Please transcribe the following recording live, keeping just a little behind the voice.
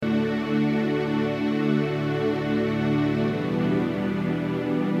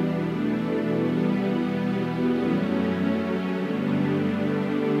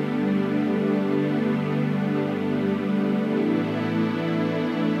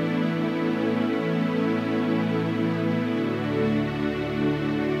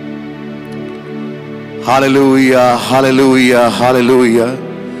Hallelujah, hallelujah, hallelujah.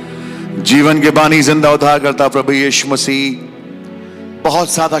 जीवन के बानी, जिंदा उद्धार करता प्रभु यीशु मसीह,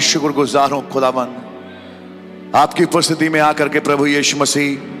 बहुत ज्यादा शुक्रगुजार हूं खुदावंद। आपकी उपस्थिति में आकर के प्रभु यीशु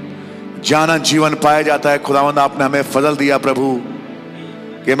मसीह जाना जीवन पाया जाता है। खुदावंद, आपने हमें फजल दिया प्रभु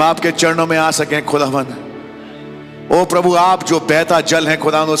कि हम आपके चरणों में आ सकें खुदावंद। ओ प्रभु, आप जो बहता जल है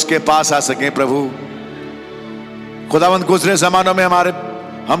खुदावंद, उसके पास आ सकें प्रभु। खुदावंद, गुजरे जमानों में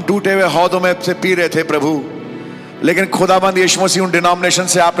हम टूटे हुए हौदों में से पी रहे थे प्रभु, लेकिन खुदावंद यीशु मसीह उन डिनोमिनेशन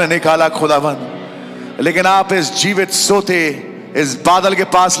से आपने निकाला खुदावंद। लेकिन आप इस जीवित सोते इस बादल के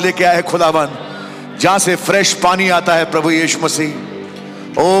पास लेके आए खुदावंद, जहां से फ्रेश पानी आता है प्रभु यीशु मसीह।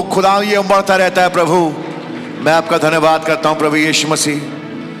 ओ खुदा, ये उमड़ता रहता है प्रभु। मैं आपका धन्यवाद करता हूं प्रभु यीशु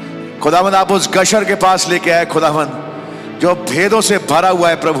मसीह। खुदावंद, आप उस गशर के पास लेके आए खुदावंद, जो भेदों से भरा हुआ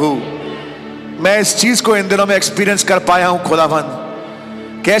है प्रभु। मैं इस चीज को इन दिनों में एक्सपीरियंस कर पाया हूं खुदावंद,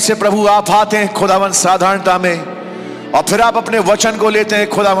 कैसे प्रभु आप आते हैं खुदावंद साधारणता में, और फिर आप अपने वचन को लेते हैं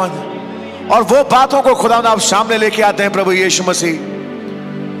खुदावंद, और वो बातों को खुदावंद आप सामने लेके आते हैं प्रभु यीशु मसीह,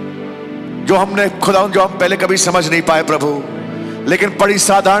 जो हमने खुदावंद, जो हम पहले कभी समझ नहीं पाए प्रभु। लेकिन बड़ी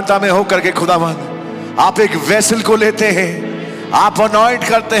साधारणता में होकर के खुदावंद आप एक वेसल को लेते हैं, आप अनॉइंट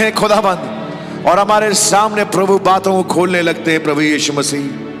करते हैं खुदावंद, और हमारे सामने प्रभु बातों को खोलने लगते हैं प्रभु यीशु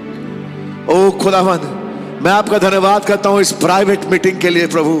मसीह। ओ खुदावंद, मैं आपका धन्यवाद करता हूं इस प्राइवेट मीटिंग के लिए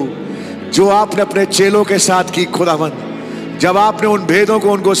प्रभु, जो आपने अपने चेलों के साथ की खुदावंद, जब आपने उन भेदों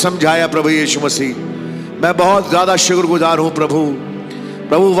को उनको समझाया प्रभु यीशु मसीह। मैं बहुत ज्यादा शुक्रगुजार हूं प्रभु।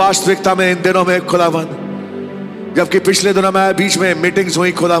 वास्तविकता में इन दिनों में खुदावंद, जबकि पिछले दिनों में बीच में मीटिंग्स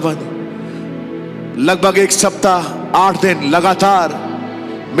हुई खुदावंद, लगभग एक सप्ताह 8 दिन लगातार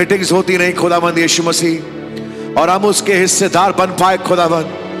मीटिंग्स होती रही खुदावंद यीशु मसीह, और हम उसके हिस्सेदार बन पाए खुदावंद।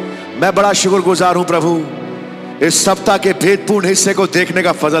 मैं बड़ा शुक्रगुजार हूं प्रभु, इस सप्ताह के भेदपूर्ण हिस्से को देखने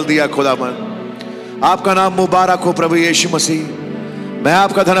का फजल दिया खुदावंद। आपका नाम मुबारक हो प्रभु यीशु मसीह। मैं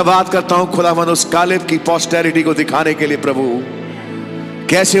आपका धन्यवाद करता हूं खुदावंद, उस कालेब की पोस्टेरिटी को दिखाने के लिए प्रभु,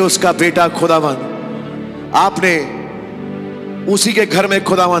 कैसे उसका बेटा खुदावंद आपने उसी के घर में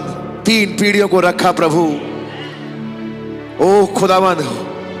खुदावंद 3 पीढ़ियों को रखा प्रभु। ओ खुदावंद,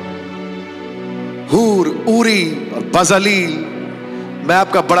 हूर, ऊरी और बजलील, मैं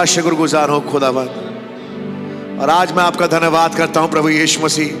आपका बड़ा शुक्रगुजार हूं खुदावंद। और आज मैं आपका धन्यवाद करता हूं प्रभु यीशु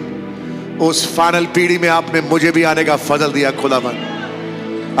मसीह, उस फाइनल पीढ़ी में आपने मुझे भी आने का फजल दिया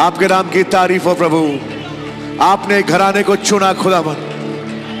खुदावंद। आपके नाम की तारीफ हो प्रभु। आपने घराने को चुना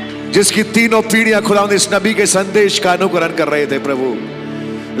खुदावंद, जिसकी 3 पीढ़ियां खुदावंद इस नबी के संदेश का अनुकरण कर रहे थे प्रभु।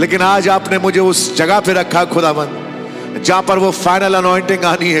 लेकिन आज आपने मुझे उस जगह पे रखा खुदावंद, जहां पर वो फाइनल अनॉइंटिंग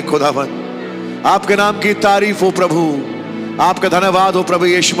आनी है खुदावंद। आपके नाम की तारीफ हो प्रभु। आपका धन्यवाद हो प्रभु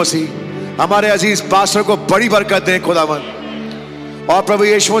यीशु मसीह। हमारे अजीज पास्टर को बड़ी बरकत दें खुदावंद। और प्रभु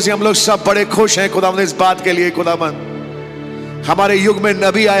यीशु मसीह, हम लोग सब बड़े खुश हैं खुदावंद इस बात के लिए खुदावंद, हमारे युग में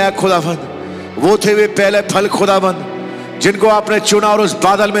नबी आया खुदावंद। वो थे वे पहले फल खुदावंद, जिनको आपने चुना और उस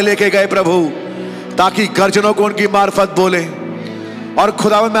बादल में लेके गए प्रभु, ताकि गर्जनों को उनकी मार्फत बोले। और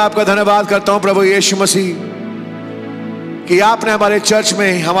खुदावंद, मैं आपका धन्यवाद करता हूं प्रभु यीशु मसीह, कि आपने हमारे चर्च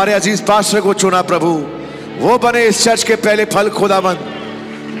में हमारे अजीज पास्टर को चुना प्रभु। वो बने इस चर्च के पहले फल खुदावंद,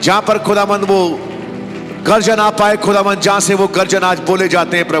 जहां पर खुदावंद वो गर्जन आ पाए खुदावंद, जहां से वो गर्जन आज बोले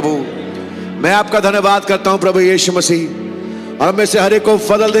जाते हैं प्रभु। मैं आपका धन्यवाद करता हूं प्रभु यीशु मसीह। और हमें से हर एक को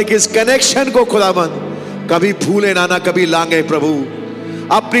फजल दे कि इस कनेक्शन को खुदावंद कभी भूले ना कभी लांगे प्रभु,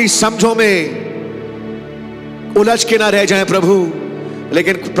 अपनी समझों में उलझ के ना रह जाएं प्रभु,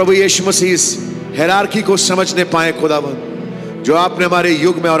 लेकिन प्रभु यीशु मसीह इस हायरार्की को समझने पाए खुदावंद, जो आपने हमारे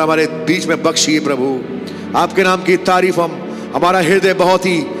युग में और हमारे बीच में बख्शी है प्रभु। आपके नाम की तारीफ, हमारा हृदय बहुत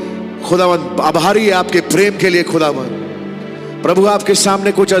ही खुदावंद आभारी है आपके प्रेम के लिए खुदावंद। प्रभु, आपके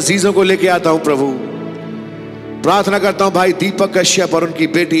सामने कुछ अजीजों को लेके आता हूं प्रभु। प्रार्थना करता हूं भाई दीपक कश्यप और उनकी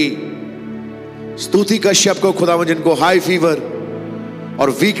बेटी स्तुति कश्यप को खुदावंद, जिनको हाई फीवर और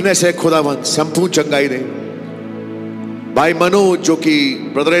वीकनेस है खुदावंद, संपूर्ण चंगाई दे। भाई मनोज, जो कि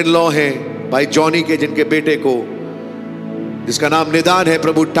ब्रदर इन लॉ है भाई जॉनी के, जिनके बेटे को, जिसका नाम निदान है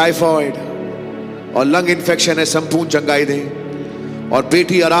प्रभु, टाइफॉइड और लंग इन्फेक्शन है, संपूर्ण चंगाई दे। और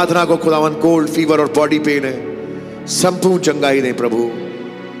बेटी आराधना को खुदावंद कोल्ड फीवर और बॉडी पेन है, संपूर्ण चंगाई दे प्रभु।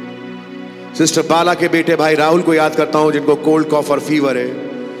 सिस्टर बाला के बेटे भाई राहुल को याद करता हूं, जिनको कोल्ड कॉफ और फीवर है,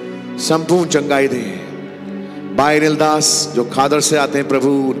 संपूर्ण चंगाई दे। भाई अनिल दास जो खादर से आते हैं प्रभु,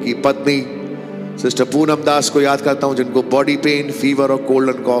 उनकी पत्नी सिस्टर पूनम दास को याद करता हूं, जिनको बॉडी पेन, फीवर और कोल्ड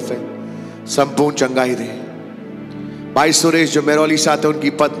एंड कॉफ है, संपूर्ण चंगाई दे। भाई सुरेश जो मेरौली से आते हैं, उनकी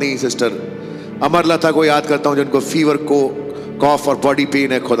पत्नी सिस्टर अमरलता को याद करता हूं, जिनको फीवर को कॉफ और बॉडी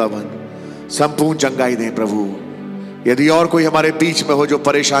पेन है खुदावंद, संपूर्ण चंगाई दें प्रभु। यदि और कोई हमारे बीच में हो जो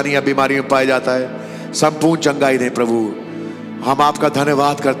परेशानी या बीमारी में पाया जाता है, संपूर्ण चंगाई दें प्रभु। हम आपका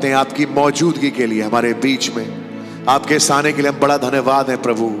धन्यवाद करते हैं आपकी मौजूदगी के लिए हमारे बीच में, आपके साने के लिए हम बड़ा धन्यवाद है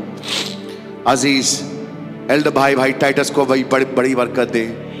प्रभु। अजीज एल्डर भाई टाइटस को वही बड़ी बरकत दे,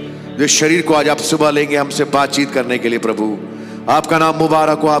 जो शरीर को आज आप सुबह लेंगे हमसे बातचीत करने के लिए प्रभु। आपका नाम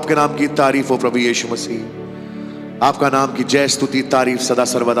मुबारक हो, आपके नाम की तारीफ हो प्रभु यीशु मसीह। आपका नाम की जय स्तुति तारीफ सदा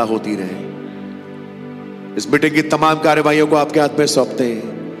सर्वदा होती रहे। इस मीटिंग की तमाम कार्यवाहियों को आपके हाथ में सौंपते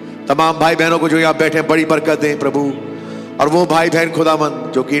हैं। तमाम भाई बहनों को जो यहाँ बैठे हैं बड़ी बरकत दें प्रभु। और वो भाई बहन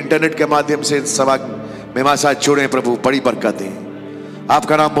खुदावंद जो कि इंटरनेट के माध्यम से सभा में हमारे साथ जुड़े हैं प्रभु, बड़ी बरकत दें।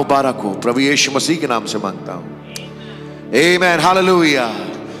 आपका नाम मुबारक हो प्रभु यीशु मसीह के नाम से मांगता हूं, amen, hallelujah,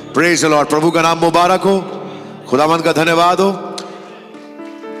 praise the Lord. प्रभु का नाम मुबारक हो, खुदावंद का धन्यवाद हो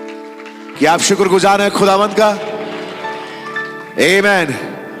कि आप शुक्रगुजार हैं खुदावंद का। आमेन।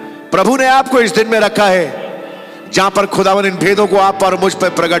 प्रभु ने आपको इस दिन में रखा है जहां पर खुदावंद इन भेदों को आप पर मुझ पर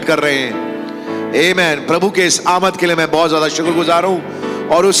प्रकट कर रहे हैं। आमेन। प्रभु के इस आमद के लिए मैं बहुत ज्यादा शुक्रगुजार हूं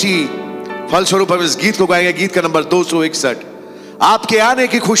और उसी फलस्वरूप हम इस गीत को गाएंगे, गीत का नंबर 261, आपके आने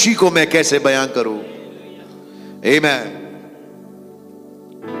की खुशी को मैं कैसे बयां करूं। आमेन।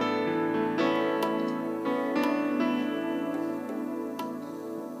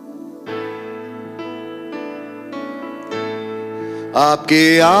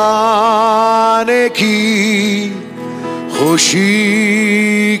 आपके आने की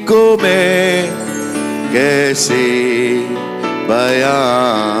खुशी को मैं कैसे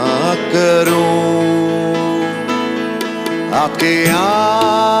बयां करूं। आपके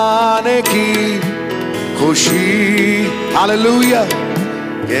आने की खुशी, हालेलुया,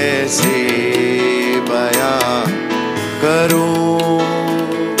 कैसे बयां करूं।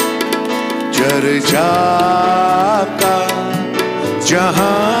 चर्चा का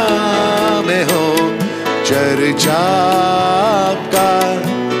जहां में हो, चर्चा का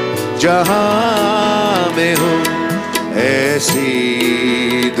जहां में हो, ऐसी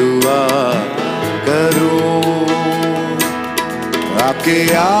दुआ करूं। आपके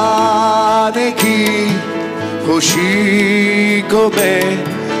आने की खुशी को मैं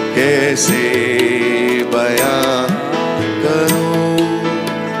कैसे बयां करूं।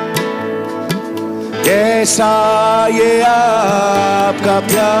 कैसा ये आपका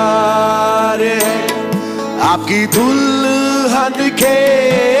प्यार है, आपकी दुल्हन के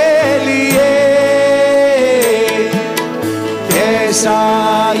लिए। कैसा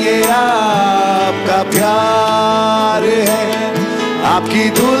ये आपका प्यार है, आपकी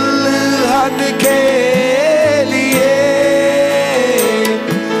दुल्हन के लिए,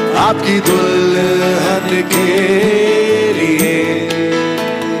 आपकी दुल्हन के लिए।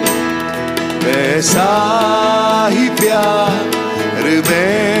 वैसा ही प्यार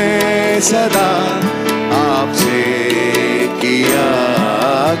मैं सदा आपसे किया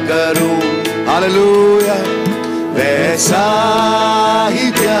करूं, हालेलुया। वैसा ही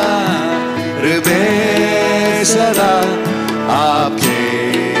प्यार मैं सदा आपसे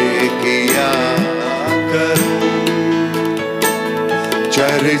किया करूं।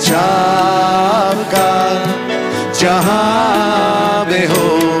 चर्चा का जहां में हो,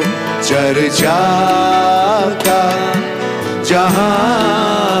 चर्चा का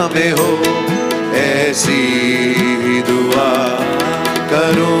जहां में हो, ऐसी दुआ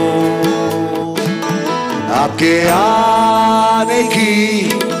करूं। आपके आने की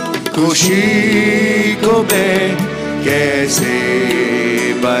खुशी को मैं कैसे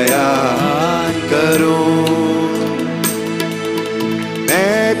बयां करूं।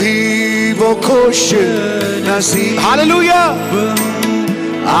 मैं भी वो खुश नसीब, हालेलुया,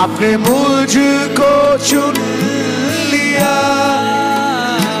 आपने मुझको चुन लिया।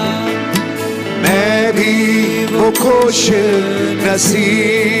 मैं भी वो खुश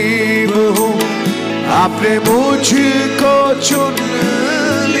नसीब हूँ, आपने मुझको चुन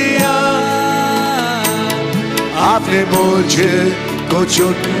लिया। आपने मुझको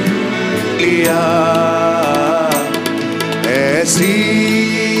चुन लिया। ऐसी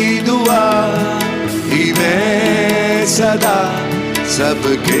दुआ ही मैं सदा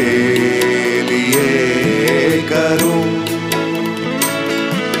सबके लिए करूं।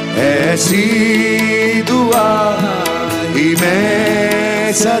 ऐसी दुआ ही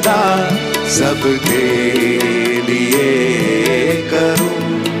मैं सदा सबके लिए करूं।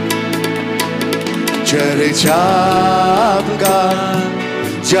 चर्चा आपका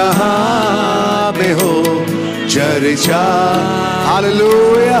जहां में हो, चर्चा,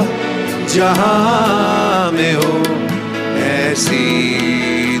 हालेलुया, जहां में हो, ऐसी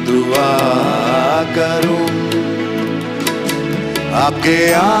दुआ करूं। आपके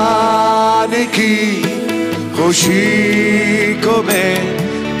आने की खुशी को मैं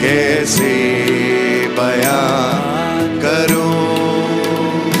कैसे बयां करूं,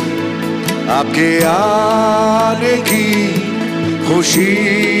 आपके आने की खुशी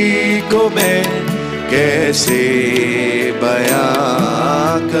को मैं कैसे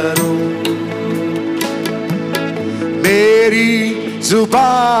बयां करूं। मेरी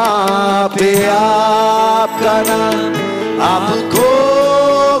जुबां पे आपका नाम, आपको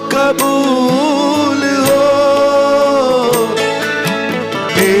कबूल हो।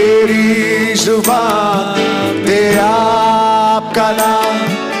 मेरी जुबां पे आपका नाम,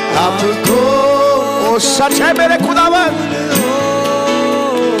 आपको ओ सच है मेरे खुदावन,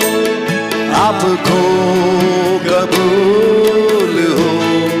 आपको कबूल हो।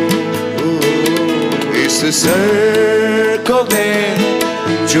 इस सर को मैं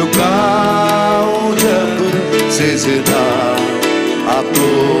झुकाऊं जब सिजदा आपको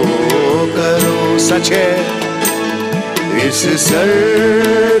करूं, सच है। इस सर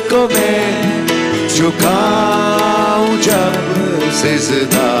को मैं झुकाऊं जब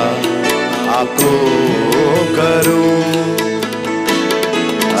सिजदा आपको करूं,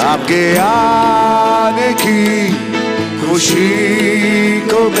 आपके आने की खुशी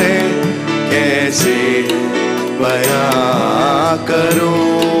को मैं कैसे बयां करूं।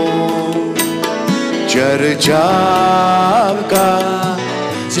 चर्चा का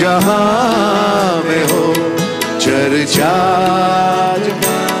जहां में हो, चर्चा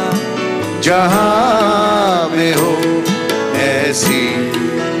जहां में हो, ऐसी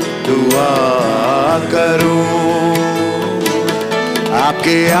दुआ करूं।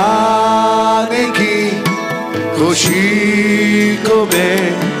 आपके आने की खुशी को मैं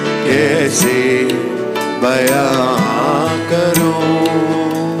कैसे बयां करूं।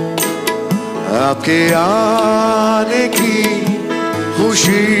 आपके आने की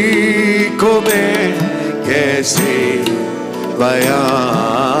खुशी को मैं कैसे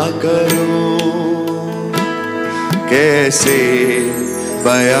बयां करूं, कैसे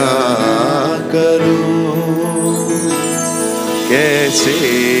बयां करूं, कैसे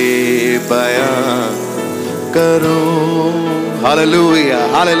बयां करूं। Hallelujah,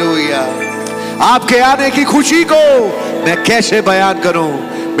 hallelujah. आपके आने की खुशी को मैं कैसे बयान करूं।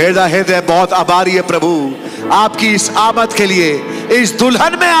 मेरा हृदय बहुत आभारी है प्रभु आपकी इस आमद के लिए, इस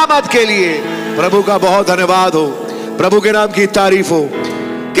दुल्हन में आमद के लिए। प्रभु का बहुत धन्यवाद हो, प्रभु के नाम की तारीफ हो।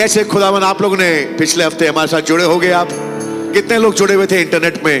 कैसे खुदावन आप लोग ने पिछले हफ्ते हमारे साथ जुड़े होंगे। आप कितने लोग जुड़े हुए थे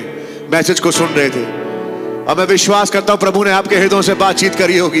इंटरनेट में, मैसेज को सुन रहे थे। और मैं विश्वास करता हूं प्रभु ने आपके हृदयों से बातचीत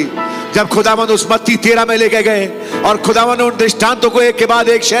करी होगी जब खुदावन उस मत्ती 13 में लेके गए और खुदावन ने उन दृष्टांतों को एक के बाद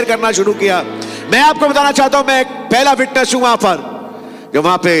एक शेयर करना शुरू किया। मैं आपको बताना चाहता हूं, मैं एक पहला विटनेस हूं वहां पर, जो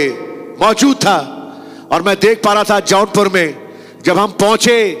वहां पे मौजूद था। और मैं देख पा रहा था जौनपुर में जब हम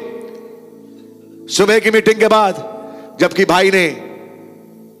पहुंचे सुबह की मीटिंग के बाद, जबकि भाई ने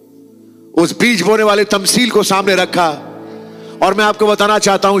उस बीज बोने वाले तमसील को सामने रखा। और मैं आपको बताना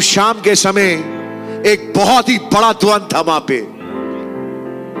चाहता हूं शाम के समय एक बहुत ही बड़ा द्वंद था वहां पे।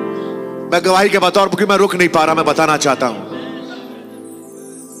 मैं गवाही के बतौर, क्योंकि मैं रुक नहीं पा रहा, मैं बताना चाहता हूं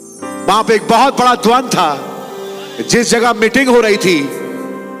वहां पे एक बहुत बड़ा द्वंद था। जिस जगह मीटिंग हो रही थी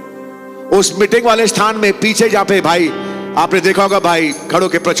उस मीटिंग वाले स्थान में पीछे जहां पे भाई आपने देखा होगा भाई खड़ो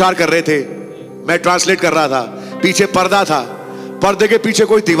के प्रचार कर रहे थे, मैं ट्रांसलेट कर रहा था। पीछे पर्दा था, पर्दे के पीछे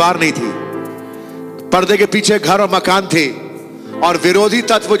कोई दीवार नहीं थी, पर्दे के पीछे घर और मकान थे। और विरोधी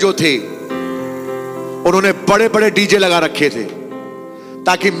तत्व जो थे उन्होंने बड़े बड़े डीजे लगा रखे थे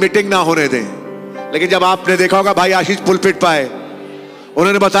ताकि मीटिंग ना होने दें। लेकिन जब आपने देखा होगा भाई आशीष पुलपिट पाए,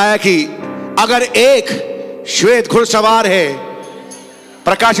 उन्होंने बताया कि अगर एक श्वेत घुड़सवार है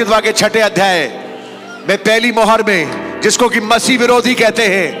प्रकाशित वाक्य 6 अध्याय में पहली मोहर में, जिसको कि मसीह विरोधी कहते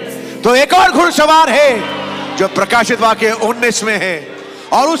हैं, तो एक और घुड़सवार है जो प्रकाशित वाक्य 19 में है।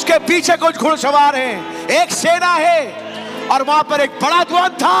 और उसके पीछे कुछ घुड़सवार हैं, एक सेना है। और वहां पर एक बड़ा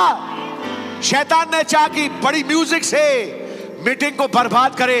द्वंद था। शैतान ने चाहा कि बड़ी म्यूजिक से मीटिंग को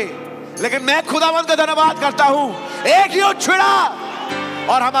बर्बाद करे, लेकिन मैं खुदावंद का धन्यवाद करता हूं, एक युद्ध छिड़ा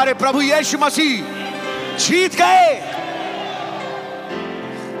और हमारे प्रभु यीशु मसीह जीत गए।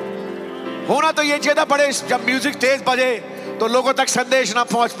 होना तो ये ज्यादा बड़े, जब म्यूजिक तेज बजे तो लोगों तक संदेश ना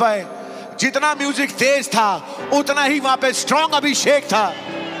पहुंच पाए। जितना म्यूजिक तेज था उतना ही वहां पे स्ट्रॉन्ग अभिषेक था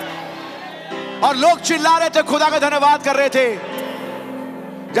और लोग चिल्ला रहे थे, खुदा का धन्यवाद कर रहे थे।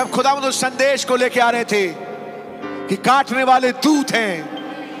 जब खुदा उस संदेश को लेके आ रहे थे कि काटने वाले दूत हैं,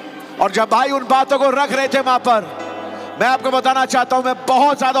 और जब भाई उन बातों को रख रहे थे वहां पर, मैं आपको बताना चाहता हूं मैं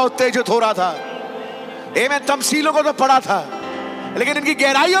बहुत ज्यादा उत्तेजित हो रहा था। मैं तमसीलों को तो पढ़ा था लेकिन इनकी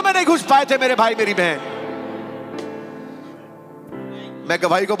गहराइयों में नहीं घुस पाए थे मेरे भाई मेरी बहन। मैं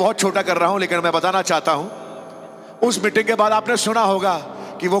गवाही को बहुत छोटा कर रहा हूं, लेकिन मैं बताना चाहता हूं उस मीटिंग के बाद आपने सुना होगा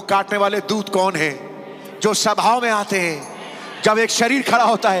कि वो काटने वाले दूत कौन हैं। जो सभाओं में आते हैं, जब एक शरीर खड़ा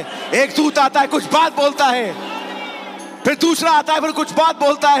होता है, एक दूत आता है, कुछ बात बोलता है, फिर दूसरा आता है, फिर कुछ बात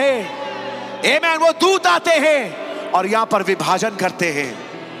बोलता है। आमेन। वो दूत आते हैं और यहां पर विभाजन करते हैं,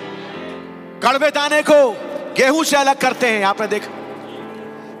 कड़वे दाने को गेहूं से अलग करते हैं। आपने देखा,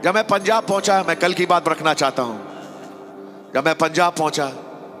 जब मैं पंजाब पहुंचा, मैं कल की बात रखना चाहता हूं, जब मैं पंजाब पहुंचा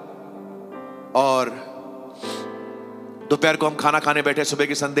और दोपहर को हम खाना खाने बैठे सुबह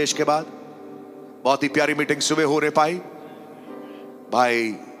के संदेश के बाद, बहुत ही प्यारी मीटिंग सुबह हो रही पाई।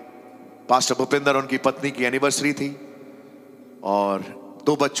 भाई पास्टर भूपिंदर, उनकी पत्नी की एनिवर्सरी थी और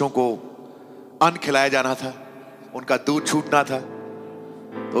 2 बच्चों को अन्न खिलाया जाना था, उनका दूध छूटना था।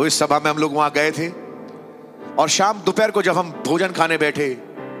 तो इस सभा में हम लोग वहां गए थे और शाम दोपहर को जब हम भोजन खाने बैठे,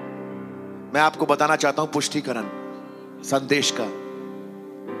 मैं आपको बताना चाहता हूं पुष्टिकरण संदेश का।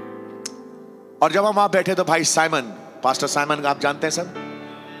 और जब हम वहां बैठे तो भाई साइमन, पास्टर साइमन, आप जानते हैं सब,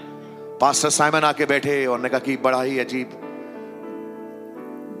 पास्टर साइमन आके बैठे और ने कहा कि बड़ा ही अजीब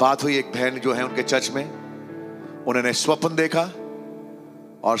बात हुई। एक बहन जो है उनके चर्च में, उन्होंने स्वप्न देखा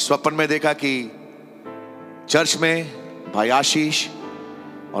और स्वप्न में देखा कि चर्च में भाई आशीष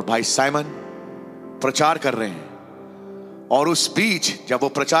और भाई साइमन प्रचार कर रहे हैं और उस बीच जब वो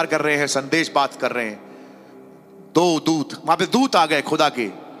प्रचार कर रहे हैं, संदेश बात कर रहे हैं, 2 दूत वहां पे दूत आ गए खुदा के,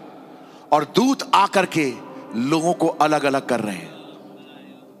 और दूत आकर के लोगों को अलग अलग कर रहे हैं।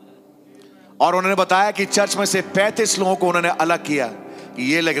 और उन्होंने बताया कि चर्च में से 35 लोगों को उन्होंने अलग किया कि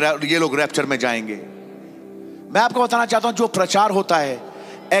ये लोग रैप्चर में जाएंगे। मैं आपको बताना चाहता हूं, जो प्रचार होता है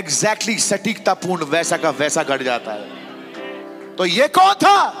एग्जैक्टली सटीकता पूर्ण वैसा का वैसा घट जाता है। तो ये कौन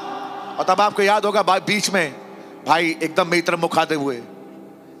था? और तब आपको याद होगा बीच में भाई एकदम मेरी तरफ मुख आते हुए,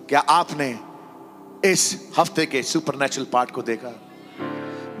 क्या आपने इस हफ्ते के सुपरनैचुरल पार्ट को देखा?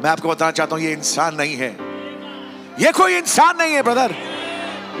 मैं आपको बताना चाहता हूं, ये इंसान नहीं है, ये कोई इंसान नहीं है ब्रदर।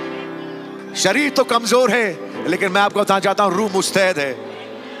 शरीर तो कमजोर है, लेकिन मैं आपको बताना चाहता हूं रूह मुस्तैद है।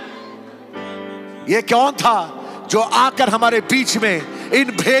 ये कौन था जो आकर हमारे बीच में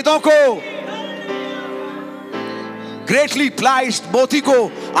इन भेदों को, ग्रेटली प्लाइस्ड मोती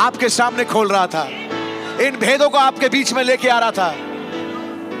को आपके सामने खोल रहा था, इन भेदों को आपके बीच में लेके आ रहा था।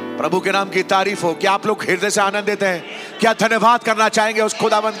 प्रभु के नाम की तारीफ हो। क्या आप लोग हृदय से आनंद देते हैं? क्या धन्यवाद करना चाहेंगे उस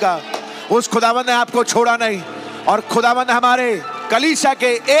खुदावंद का? उस खुदावंद ने आपको छोड़ा नहीं और खुदावंद ने हमारे कलीसिया के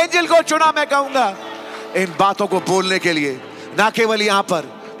एंजल को चुना, मैं कहूंगा, इन बातों को बोलने के लिए। ना केवल यहां पर,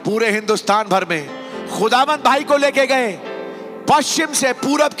 पूरे हिंदुस्तान भर में खुदावंद भाई को लेके गए पश्चिम से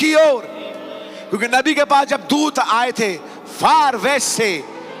पूरब की ओर, क्योंकि नबी के पास जब दूत आए थे फार वेस्ट से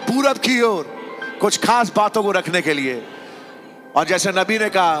पूरब की ओर कुछ खास बातों को रखने के लिए, और जैसे नबी ने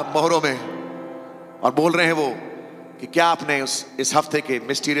कहा मोहरों में, और बोल रहे हैं वो कि क्या आपने इस हफ्ते के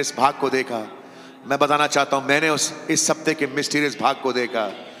मिस्टीरियस भाग को देखा? मैं बताना चाहता हूं, मैंने इस हफ्ते के मिस्टीरियस भाग को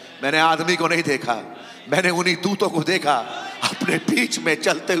देखा। मैंने आदमी को नहीं देखा, मैंने उन्हीं दूतों को देखा अपने बीच में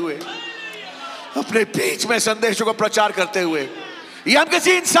चलते हुए, अपने बीच में संदेशों को प्रचार करते हुए। ये हम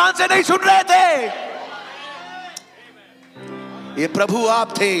किसी इंसान से नहीं सुन रहे थे, ये प्रभु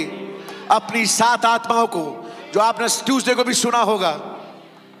आप थे। अपनी 7 आत्माओं को, जो आपने ट्यूसडे को भी सुना होगा,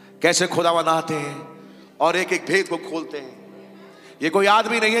 कैसे खुदावंद आते हैं और एक एक भेद को खोलते हैं। ये कोई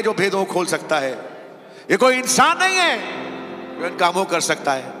आदमी नहीं है जो भेदों को खोल सकता है, ये कोई इंसान नहीं है जो इन कामों कर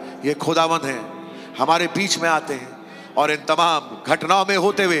सकता है। ये खुदावंद है, हमारे बीच में आते हैं और इन तमाम घटनाओं में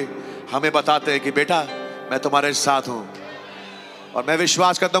होते हुए हमें बताते हैं कि बेटा मैं तुम्हारे साथ हूं। और मैं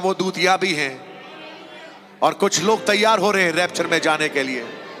विश्वास करता हूं वो दूत यहां भी हैं और कुछ लोग तैयार हो रहे हैं रैप्चर में जाने के लिए।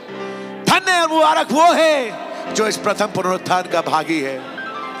 धन्य और मुबारक वो है जो इस प्रथम पुनरुत्थान का भागी है।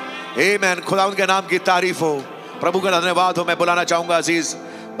 आमीन। खुदावंद के नाम की तारीफ हो, प्रभु का धन्यवाद हो। मैं बुलाना चाहूंगा अजीज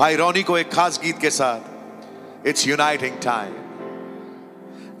भाई रोनी को एक खास गीत के साथ। इट्स यूनाइटिंग टाइम,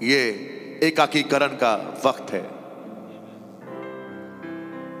 ये एकाकीकरण का वक्त है।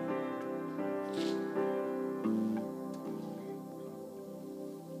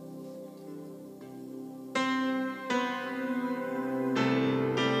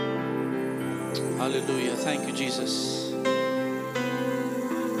 Hallelujah. Thank you, Jesus.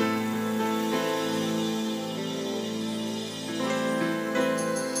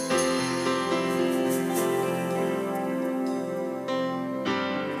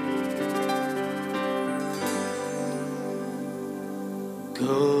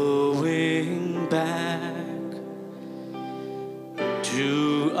 Going back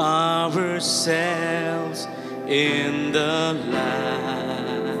to ourselves in the likeness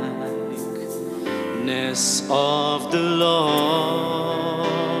of the Lord,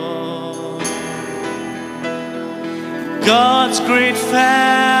 God's great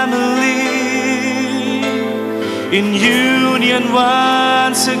family in union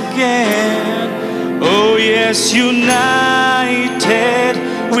once again, Oh yes, united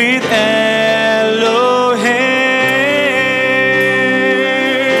with Elohim.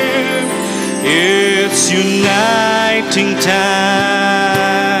 It's uniting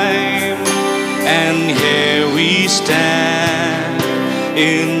time, and here we stand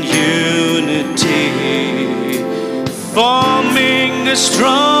in unity, forming a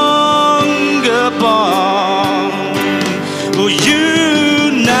stronger bond. Oh,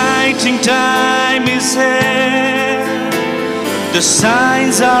 uniting time is here. The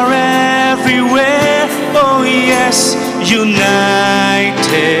signs are everywhere. Oh yes,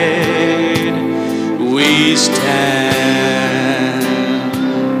 united we stand.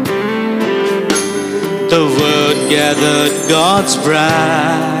 The word gathered God's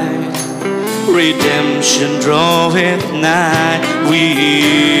bride, redemption draweth nigh.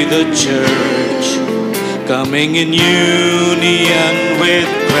 We the church, coming in union with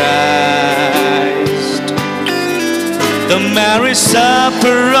Christ. The marriage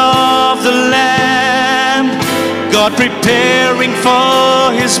supper of the Lamb, God preparing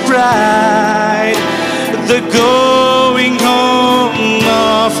for His bride. The going home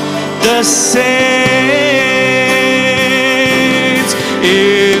of the saints.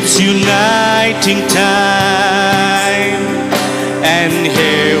 It's uniting time, and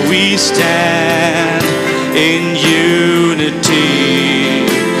here we stand in unity,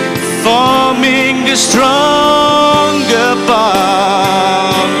 forming a stronger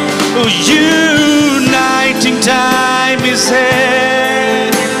bond. Oh, uniting time is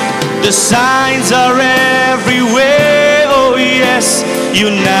here. The signs are everywhere. Oh yes,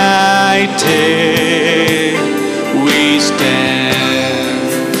 united we stand.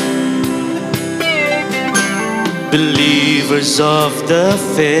 Believers of the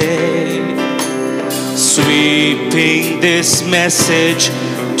faith, sweeping this message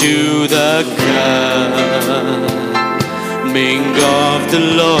to the coming of the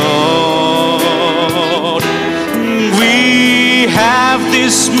Lord. We have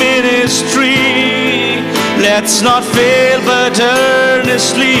this ministry, let's not fail but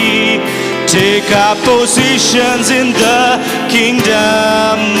earnestly take our positions in the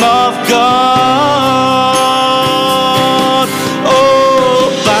kingdom of God.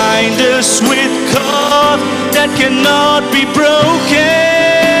 Oh, bind us with cord that cannot be broken.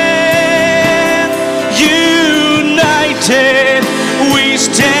 United we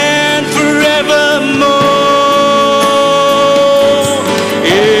stand forevermore.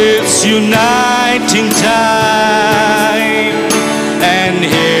 It's uniting time, and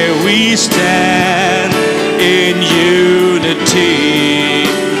here we stand in unity,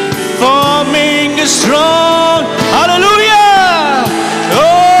 forming a strong, hallelujah.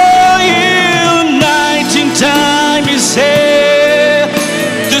 Oh, uniting time is here.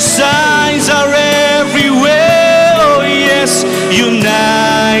 The signs are everywhere. Oh yes,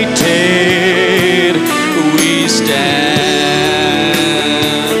 united we stand.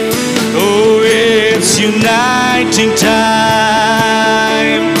 Oh, it's uniting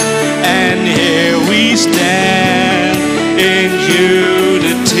time, and here we stand in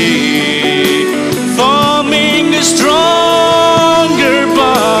unity, forming a stronger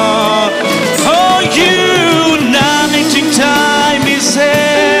bond. Oh, uniting time is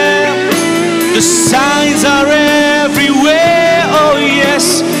here. The signs are everywhere. Oh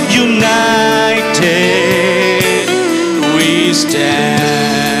yes, united we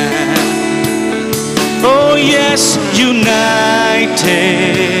stand. Oh yes,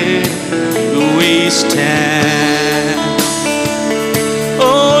 united we stand.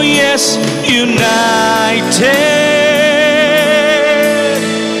 Oh yes, united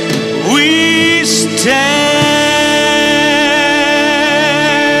we stand.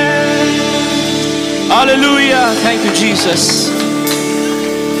 Hallelujah. Thank you, Jesus.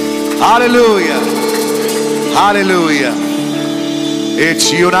 Hallelujah. Hallelujah. It's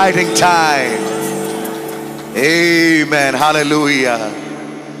uniting time. Amen. Hallelujah.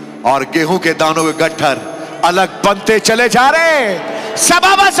 और गेहूं के दानों के गट्ठर अलग बनते चले जा रहे,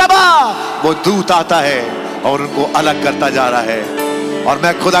 सबा बा सबा वो दूत आता है और उनको अलग करता जा रहा है। और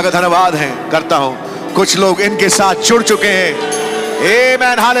मैं खुदा का धन्यवाद करता हूं, कुछ लोग इनके साथ जुड़ चुके हैं।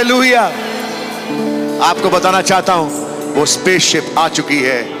 Amen, hallelujah. आपको बताना चाहता हूं वो स्पेसशिप आ चुकी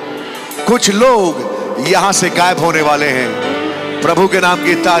है। कुछ लोग यहां से गायब होने वाले हैं। प्रभु के नाम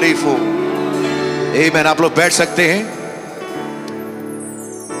की तारीफ हो। आमेन। आप लोग बैठ सकते हैं।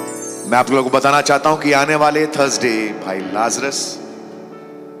 मैं आप लोगों को बताना चाहता हूं कि आने वाले थर्सडे भाई लाजरस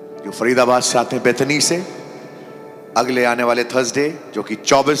जो फरीदाबाद से आते हैं बेथनी से, अगले आने वाले थर्सडे जो कि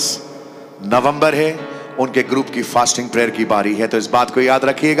 24 नवंबर है, उनके ग्रुप की फास्टिंग प्रेयर की बारी है। तो इस बात को याद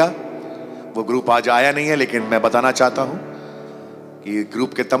रखिएगा। वो ग्रुप आज आया नहीं है, लेकिन मैं बताना चाहता हूं कि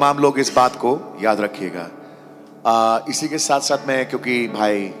ग्रुप के तमाम लोग इस बात को याद रखिएगा। इसी के साथ साथ मैं, क्योंकि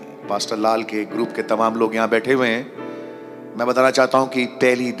भाई पास्टर लाल के ग्रुप के तमाम लोग यहाँ बैठे हुए हैं, मैं बताना चाहता हूं कि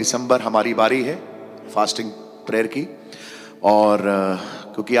 1 दिसंबर हमारी बारी है फास्टिंग प्रेयर की। और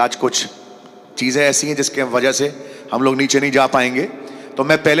क्योंकि आज कुछ चीज़ें ऐसी हैं जिसके वजह से हम लोग नीचे नहीं जा पाएंगे, तो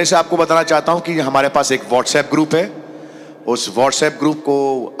मैं पहले से आपको बताना चाहता हूं कि हमारे पास एक व्हाट्सएप ग्रुप है। उस व्हाट्सएप ग्रुप को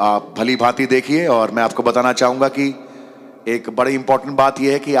आप भली भांति देखिए। और मैं आपको बताना चाहूँगा कि एक बड़ी इंपॉर्टेंट बात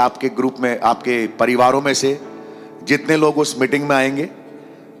यह है कि आपके ग्रुप में, आपके परिवारों में से जितने लोग उस मीटिंग में आएंगे,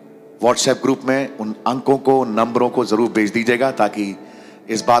 व्हाट्सएप ग्रुप में उन अंकों को, नंबरों को ज़रूर भेज दीजिएगा, ताकि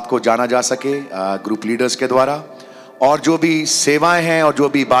इस बात को जाना जा सके ग्रुप लीडर्स के द्वारा। और जो भी सेवाएं हैं और जो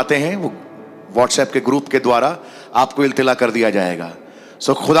भी बातें हैं वो व्हाट्सएप के ग्रुप के द्वारा आपको इल्तिला कर दिया जाएगा।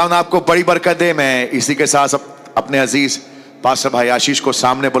 सो खुदा ने आपको बड़ी बरकत दे। मैं इसी के साथ अपने अजीज पास्टर भाई आशीष को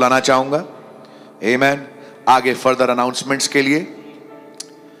सामने बुलाना चाहूंगा। आमीन। आगे फर्दर अनाउंसमेंट्स के लिए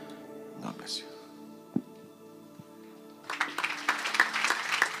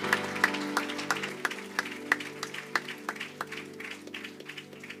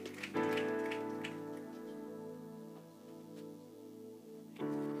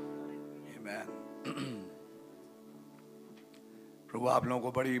प्रभु आप लोगों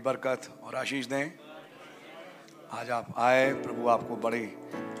को बड़ी बरकत और आशीष दें। आज आप आए, प्रभु आपको बड़ी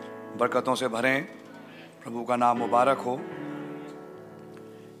बरकतों से भरें। प्रभु का नाम मुबारक हो।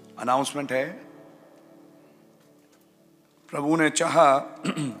 अनाउंसमेंट है, प्रभु ने चाहा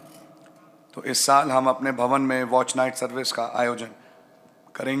तो इस साल हम अपने भवन में वॉच नाइट सर्विस का आयोजन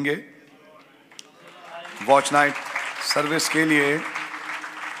करेंगे। वॉच नाइट सर्विस के लिए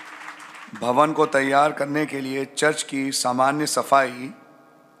भवन को तैयार करने के लिए चर्च की सामान्य सफाई,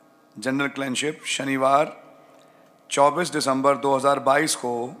 जनरल क्लीनशिप शनिवार 24 दिसंबर 2022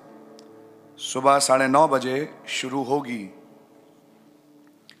 को सुबह 9:30 बजे शुरू होगी।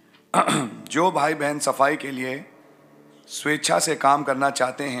 जो भाई बहन सफाई के लिए स्वेच्छा से काम करना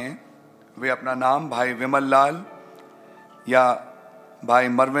चाहते हैं, वे अपना नाम भाई विमल लाल या भाई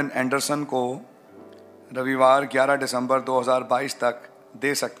मरविन एंडरसन को रविवार 11 दिसंबर 2022 तक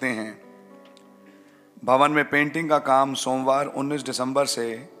दे सकते हैं। भवन में पेंटिंग का काम सोमवार 19 दिसंबर से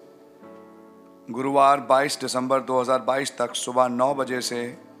गुरुवार 22 दिसंबर 2022 तक सुबह 9 बजे से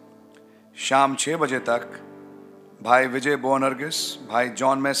शाम 6 बजे तक भाई विजय बोनर्गिस, भाई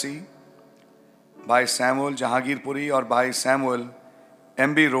जॉन मैसी, भाई सैमुअल जहांगीरपुरी और भाई सैमुअल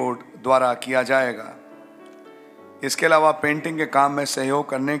एमबी रोड द्वारा किया जाएगा। इसके अलावा पेंटिंग के काम में सहयोग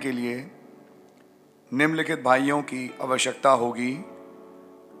करने के लिए निम्नलिखित भाइयों की आवश्यकता होगी।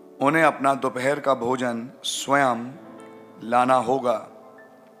 उन्हें अपना दोपहर का भोजन स्वयं लाना होगा।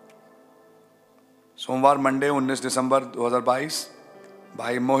 सोमवार मंडे 19 दिसंबर 2022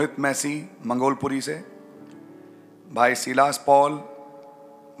 भाई मोहित मैसी मंगोलपुरी से, भाई सिलास पॉल,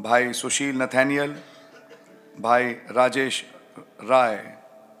 भाई सुशील नथैनियल, भाई राजेश राय।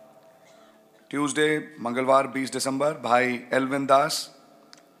 ट्यूसडे मंगलवार 20 दिसंबर भाई एल्विन दास,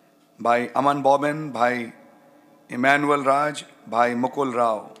 भाई अमन बॉबिन, भाई इमैनुअल राज, भाई मुकुल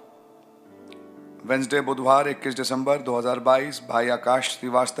राव। वेंसडे बुधवार 21 दिसंबर 2022 भाई आकाश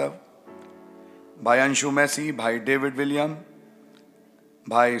श्रीवास्तव, भाई अंशु मैसी, भाई डेविड विलियम,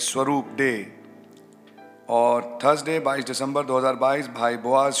 भाई स्वरूप डे। और थर्सडे 22 दिसंबर 2022 भाई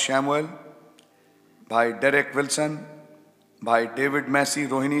बोआज शैमुअल, भाई डेरेक विल्सन, भाई डेविड मैसी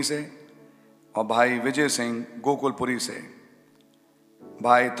रोहिणी से और भाई विजय सिंह गोकुलपुरी से।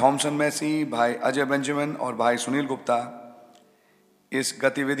 भाई थॉमसन मैसी, भाई अजय बेंजामिन और भाई सुनील गुप्ता इस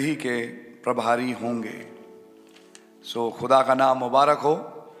गतिविधि के प्रभारी होंगे। सो खुदा का नाम मुबारक हो।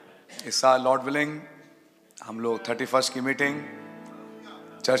 इस साल लॉर्ड विलिंग हम लोग 31 की मीटिंग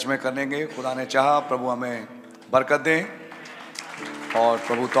चर्च में करेंगे। खुदा ने चाहा, प्रभु हमें बरकत दें और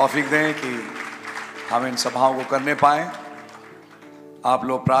प्रभु तौफीक दें कि हम इन सभाओं को करने पाएं। आप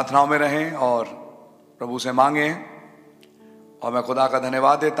लोग प्रार्थनाओं में रहें और प्रभु से मांगें। और मैं खुदा का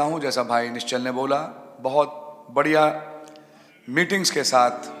धन्यवाद देता हूं, जैसा भाई निश्चल ने बोला, बहुत बढ़िया मीटिंग्स के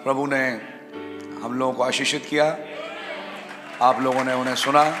साथ प्रभु ने हम लोगों को आशीषित किया। आप लोगों ने उन्हें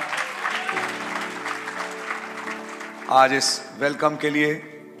सुना। आज इस वेलकम के लिए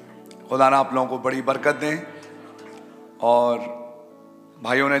खुदा ना आप लोगों को बड़ी बरकत दें। और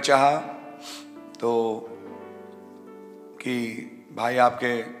भाइयों ने चाहा तो कि भाई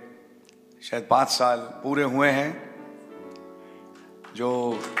आपके शायद 5 साल पूरे हुए हैं जो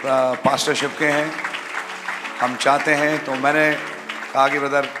पास्टरशिप के हैं। हम चाहते हैं, तो मैंने कहा कि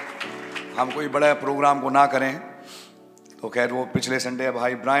ब्रदर हम कोई बड़ा प्रोग्राम को ना करें। तो खैर वो पिछले संडे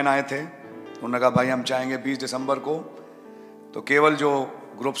भाई ब्रायन आए थे, उन्होंने कहा भाई हम चाहेंगे 20 दिसंबर को तो केवल जो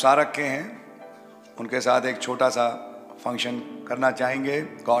ग्रुप्स आ रखे हैं उनके साथ एक छोटा सा फंक्शन करना चाहेंगे।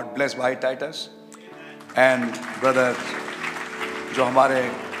 गॉड ब्लेस भाई टाइटस एंड ब्रदर जो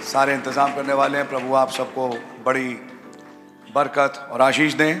हमारे सारे इंतज़ाम करने वाले हैं। प्रभु आप सबको बड़ी बरकत और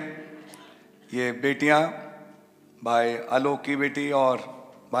आशीष दें। ये बेटियां भाई आलोक की बेटी और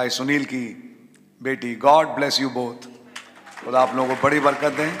भाई सुनील की बेटी, गॉड ब्लेस यू बोथ। खुदा आप लोगों को बड़ी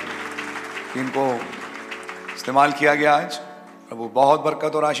बरकत दें कि इनको इस्तेमाल किया गया आज। प्रभु बहुत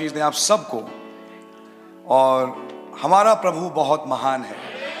बरकत और आशीष दें आप सबको। और हमारा प्रभु बहुत महान है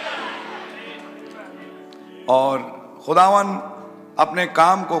और खुदावन अपने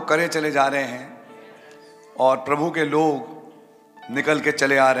काम को करे चले जा रहे हैं और प्रभु के लोग निकल के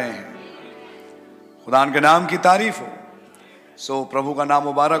चले आ रहे हैं। खुदा के नाम की तारीफ हो। सो प्रभु का नाम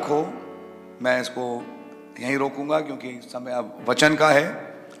मुबारक हो। मैं इसको यहीं रोकूंगा क्योंकि समय अब वचन का है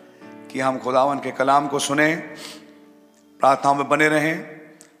कि हम खुदावन के कलाम को सुने, प्रार्थनाओं में बने रहें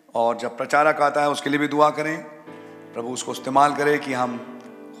और जब प्रचारक आता है उसके लिए भी दुआ करें। प्रभु उसको इस्तेमाल करे कि हम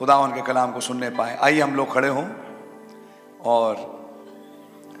खुदावन के कलाम को सुनने पाए। आइए हम लोग खड़े हों और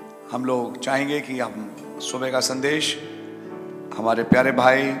हम लोग चाहेंगे कि हम सुबह का संदेश हमारे प्यारे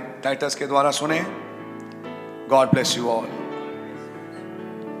भाई टाइटस के द्वारा सुने। God bless you all.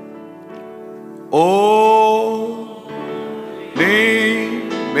 O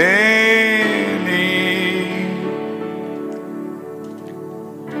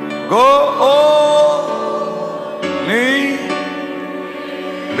go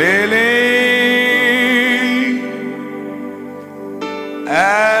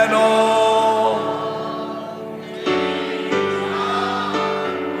and all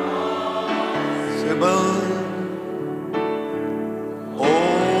Sibyl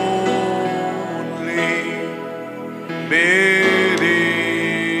only believe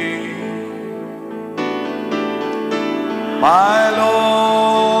my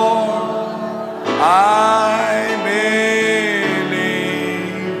Lord I believe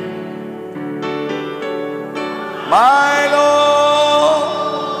my Lord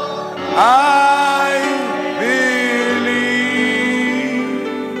I believe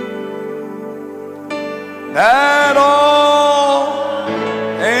that all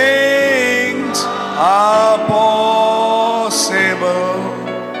things are possible.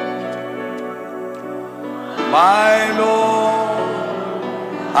 My Lord,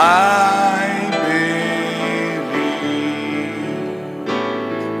 I believe.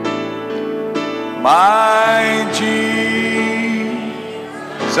 My Jesus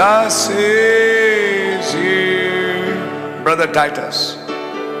is here. Brother Titus.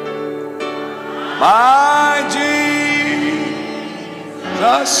 My Jesus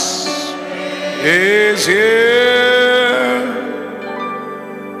is here.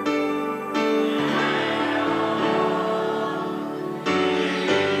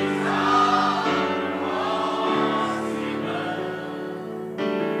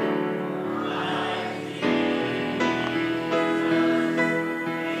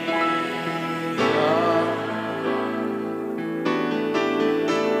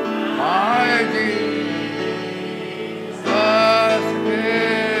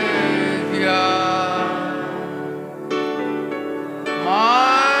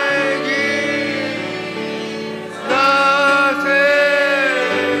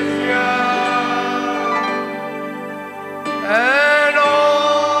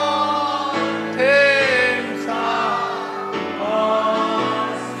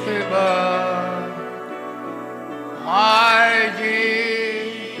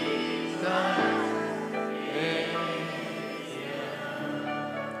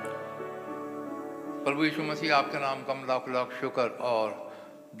 प्रभु यीशु मसीह आपके नाम का हम लाख लाख शुक्र और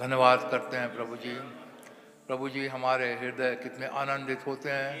धन्यवाद करते हैं प्रभु जी। प्रभु जी हमारे हृदय कितने आनंदित होते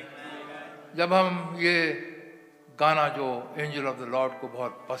हैं जब हम ये गाना जो एंजल ऑफ द लॉर्ड को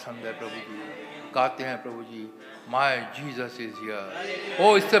बहुत पसंद है प्रभु जी गाते हैं प्रभु जी, माय जीसस इज हियर।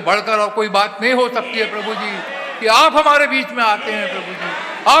 ओ इससे बढ़कर और कोई बात नहीं हो सकती है प्रभु जी कि आप हमारे बीच में आते हैं प्रभु जी,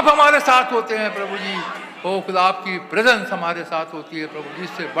 आप हमारे साथ होते हैं प्रभु जी। ओ खुदा आपकी प्रेजेंस हमारे साथ होती है प्रभु जी।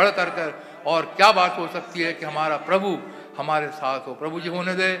 इससे बढ़ कर और क्या बात हो सकती है कि हमारा प्रभु हमारे साथ हो। प्रभु जी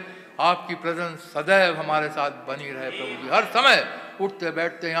होने दे आपकी प्रेजेंस सदैव हमारे साथ बनी रहे प्रभु जी। हर समय उठते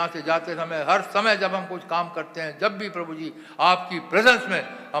बैठते यहाँ से जाते समय, हर समय जब हम कुछ काम करते हैं, जब भी प्रभु जी आपकी प्रेजेंस में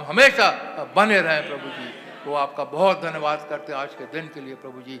हम हमेशा बने रहें प्रभु जी। तो आपका बहुत धन्यवाद करते हैं आज के दिन के लिए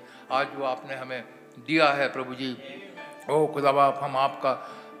प्रभु जी, आज जो आपने हमें दिया है प्रभु जी। ओ खुदा बाप हम आपका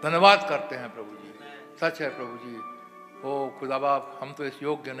धन्यवाद करते हैं प्रभु जी। सच है प्रभु जी, ओ खुदा बाप हम तो इस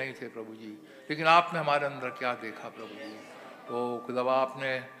योग्य नहीं थे प्रभु जी, लेकिन आपने हमारे अंदर क्या देखा प्रभु जी। ओ खुदा बाप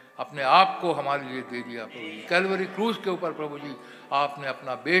आपने अपने आप को हमारे लिए दे दिया प्रभु जी। कैलवरी क्रूज के ऊपर प्रभु जी आपने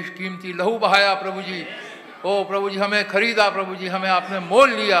अपना बेशकीमती लहू बहाया प्रभु जी। ओ प्रभु जी, हमें खरीदा प्रभु जी, हमें आपने मोल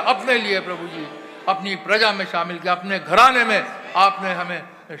लिया अपने लिए प्रभु जी, अपनी प्रजा में शामिल किया, अपने घराने में आपने हमें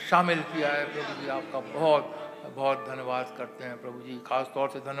शामिल किया है प्रभु जी। आपका बहुत बहुत धन्यवाद करते हैं प्रभु जी। खास तौर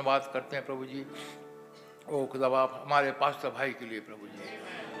से धन्यवाद करते हैं प्रभु जी ओ खुदा आप हमारे पास्टर भाई के लिए प्रभु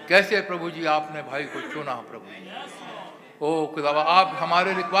जी। कैसे प्रभु जी आपने भाई को चुना प्रभु जी। ओ खुदा आप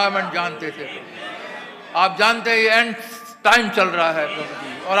हमारे रिक्वायरमेंट जानते थे प्रभु जी। आप जानते हैं ये एंड टाइम चल रहा है प्रभु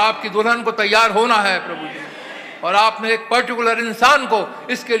जी, और आपकी दुल्हन को तैयार होना है प्रभु जी, और आपने एक पर्टिकुलर इंसान को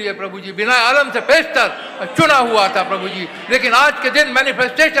इसके लिए प्रभु जी बिना आलम से पेशतर चुना हुआ था प्रभु जी। लेकिन आज के दिन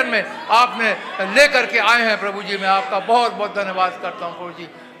मैनिफेस्टेशन में आपने लेकर के आए हैं प्रभु जी। मैं आपका बहुत बहुत धन्यवाद करता हूँ प्रभु जी।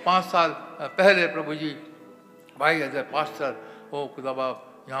 5 साल पहले प्रभु जी भाई एज ए पास्टर ओ खुदा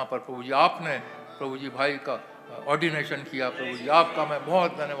बाप यहाँ पर प्रभु जी आपने प्रभु जी भाई का ऑर्डिनेशन किया प्रभु जी। आपका मैं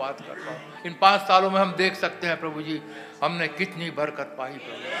बहुत धन्यवाद करता हूँ। इन 5 सालों में हम देख सकते हैं प्रभु जी हमने कितनी बरकत पाई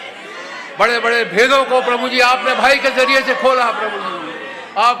प्रभु जी। बड़े बड़े भेदों को प्रभु जी आपने भाई के जरिए से खोला प्रभु जी।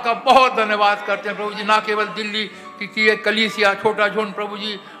 आपका बहुत धन्यवाद करते हैं प्रभु जी। ना केवल दिल्ली की एक कलीसिया छोटा झुंड प्रभु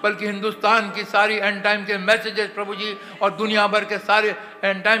जी, बल्कि हिंदुस्तान की सारी एंड टाइम के मैसेजेस प्रभु जी, और दुनिया भर के सारे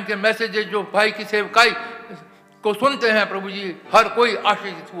एंड टाइम के मैसेजेस जो भाई की सेवकाई को सुनते हैं प्रभु जी, हर कोई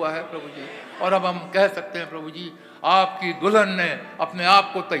आशीषित हुआ है प्रभु जी। और अब हम कह सकते हैं प्रभु जी आपकी दुल्हन ने अपने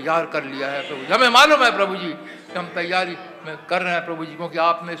आप को तैयार कर लिया है प्रभु जी। हमें मालूम है प्रभु जी कि हम तैयारी में कर रहे हैं प्रभु जी, क्योंकि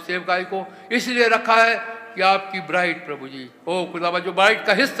आपने सेवकाई को इसलिए रखा है कि आपकी ब्राइड प्रभु जी ओ खुदाबा जो ब्राइड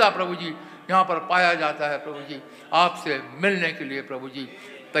का हिस्सा प्रभु जी यहाँ पर पाया जाता है प्रभु जी, आपसे मिलने के लिए प्रभु जी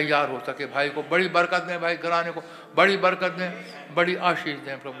तैयार हो सके। भाई को बड़ी बरकत दें, भाई घराने को बड़ी बरकत दें, बड़ी आशीष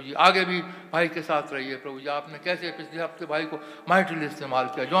दें प्रभु जी। आगे भी भाई के साथ रहिए प्रभु जी। आपने कैसे पिछले हफ्ते भाई को माइटली इस्तेमाल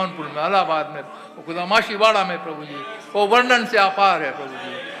किया, जौनपुर में, इलाहाबाद में, खुदा माशीवाड़ा में प्रभु जी, वो वर्णन से अपार है प्रभु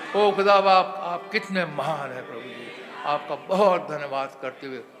जी। ओ खुदा आप कितने महान है प्रभु जी। आपका बहुत धन्यवाद करते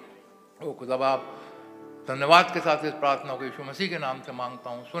हुए ओ खुदा आप धन्यवाद के साथ इस प्रार्थना को यीशु मसीह के नाम से मांगता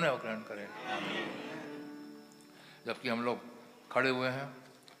हूँ, सुने और ग्रहण करें। जबकि हम लोग खड़े हुए हैं,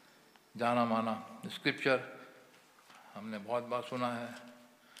 जाना माना स्क्रिप्चर हमने बहुत बार सुना है,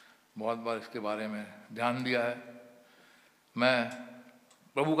 बहुत बार इसके बारे में ध्यान दिया है। मैं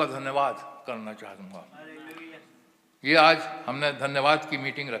प्रभु का धन्यवाद करना चाहूँगा। ये आज हमने धन्यवाद की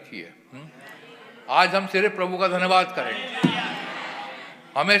मीटिंग रखी है। आज हम सिर्फ प्रभु का धन्यवाद करेंगे।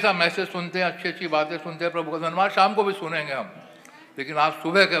 हमेशा मैसेज सुनते हैं, अच्छी अच्छी बातें सुनते हैं, प्रभु का धन्यवाद शाम को भी सुनेंगे हम, लेकिन आज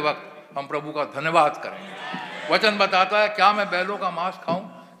सुबह के वक्त हम प्रभु का धन्यवाद करेंगे। वचन बताता है क्या मैं बैलों का मांस खाऊं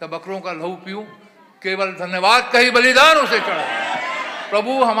या बकरों का लहू पीऊं, केवल धन्यवाद का ही बलिदान उसे चढ़ा।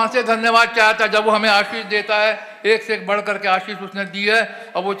 प्रभु हमसे धन्यवाद चाहता है। जब वो हमें आशीष देता है, एक से एक बढ़ करके आशीष उसने दी है,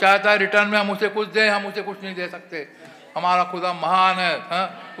 अब वो चाहता है रिटर्न में हम उसे कुछ दें। हम उसे कुछ नहीं दे सकते। हमारा खुदा महान है,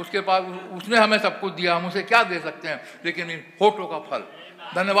 हाँ? उसके पास उसने हमें सब कुछ दिया, हम उसे क्या दे सकते हैं? लेकिन इन होठों का फल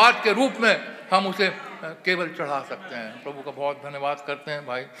धन्यवाद के रूप में हम उसे केवल चढ़ा सकते हैं। प्रभु का बहुत धन्यवाद करते हैं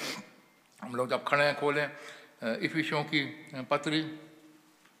भाई। हम लोग जब खड़े हैं, खोलें इफिसियों की पत्री,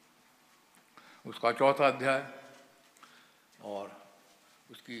 उसका 4था अध्याय और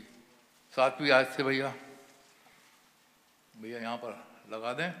उसकी 7वीं आयत से भैया यहाँ पर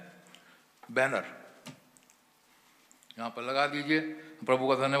लगा दें बैनर, यहाँ पर लगा दीजिए। प्रभु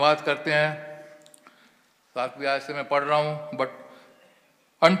का धन्यवाद करते हैं। 7वीं आयत से मैं पढ़ रहा हूँ। But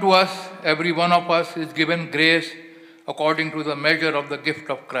unto us every one of us is given grace according to the measure of the gift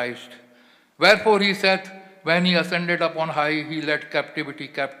of Christ. Wherefore he saith, when he ascended upon high, he led captivity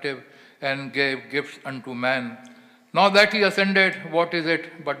captive and gave gifts unto man. Not that he ascended, what is it,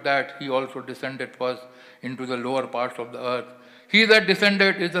 but that he also descended first into the lower parts of the earth. He that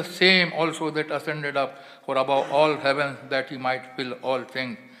descended is the same also that ascended up for above all heavens, that he might fill all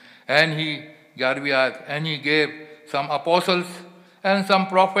things. And he, 11वीं आयत, and he gave some apostles, and some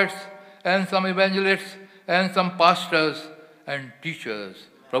prophets, and some evangelists, and some pastors and teachers.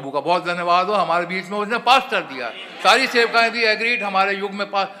 प्रभु का बहुत धन्यवाद हो, हमारे बीच में उसने pastor दिया, सारी सेवकाएं दी, एग्रीड। हमारे युग में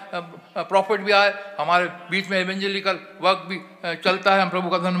प्रॉफिट भी आए, हमारे बीच में एवेंजेलिकल वर्क भी चलता है, हम प्रभु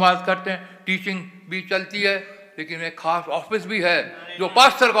का धन्यवाद करते हैं। टीचिंग भी चलती है, लेकिन एक खास ऑफिस भी है जो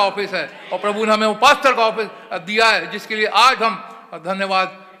पास्टर का ऑफिस है, और प्रभु ने हमें वो पास्टर का ऑफिस दिया है, जिसके लिए आज हम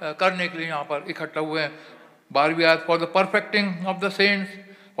धन्यवाद करने के लिए यहाँ पर इकट्ठा हुए हैं। 12वीं आयत, for the perfecting of the saints,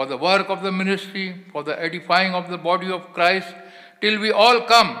 for the work of the ministry, for the एडिफाइंग of the body of Christ, till we all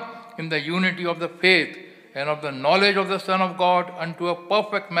come in the unity of the faith and of the knowledge of the Son of God, unto a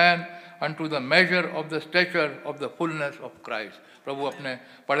perfect man, unto the measure of the stature of the fullness of Christ. प्रभु अपने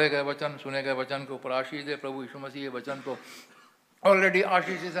पढ़े गए वचन, सुने गए वचन के ऊपर आशीष दे। प्रभु यीशु मसीह ये वचन तो ऑलरेडी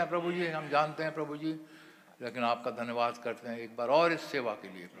आशीषित है प्रभु जी, हम जानते हैं प्रभु जी, लेकिन आपका धन्यवाद करते हैं एक बार और इस सेवा के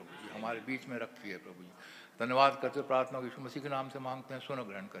लिए प्रभु जी, हमारे बीच में रखी है प्रभु जी। धन्यवाद करते प्रार्थना यीशु मसीह के नाम से मांगते हैं, सुनो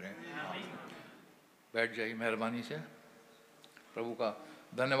ग्रहण करें। बैठ जाइए मेहरबानी से। प्रभु का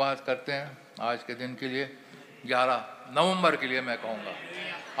धन्यवाद करते हैं आज के दिन के लिए, 11 नवंबर के लिए मैं कहूँगा।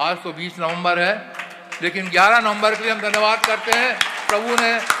 आज तो 20 नवंबर है, लेकिन 11 नवंबर के लिए हम धन्यवाद करते हैं। प्रभु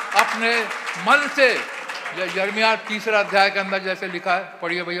ने अपने मन से, यिर्मयाह 3 अध्याय के अंदर जैसे लिखा है,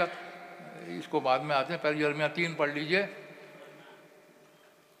 पढ़िए भैया, इसको बाद में आते हैं, पहले यिर्मयाह 3 पढ़ लीजिए।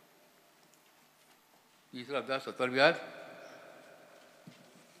 3 अध्याय 17वीं आयत।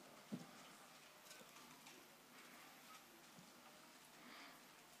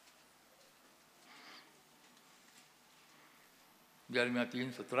 यिर्मयाह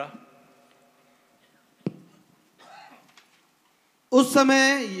 3:17। उस समय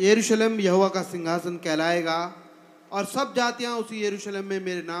यरूशलेम यहोवा का सिंहासन कहलाएगा और सब जातियां उसी यरूशलेम में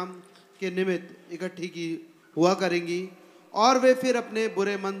मेरे नाम के निमित्त इकट्ठी की हुआ करेंगी और वे फिर अपने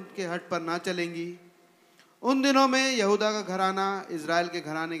बुरे मन के हट पर ना चलेंगी। उन दिनों में यहूदा का घराना इज़राइल के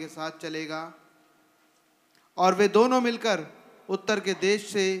घराने के साथ चलेगा और वे दोनों मिलकर उत्तर के देश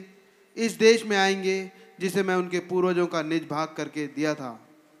से इस देश में आएंगे जिसे मैं उनके पूर्वजों का निज भाग करके दिया था।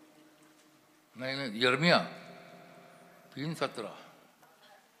 नहीं, यिर्मयाह 3:17।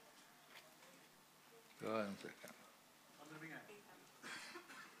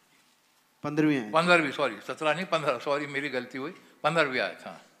 15वीं, सॉरी 17 नहीं 15, सॉरी मेरी गलती हुई, 15वीं आयत।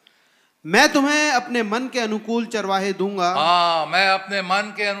 हाँ, मैं तुम्हें अपने मन के अनुकूल चरवाहे दूंगा। हाँ, मैं अपने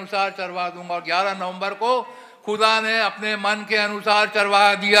मन के अनुसार चरवा दूंगा। और 11 नवंबर को खुदा ने अपने मन के अनुसार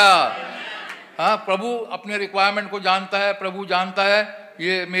चरवा दिया। हाँ, प्रभु अपने रिक्वायरमेंट को जानता है। प्रभु जानता है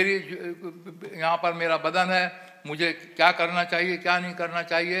ये मेरी, यहाँ पर मेरा बदन है, मुझे क्या करना चाहिए क्या नहीं करना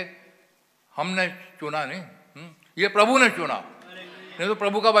चाहिए। हमने चुना नहीं, ये प्रभु ने चुना, नहीं तो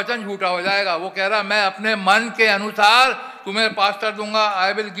प्रभु का वचन झूठा हो जाएगा। वो कह रहा मैं अपने मन के अनुसार तुम्हें पास्टर दूंगा।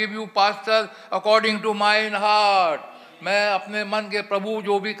 I will give you pastor according to mine heart. मैं अपने मन के, प्रभु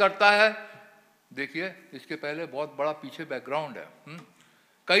जो भी करता है। देखिए, इसके पहले बहुत बड़ा पीछे बैकग्राउंड है।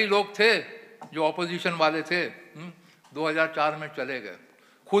 कई लोग थे जो ऑपोजिशन वाले थे, 2004 में चले गए।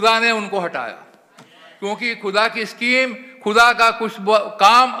 खुदा ने उनको हटाया क्योंकि खुदा की स्कीम, खुदा का कुछ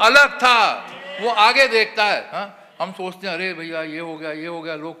काम अलग था। वो आगे देखता है। हाँ, हम सोचते हैं अरे भैया ये हो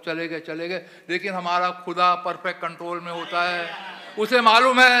गया, लोग चले गए, लेकिन हमारा खुदा परफेक्ट कंट्रोल में होता है। उसे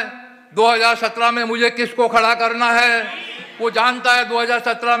मालूम है 2017 में मुझे किसको खड़ा करना है। वो जानता है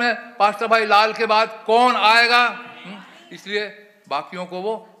 2017 में पास्टर भाई लाल के बाद कौन आएगा। इसलिए बाकियों को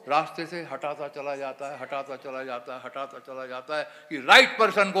वो रास्ते से हटाता चला जाता है कि राइट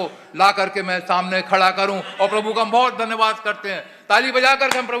पर्सन को ला करके मैं सामने खड़ा करूं। और प्रभु का हम बहुत धन्यवाद करते हैं, ताली बजा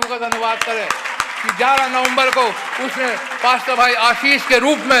करके हम प्रभु का धन्यवाद करें कि 11 नवंबर को उसने पास्टर भाई आशीष के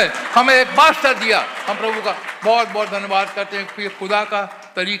रूप में हमें एक मास्टर दिया। हम प्रभु का बहुत बहुत धन्यवाद करते हैं कि खुदा का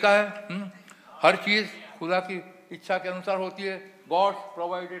तरीका है। हर चीज़ खुदा की इच्छा के अनुसार होती है। God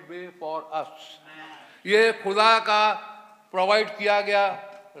provided way for us. ये खुदा का प्रोवाइड किया गया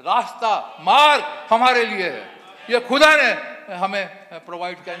रास्ता, मार्ग हमारे लिए है। ये खुदा ने हमें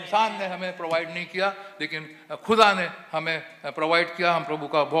प्रोवाइड किया, इंसान ने हमें प्रोवाइड नहीं किया, लेकिन खुदा ने हमें प्रोवाइड किया। हम प्रभु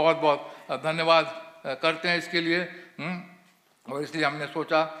का बहुत बहुत धन्यवाद करते हैं इसके लिए। और इसलिए हमने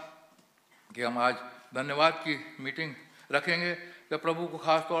सोचा कि हम आज धन्यवाद की मीटिंग रखेंगे, तो प्रभु को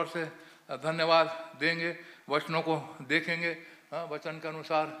खास तौर से धन्यवाद देंगे, वचनों को देखेंगे वचन के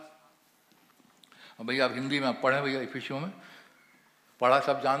अनुसार। भैया आप हिंदी में पढ़ें भैया, इफिसियों में पढ़ा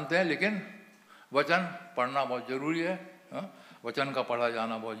सब जानते हैं, लेकिन वचन पढ़ना बहुत ज़रूरी है। वचन का पढ़ा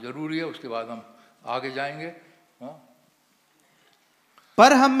जाना बहुत ज़रूरी है, उसके बाद हम आगे जाएंगे।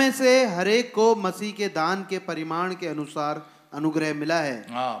 पर हम में से हरेक को मसीह के दान के परिमाण के अनुसार अनुग्रह मिला है।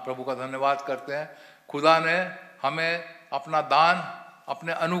 हाँ, प्रभु का धन्यवाद करते हैं। खुदा ने हमें अपना दान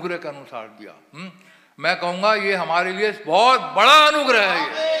अपने अनुग्रह के अनुसार दिया। मैं कहूँगा ये हमारे लिए बहुत बड़ा अनुग्रह है।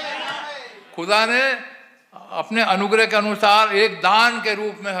 ये खुदा ने अपने अनुग्रह के अनुसार एक दान के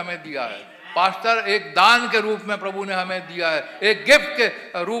रूप में हमें दिया है। पास्टर एक दान के रूप में प्रभु ने हमें दिया है, एक गिफ्ट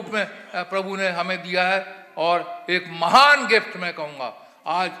के रूप में प्रभु ने हमें दिया है। और एक महान गिफ्ट मैं कहूँगा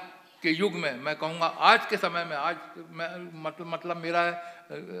आज के युग में, मैं कहूँगा आज के समय में, आज मतलब मेरा है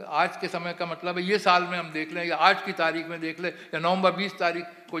आज के समय का मतलब है ये साल में हम देख लें या आज की तारीख में देख लें या नवंबर 20 तारीख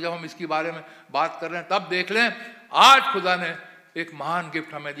को जब हम इसके बारे में बात कर रहे हैं तब देख लें। आज खुदा ने एक महान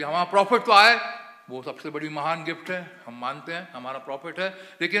गिफ्ट हमें दिया। हमारा प्रॉफिट तो आए, वो सबसे बड़ी महान गिफ्ट है, हम मानते हैं हमारा प्रॉफिट है,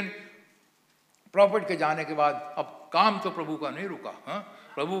 लेकिन प्रॉफिट के जाने के बाद अब काम तो प्रभु का नहीं रुका।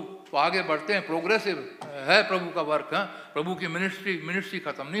 प्रभु तो आगे बढ़ते हैं, प्रोग्रेसिव है प्रभु का वर्क। प्रभु की मिनिस्ट्री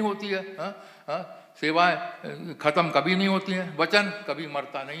खत्म नहीं होती है। सेवाएं खत्म कभी नहीं होती हैं, वचन कभी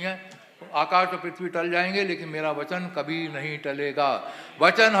मरता नहीं है। आकाश और पृथ्वी टल जाएंगे लेकिन मेरा वचन कभी नहीं टलेगा।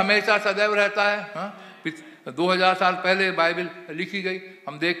 वचन हमेशा सदैव रहता है। हाँ, 2000 साल पहले बाइबल लिखी गई,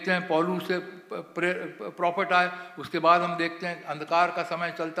 हम देखते हैं पौलुस से प्रॉफिट आए, उसके बाद हम देखते हैं अंधकार का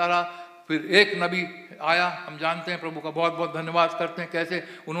समय चलता रहा, फिर एक नबी आया, हम जानते हैं, प्रभु का बहुत बहुत धन्यवाद करते हैं कैसे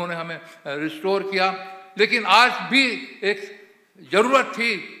उन्होंने हमें रिस्टोर किया। लेकिन आज भी एक ज़रूरत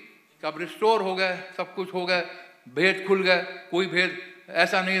थी कि अब रिस्टोर हो गए, सब कुछ हो गए, भेद खुल गए, कोई भेद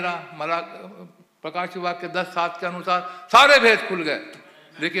ऐसा नहीं रहा। प्रकाश वाक्य 10:7 के अनुसार सारे भेद खुल गए,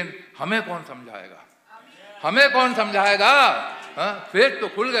 लेकिन हमें कौन समझाएगा? हमें कौन समझाएगा? भेद तो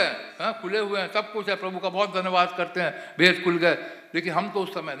खुल गए, खुले हुए हैं, सब कुछ है, प्रभु का बहुत धन्यवाद करते हैं, भेद खुल गए, लेकिन हम तो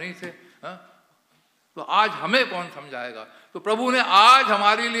उस समय नहीं थे। तो आज हमें कौन समझाएगा? तो प्रभु ने आज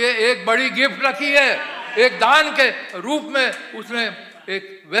हमारे लिए एक बड़ी गिफ्ट रखी है, एक दान के रूप में उसने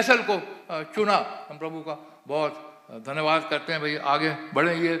एक वेसल को चुना। हम प्रभु का बहुत धन्यवाद करते हैं। भाई आगे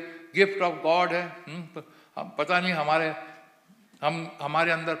बढ़े, ये गिफ्ट ऑफ गॉड है। हम पता नहीं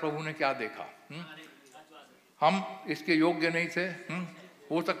हमारे अंदर प्रभु ने क्या देखा। हम इसके योग्य नहीं थे।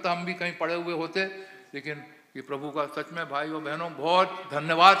 हो सकता हम भी कहीं पड़े हुए होते, लेकिन ये प्रभु का सच में भाई और बहनों बहुत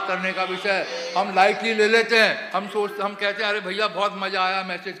धन्यवाद करने का विषय है। हम लाइटली ले लेते हैं, हम कहते हैं अरे भैया बहुत मज़ा आया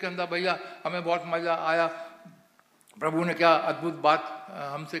मैसेज के अंदर, भैया हमें बहुत मज़ा आया, प्रभु ने क्या अद्भुत बात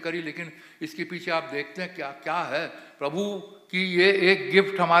हमसे करी, लेकिन इसके पीछे आप देखते हैं क्या क्या है। प्रभु की ये एक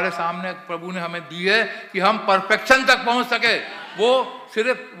गिफ्ट हमारे सामने प्रभु ने हमें दी है कि हम परफेक्शन तक पहुंच सके।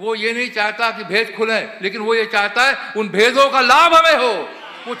 वो ये नहीं चाहता कि भेद खुले, लेकिन वो ये चाहता है उन भेदों का लाभ हमें हो।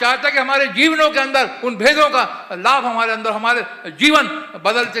 वो चाहता है कि हमारे जीवनों के अंदर उन भेदों का लाभ हमारे अंदर, हमारे जीवन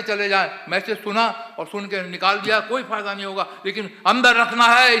बदलते चले जाए। मैसेज सुना और सुन के निकाल दिया, कोई फायदा नहीं होगा, लेकिन अंदर रखना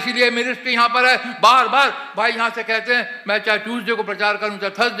है। इसीलिए मिनिस्ट्री यहाँ पर है। बार बार भाई यहाँ से कहते हैं, मैं चाहे ट्यूसडे को प्रचार करूँ,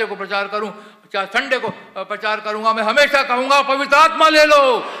 चाहे थर्सडे को प्रचार करूँ, चाहे संडे को प्रचार करूंगा, मैं हमेशा कहूंगा पवित्र आत्मा ले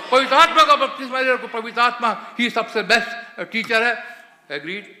लो, पवित्र आत्मा का बपतिस्मा ले लो। पवित्र आत्मा ही सबसे बेस्ट टीचर है।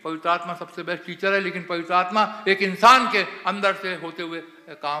 एग्रीड, पवित्र आत्मा सबसे बेस्ट टीचर है, लेकिन पवित्र आत्मा एक इंसान के अंदर से होते हुए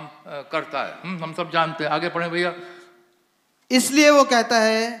काम करता है। हम सब जानते हैं। आगे पढ़े भैया। इसलिए वो कहता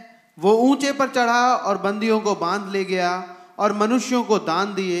है, वो ऊंचे पर चढ़ा और बंदियों को बांध ले गया और मनुष्यों को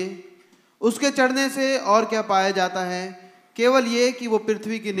दान दिए। उसके चढ़ने से और क्या पाया जाता है? केवल ये कि वो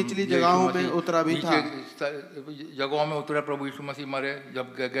पृथ्वी की निचली जगहों में उतरा भी था। जगहों में उतरा प्रभु यीशु मसीह मरे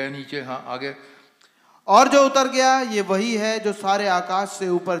जब गए नीचे। हाँ आगे। और जो उतर गया ये वही है जो सारे आकाश से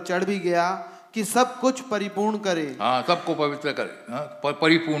ऊपर चढ़ भी गया कि सब कुछ परिपूर्ण करे। हाँ, सबको पवित्र करे, हाँ,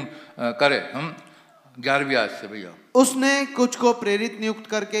 परिपूर्ण करे। हम 11वीं आयत से भैया। उसने कुछ को प्रेरित नियुक्त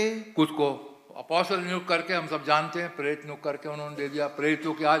करके, कुछ को अपोस्तल नियुक्त करके, हम सब जानते हैं, प्रेरित नियुक्त करके उन्होंने दे दिया।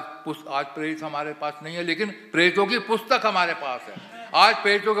 प्रेरितों की आज प्रेरित हमारे पास नहीं है, लेकिन प्रेरितों की पुस्तक हमारे पास है। आज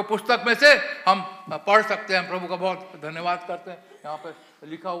प्रेरितों के पुस्तक में से हम पढ़ सकते हैं। प्रभु का बहुत धन्यवाद करते हैं। यहाँ पे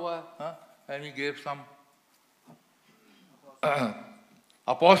लिखा हुआ है, and he gave some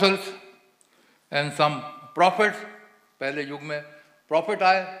apostles and some prophets। पहले युग में प्रॉफिट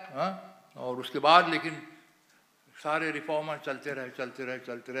आए, और उसके बाद लेकिन सारे रिफॉर्मर चलते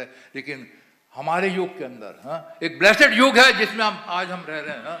रहे। लेकिन हमारे युग के अंदर एक ब्लेसेड युग है जिसमें आज हम रह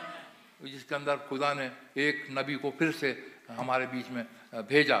रहे हैं, जिसके अंदर खुदा ने एक नबी को फिर से हमारे बीच में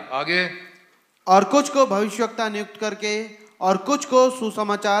भेजा। आगे। और कुछ को भविष्यवक्ता नियुक्त करके, और कुछ को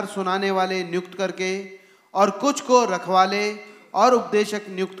सुसमाचार सुनाने वाले नियुक्त करके, और कुछ को रखवाले और उपदेशक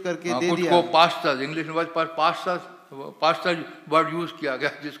नियुक्त करके दे दिया। कुछ को पास्टर, इंग्लिश में पास्टर वर्ड यूज किया गया,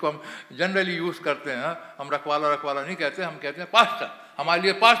 जिसको हम जनरली यूज करते हैं। हम रखवाला नहीं कहते, हम कहते हैं पास्टर। हमारे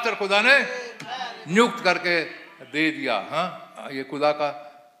लिए पास्टर खुदा ने नियुक्त करके दे दिया। ये खुदा का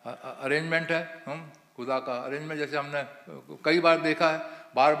अरेंजमेंट है। खुदा का अरेंजमेंट, जैसे हमने कई बार देखा है,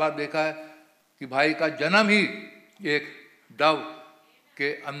 बार देखा है कि भाई का जन्म ही एक डव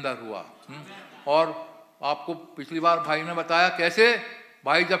के अंदर हुआ। और आपको पिछली बार भाई ने बताया कैसे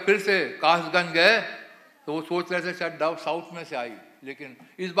भाई जब फिर से कासगंज गए तो वो सोच रहे थे शायद डव साउथ में से आई, लेकिन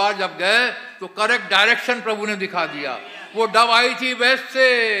इस बार जब गए तो करेक्ट डायरेक्शन प्रभु ने दिखा दिया। वो डव आई थी वेस्ट से,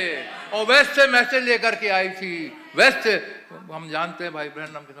 और वेस्ट से मैसेज लेकर के आई थी। वेस्ट से हम जानते हैं, भाई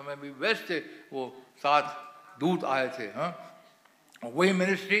ब्रैनम के समय भी वेस्ट से वो 7 दूत आए थे। वही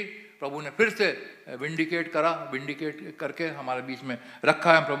मिनिस्ट्री प्रभु ने फिर से विंडिकेट करके हमारे बीच में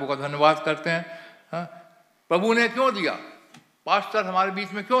रखा है। प्रभु का धन्यवाद करते हैं। प्रभु ने क्यों दिया? पास्टर हमारे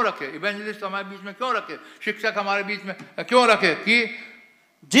बीच में क्यों रखे? इवेंजलिस्ट हमारे बीच में क्यों रखे? शिक्षक हमारे बीच में क्यों रखे? कि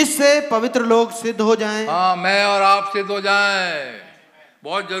जिससे पवित्र लोग सिद्ध हो जाएं। हाँ, मैं और आप सिद्ध हो जाएं।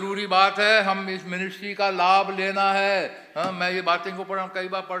 बहुत जरूरी बात है। हम इस मिनिस्ट्री का लाभ लेना है। हाँ, मैं ये बातें को हम कई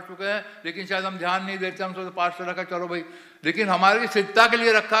बार पढ़ चुके हैं, लेकिन शायद हम ध्यान नहीं देते। हम सोचते पास्टर रखा, चलो भाई, लेकिन हमारी सिद्धता के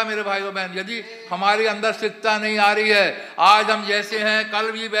लिए रखा है मेरे भाई और बहन। यदि हमारे अंदर सिद्धता नहीं आ रही है, आज हम जैसे हैं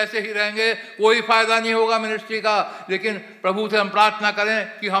कल भी वैसे ही रहेंगे, कोई फायदा नहीं होगा मिनिस्ट्री का। लेकिन प्रभु से हम प्रार्थना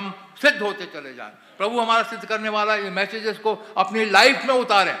करें कि हम सिद्ध होते चले जाएं। प्रभु हमारा सिद्ध करने वाला। ये मैसेजेस को अपनी लाइफ में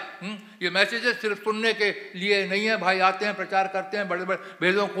उतारें। ये मैसेजेस सिर्फ सुनने के लिए नहीं है। भाई आते हैं, प्रचार करते हैं, बड़े बड़े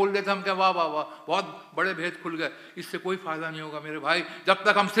भेदों खोल देते हैं, हम क्या वाह वाह वाह, बहुत बड़े भेद खुल गए। इससे कोई फायदा नहीं होगा मेरे भाई, जब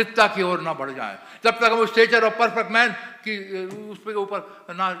तक हम सिद्धता की ओर ना बढ़ जाएं, जब तक हम उस स्टेचर ऑफ परफेक्ट मैन की उस पे ऊपर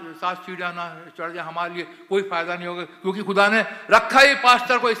ना 7 सीढ़ियाँ ना चढ़ जाए, हमारे लिए कोई फायदा नहीं होगा। क्योंकि खुदा ने रखा ही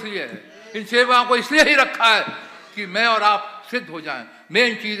पास्टर को इसलिए है, इन सेवकों को इसलिए ही रखा है कि मैं और आप सिद्ध हो जाएं।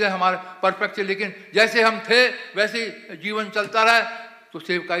 मेन चीज़ है हमारे परफेक्ट से। लेकिन जैसे हम थे वैसे ही जीवन चलता रहे तो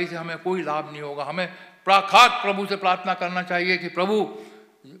सेवकाई से हमें कोई लाभ नहीं होगा। हमें खास प्रभु से प्रार्थना करना चाहिए कि प्रभु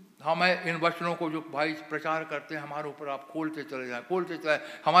हमें इन वचनों को जो भाई प्रचार करते हैं हमारे ऊपर आप खोलते चले जाएं, खोलते चले,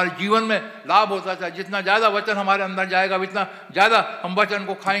 हमारे जीवन में लाभ होता जाए। जितना ज़्यादा वचन हमारे अंदर जाएगा, जितना ज़्यादा हम वचन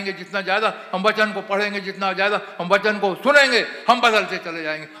को खाएंगे, जितना ज़्यादा हम वचन को पढ़ेंगे, जितना ज़्यादा हम वचन को सुनेंगे, हम बदलते चले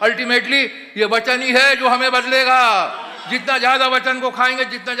जाएंगे। अल्टीमेटली ये वचन ही है जो हमें बदलेगा। जितना ज़्यादा वचन को खाएंगे,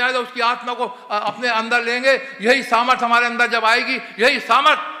 जितना ज़्यादा उसकी आत्मा को अपने अंदर लेंगे, यही सामर्थ हमारे अंदर जब आएगी, यही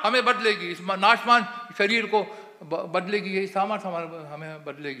सामर्थ हमें बदलेगी, इस नाशवान शरीर को बदलेगी, यही सामर्थ हमें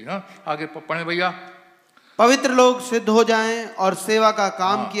बदलेगी। हाँ, आगे पढ़े भैया। पवित्र लोग सिद्ध हो जाएं और सेवा का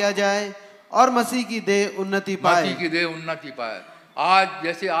काम किया जाए और मसीह की देह उन्नति पाए। मसीह की देह उन्नति पाए। आज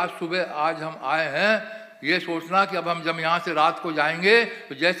जैसे आज सुबह आज हम आए हैं, ये सोचना कि अब हम जब यहाँ से रात को जाएंगे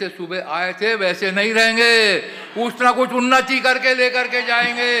तो जैसे सुबह आए थे वैसे नहीं रहेंगे, कुछ ना कुछ उन्नति करके लेकर के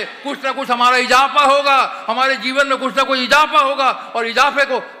जाएंगे, कुछ ना कुछ हमारा इजाफा होगा, हमारे जीवन में कुछ ना कुछ इजाफा होगा और इजाफे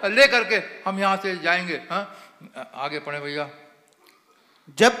को लेकर के हम यहाँ से जाएंगे। हाँ, आगे पढ़े भैया।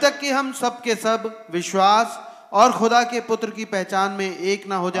 जब तक कि हम सब के सब विश्वास और खुदा के पुत्र की पहचान में एक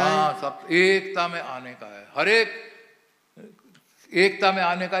ना हो जाएं। हाँ, सब एकता में आने का है, हर एक एकता में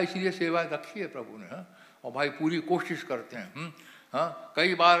आने का इसलिए सेवा रखी है प्रभु ने। हाँ, और भाई पूरी कोशिश करते हैं। हाँ,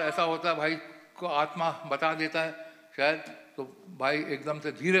 कई बार ऐसा होता है भाई को आत्मा बता देता है शायद, तो भाई एकदम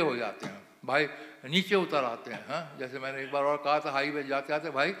से धीरे हो जाते हैं, भाई नीचे उतर आते हैं। हाँ, जैसे मैंने एक बार और कहा था, हाईवे जाते आते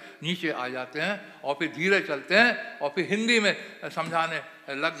भाई नीचे आ जाते हैं और फिर धीरे चलते हैं और फिर हिंदी में समझाने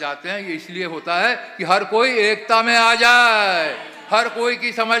लग जाते हैं। ये इसलिए होता है कि हर कोई एकता में आ जाए, हर कोई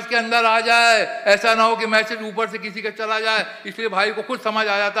की समझ के अंदर आ जाए। ऐसा ना हो कि मैसेज ऊपर से किसी का चला जाए, इसलिए भाई को खुद समझ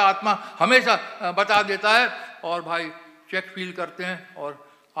आ जाता है, आत्मा हमेशा बता देता है और भाई चेक फील करते हैं और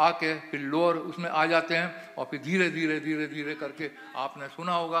आके फिर लोअर उसमें आ जाते हैं और फिर धीरे धीरे धीरे धीरे करके आपने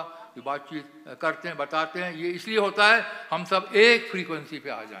सुना होगा कि बातचीत करते हैं, बताते हैं। ये इसलिए होता है हम सब एक फ्रीक्वेंसी पे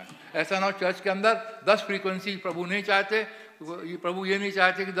आ जाएं। ऐसा ना हो चर्च के अंदर 10 फ्रीक्वेंसी प्रभु नहीं चाहते, प्रभु ये नहीं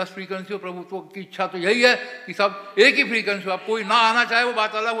चाहते कि 10 फ्रीक्वेंसी हो। प्रभु तो की इच्छा तो यही है कि सब एक ही फ्रीक्वेंसी हो। अब कोई ना आना चाहे वो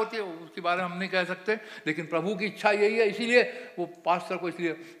बात अलग होती है, उसके बारे में हम नहीं कह सकते, लेकिन प्रभु की इच्छा यही है। इसीलिए वो पास्टर को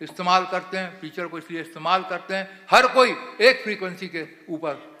इसलिए इस्तेमाल करते हैं, टीचर को इसलिए इस्तेमाल करते हैं, हर कोई एक फ्रीक्वेंसी के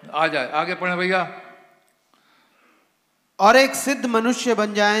ऊपर आ जाए। आगे पढ़े भैया। और एक सिद्ध मनुष्य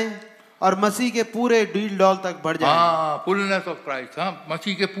बन जाएं और मसीह के पूरे डील डॉल तक बढ़ जाएं। हाँ, फुलनेस ऑफ क्राइस्ट। हाँ,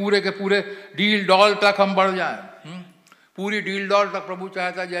 मसीह के पूरे डील डॉल तक हम बढ़ जाएं। पूरी डील डॉल तक प्रभु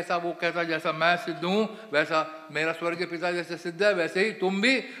चाहता है, जैसा वो कहता है, जैसा मैं सिद्ध हूँ वैसा मेरा स्वर्गीय पिता जैसे सिद्ध है वैसे ही तुम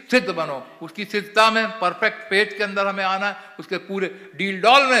भी सिद्ध बनो। उसकी सिद्धता में, परफेक्ट फेथ के अंदर हमें आना है, उसके पूरे डील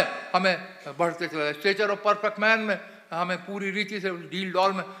डॉल में हमें बढ़ते चले, स्टेचर ऑफ परफेक्ट मैन में हमें पूरी रीति से डील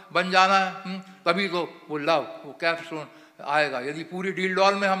डॉल में बन जाना है। तभी तो वो लव, वो कैपस्टोन आएगा। यदि पूरी डील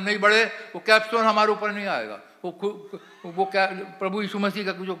डॉल में हम नहीं बढ़े, वो कैपस्टोन हमारे ऊपर नहीं आएगा। वो प्रभु यीशु मसीह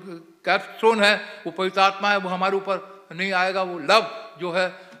का जो कैपस्टोन है, वो पवित्र आत्मा है, वो हमारे ऊपर नहीं आएगा। वो लव जो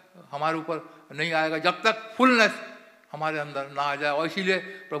है हमारे ऊपर नहीं आएगा जब तक फुलनेस हमारे अंदर ना आ जाए। और इसीलिए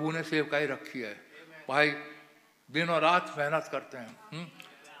प्रभु ने सेवकाई रखी है। भाई दिन और रात मेहनत करते हैं,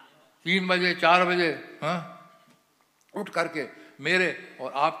 3 बजे 4 बजे उठ करके मेरे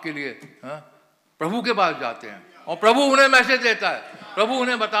और आपके लिए प्रभु के पास जाते हैं और प्रभु उन्हें मैसेज देता है, प्रभु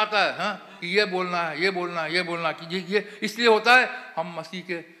उन्हें बताता है कि ये बोलना है, ये बोलना है, ये बोलना कि ये इसलिए होता है हम मसीह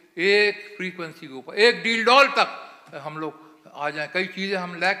के एक फ्रीक्वेंसी के ऊपर, एक डील डॉल तक हम लोग आ जाएं। कई चीज़ें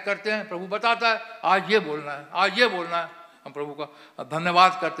हम लैक करते हैं, प्रभु बताता है आज ये बोलना है, आज ये बोलना है। हम प्रभु का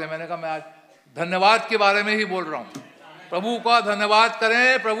धन्यवाद करते हैं। मैंने कहा मैं आज धन्यवाद के बारे में ही बोल रहा हूँ। प्रभु का धन्यवाद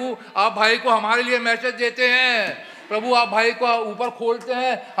करें। प्रभु आप भाई को हमारे लिए मैसेज देते हैं, प्रभु आप भाई को ऊपर खोलते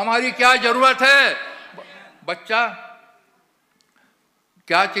हैं, हमारी क्या जरूरत है। बच्चा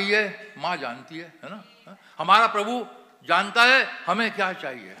क्या चाहिए माँ जानती है ना। हमारा प्रभु जानता है हमें क्या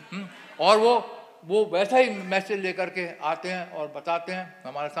चाहिए और वो वो वैसा ही मैसेज लेकर के आते हैं और बताते हैं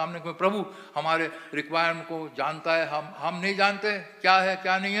हमारे सामने, क्योंकि प्रभु हमारे रिक्वायरमेंट को जानता है। हम नहीं जानते क्या है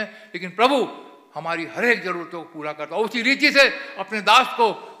क्या नहीं है, लेकिन प्रभु हमारी हर एक ज़रूरतों को पूरा करता है। उसी रीति से अपने दास को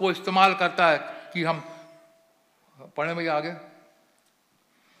वो इस्तेमाल करता है कि हम पढ़ें भैया आगे,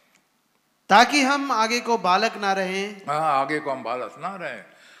 ताकि हम आगे को बालक ना रहें। हाँ, आगे को हम बालक ना रहें,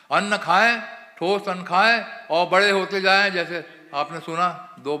 अन्न खाएं, ठोस अन्न खाएं और बड़े होते जाएं। जैसे आपने सुना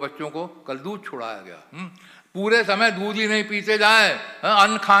 2 बच्चों को कल दूध छुड़ाया गया, पूरे समय दूध ही नहीं पीते जाएं,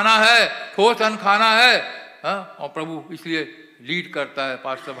 अन्न खाना है, ठोस अन्न खाना है। और प्रभु इसलिए लीड करता है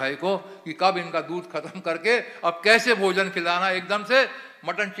पास्टर भाई को कि कब इनका दूध खत्म करके अब कैसे भोजन खिलाना। एकदम से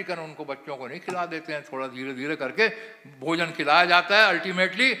मटन चिकन उनको बच्चों को नहीं खिला देते हैं, थोड़ा धीरे धीरे करके भोजन खिलाया जाता है।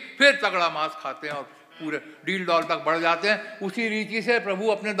 अल्टीमेटली फिर तगड़ा मांस खाते हैं और पूरे डील डॉल तक बढ़ जाते हैं। उसी रीति से प्रभु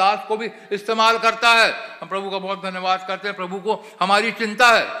अपने दास को भी इस्तेमाल करता है। हम प्रभु का बहुत धन्यवाद करते हैं। प्रभु को हमारी चिंता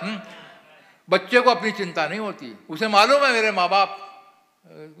है, बच्चे को अपनी चिंता नहीं होती, उसे मालूम है मेरे माँ बाप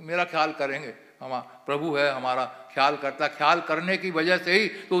मेरा ख्याल करेंगे। प्रभु है हमारा ख्याल करता, ख्याल करने की वजह से ही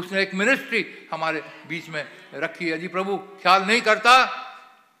तो उसने एक मिनिस्ट्री हमारे बीच में रखी है। यदि प्रभु ख्याल नहीं करता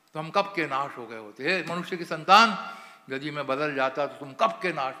तो हम कब के नाश हो गए होते। हे मनुष्य की संतान, यदि मैं बदल जाता तो तुम कब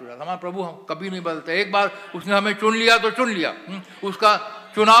के नाश हो जाता। हमारा प्रभु हम कभी नहीं बदलते। एक बार उसने हमें चुन लिया तो चुन लिया, उसका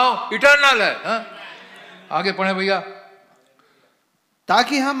चुनाव इटर्नल है। आगे पढ़े भैया,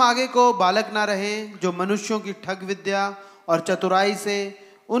 ताकि हम आगे को बालक ना रहें, जो मनुष्यों की ठग विद्या और चतुराई से,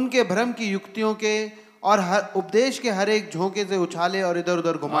 उनके भ्रम की युक्तियों के और हर उपदेश के हर एक झोंके से उछाले और इधर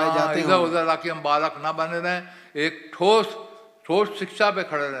उधर घुमाए जाते हैं। इधर उधर ताकि हम बालक ना बने रहें, एक ठोस शिक्षा पे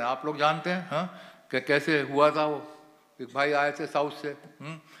खड़े रहें। आप लोग जानते हैं कि कैसे हुआ था। वो एक भाई आए थे साउथ से,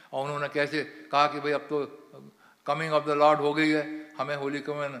 और उन्होंने कैसे कहा कि भाई अब तो कमिंग ऑफ द लॉर्ड हो गई है, हमें होली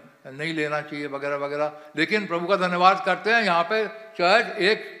कम्युनियन नहीं लेना चाहिए वगैरह वगैरह। लेकिन प्रभु का धन्यवाद करते हैं, यहाँ पे चर्च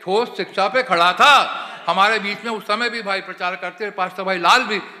एक ठोस शिक्षा पे खड़ा था। हमारे बीच में उस समय भी भाई प्रचार करते, पास्टर भाई लाल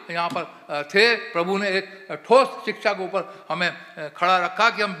भी यहाँ पर थे। प्रभु ने एक ठोस शिक्षा के ऊपर हमें खड़ा रखा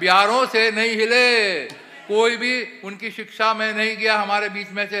कि हम बिहारों से नहीं हिले, कोई भी उनकी शिक्षा में नहीं गया हमारे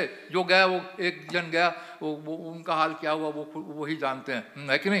बीच में से। जो गया वो एक जन गया, वो उनका हाल क्या हुआ वो ही जानते हैं,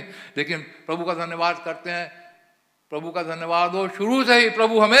 है कि नहीं। लेकिन प्रभु का धन्यवाद करते हैं, प्रभु का धन्यवाद हो, शुरू से ही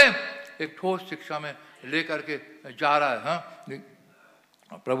प्रभु हमें एक ठोस शिक्षा में लेकर के जा रहा है।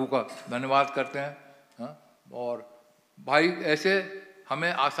 प्रभु का धन्यवाद करते हैं। और भाई ऐसे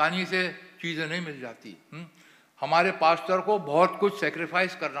हमें आसानी से चीज़ें नहीं मिल जाती। हमारे पास्टर को बहुत कुछ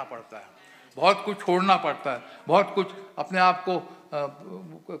सेक्रीफाइस करना पड़ता है, बहुत कुछ छोड़ना पड़ता है, बहुत कुछ अपने आप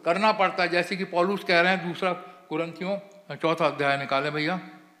को करना पड़ता है। जैसे कि पौलुस कह रहे हैं 2 कुरिन्थियों 4 अध्याय निकाले भैया।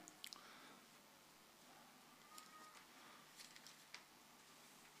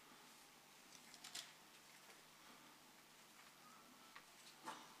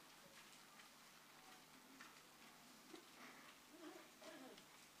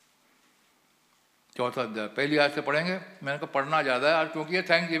 चौथा अध्याय पहली आयत से पढ़ेंगे। मैंने कहा पढ़ना ज़्यादा है आज, क्योंकि ये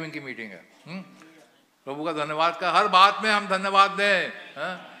थैंक्स गिविंग की मीटिंग है। प्रभु का धन्यवाद का हर बात में हम धन्यवाद दें।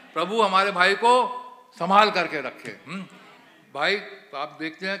 प्रभु हमारे भाई को संभाल करके रखे। भाई आप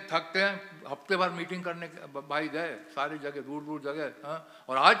देखते हैं थकते हैं, हफ्ते भर मीटिंग करने भाई गए सारी जगह, दूर दूर जगह,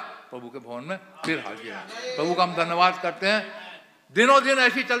 और आज प्रभु के भवन में फिर हाजिर हैं। प्रभु का हम धन्यवाद करते हैं। दिनों दिन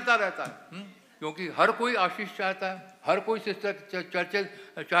ऐसे ही चलता रहता है, क्योंकि हर कोई आशीष चाहता है, हर कोई सिस्टर चर्चेज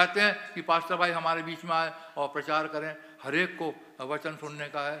चाहते हैं कि पास्टर भाई हमारे बीच में आए और प्रचार करें। हर एक को वचन सुनने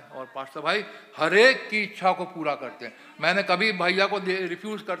का है और पास्टर भाई हर एक की इच्छा को पूरा करते हैं। मैंने कभी भैया को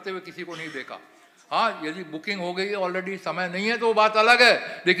रिफ्यूज़ करते हुए किसी को नहीं देखा। हाँ, यदि बुकिंग हो गई है ऑलरेडी, समय नहीं है तो वो बात अलग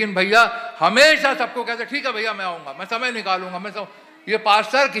है, लेकिन भैया हमेशा सबको कहते ठीक है भैया मैं आऊँगा, मैं समय निकालूंगा, ये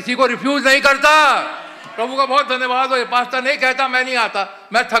पास्टर किसी को रिफ्यूज़ नहीं करता। प्रभु का बहुत धन्यवाद हो। ये पास्टर नहीं कहता मैं नहीं आता,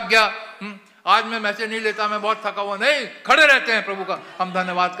 मैं थक गया, आज मैं मैसेज नहीं लेता, मैं बहुत थका हुआ, नहीं, खड़े रहते हैं। प्रभु का हम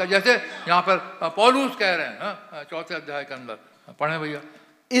धन्यवाद कर, जैसे यहाँ पर पौलुस कह रहे हैं 4 अध्याय के अंदर। पढ़े भैया।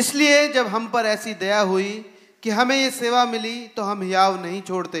 इसलिए जब हम पर ऐसी दया हुई कि हमें ये सेवा मिली तो हम हियाव नहीं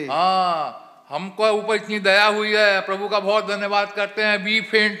छोड़ते। हाँ, हमको ऊपर इतनी दया हुई है, प्रभु का बहुत धन्यवाद करते हैं। वी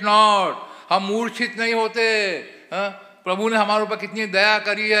फेंट नॉट, हम मूर्छित नहीं होते। प्रभु ने हमारे ऊपर कितनी दया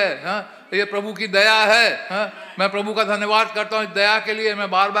करी है। ये प्रभु की दया है। मैं प्रभु का धन्यवाद करता हूँ इस दया के लिए। मैं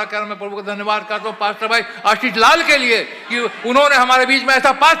बार बार कह रहा हूँ, मैं प्रभु का धन्यवाद करता हूँ पास्टर भाई आशीष लाल के लिए कि उन्होंने हमारे बीच में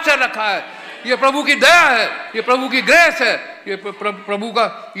ऐसा पास्टर रखा है। ये प्रभु की दया है, ये प्रभु की ग्रेस है, ये प्रभु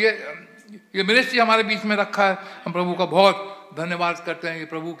का ये मिनिस्ट्री हमारे बीच में रखा है। हम प्रभु का बहुत धन्यवाद करते हैं। ये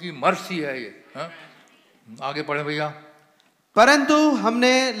प्रभु की मर्सी है ये। आगे पढ़े भैया। परंतु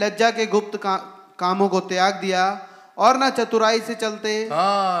हमने लज्जा के गुप्त कामों को त्याग दिया और ना चतुराई से चलते।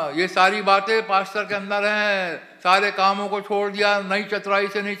 हाँ, ये सारी बातें पास्टर के अंदर हैं। सारे कामों को छोड़ दिया, नई चतुराई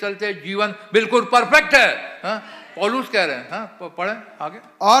से नहीं चलते, जीवन बिल्कुल परफेक्ट है। हाँ, पौलुस कह रहे हैं। हाँ, पढ़ें आगे।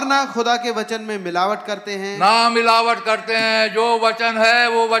 और ना खुदा के वचन में मिलावट करते हैं, ना मिलावट करते हैं, जो वचन है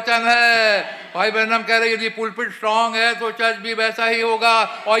वो वचन है। भाई ब्रैनम कह रहे हैं यदि पुलपिट स्ट्रांग है तो चर्च भी वैसा ही होगा।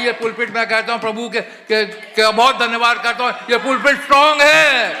 और ये पुलपिट मैं कहता हूँ प्रभु के बहुत धन्यवाद करता हूँ, ये पुलपिट स्ट्रांग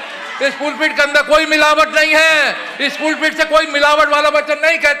है। इस पुलपिट के अंदर कोई मिलावट नहीं है। इस पुलपिट से कोई मिलावट वाला वचन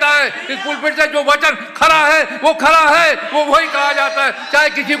नहीं कहता है। इस पुलपिट से जो वचन खरा है वो खरा है, वो वही कहा जाता है, चाहे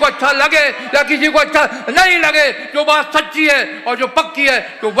किसी को अच्छा लगे या किसी को अच्छा नहीं लगे। जो बात सच्ची है और जो पक्की है,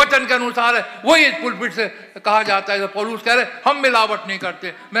 जो वचन के अनुसार है, वही इस पुलपिट से कहा जाता है। तो पौलुस कह रहे हम मिलावट नहीं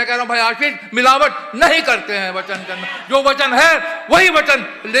करते। मैं कह रहा हूँ भाई आशीष, मिलावट नहीं करते हैं वचन के अंदर। जो वचन है वही वचन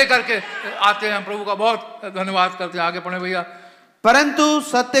लेकर के आते हैं। प्रभु का बहुत धन्यवाद करते हैं। आगे पढ़े भैया। परंतु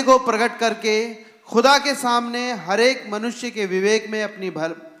सत्य को प्रकट करके खुदा के सामने हर एक मनुष्य के विवेक में अपनी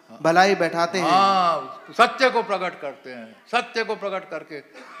भलाई बैठाते हैं। हाँ, सत्य को प्रकट करते हैं। सत्य को प्रकट करके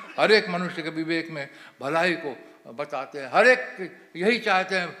हर एक मनुष्य के विवेक में भलाई को बताते हैं। हर एक यही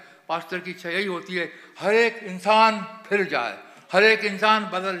चाहते हैं, पास्टर की इच्छा यही होती है, हर एक इंसान फिर जाए, हर एक इंसान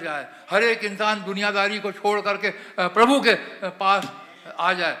बदल जाए, हर एक इंसान दुनियादारी को छोड़ करके प्रभु के पास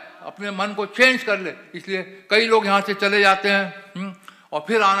आ जाए, अपने मन को चेंज कर ले। इसलिए कई लोग यहाँ से चले जाते हैं और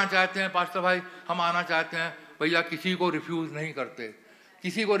फिर आना चाहते हैं। पास्टर भाई हम आना चाहते हैं। भैया किसी को रिफ्यूज़ नहीं करते,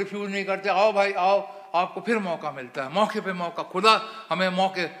 किसी को रिफ्यूज़ नहीं करते। आओ भाई आओ, आपको फिर मौका मिलता है, मौके पे मौका। खुदा हमें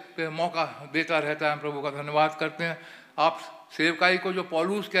मौके पे मौका देता रहता है। हम प्रभु का धन्यवाद करते हैं। आप सेवकाई को जो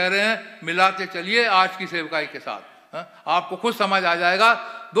पौलुस कह रहे हैं मिलाते चलिए आज की सेवकाई के साथ। आपको खुद समझ आ जाएगा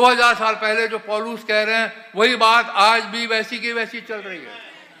 2000 साल पहले जो पौलुस कह रहे हैं वही बात आज भी वैसी की वैसी चल रही है।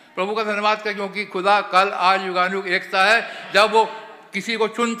 प्रभु का धन्यवाद करें, क्योंकि खुदा कल आज युगानुयुग एकता है। जब वो किसी को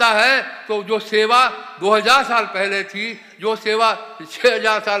चुनता है तो जो सेवा 2000 साल पहले थी, जो सेवा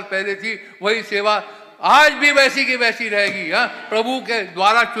 6000 साल पहले थी, वही सेवा आज भी वैसी की वैसी रहेगी। प्रभु के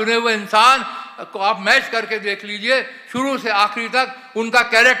द्वारा चुने हुए इंसान को आप मैच करके देख लीजिए, शुरू से आखिरी तक उनका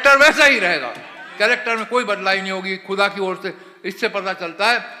कैरेक्टर वैसा ही रहेगा। कैरेक्टर में कोई बदलाव नहीं होगी खुदा की ओर से। इससे पता चलता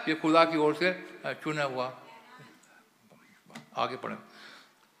है ये खुदा की ओर से चुना हुआ। आगे पढ़ें।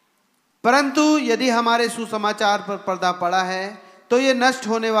 परंतु यदि हमारे सुसमाचार पर पर्दा पड़ा है तो ये नष्ट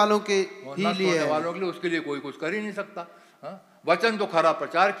होने वालों के ही लिए है। वालों के लिए, उसके लिए कोई कुछ कर ही नहीं सकता। वचन तो खरा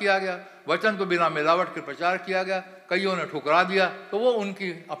प्रचार किया गया, वचन तो बिना मिलावट के प्रचार किया गया, कईयों ने ठुकरा दिया, तो वो उनकी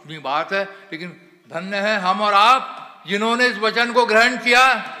अपनी बात है। लेकिन धन्य है हम और आप जिन्होंने इस वचन को ग्रहण किया।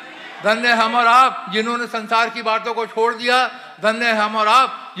 धन्य है हम और आप जिन्होंने संसार की बातों को छोड़ दिया। धन्य है हम और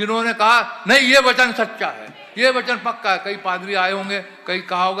आप जिन्होंने कहा नहीं ये वचन सच्चा है, ये वचन पक्का है। कई पादरी आए होंगे, कई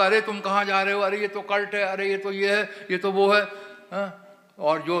कहा होगा अरे तुम कहाँ जा रहे हो, अरे ये तो कल्ट है, अरे ये तो ये है, ये तो वो है।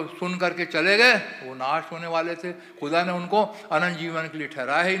 और जो सुन करके चले गए वो नाश होने वाले थे। खुदा ने उनको अनंत जीवन के लिए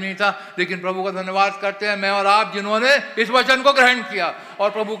ठहराया ही नहीं था। लेकिन प्रभु का धन्यवाद करते हैं मैं और आप जिन्होंने इस वचन को ग्रहण किया और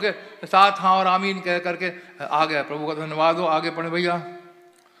प्रभु के साथ हाँ और आमीन कह करके आ गए। प्रभु का धन्यवाद हो। आगे पढ़े भैया।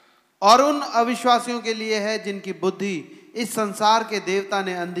 और उन अविश्वासियों के लिए है जिनकी बुद्धि इस संसार के देवता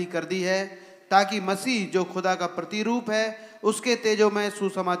ने अंधी कर दी है, ताकि मसीह जो खुदा का प्रतिरूप है उसके तेजोमय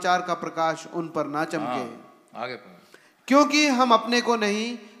सुसमाचार का प्रकाश उन पर ना चमके। आगे क्योंकि हम अपने को नहीं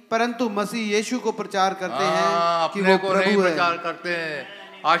परंतु मसीह यीशु को प्रचार करते हैं कि वो को नहीं प्रभु प्रचार करते हैं।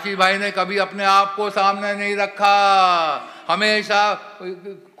 आशीष भाई ने कभी अपने आप को सामने नहीं रखा, हमेशा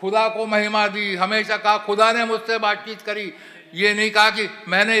खुदा को महिमा दी, हमेशा कहा खुदा ने मुझसे बातचीत करी। ये नहीं कहा कि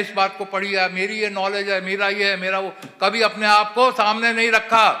मैंने इस बात को पढ़ी है, मेरी ये नॉलेज है, मेरा ये है, मेरा वो। कभी अपने आप को सामने नहीं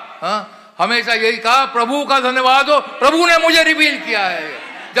रखा। हमेशा यही कहा प्रभु का धन्यवाद हो, प्रभु ने मुझे रिवील किया है।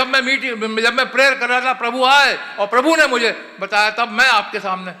 जब मैं प्रेयर कर रहा था प्रभु आए और प्रभु ने मुझे बताया, तब मैं आपके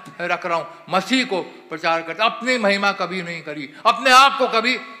सामने रख रहा हूं। मसीह को प्रचार करता, अपनी महिमा कभी नहीं करी, अपने आप को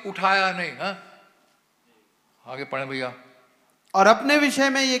कभी उठाया नहीं। आगे पढ़े भैया। और अपने विषय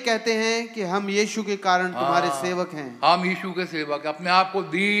में ये कहते हैं कि हम यीशु के कारण तुम्हारे सेवक हैं। हम यीशु के सेवक, अपने आप को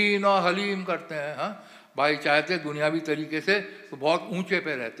दीन और हलीम करते हैं। भाई चाहते दुनियावी तरीके से तो बहुत ऊंचे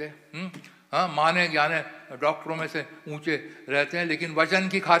पे रहते, माने ज्ञाने डॉक्टरों में से ऊंचे रहते हैं, लेकिन वचन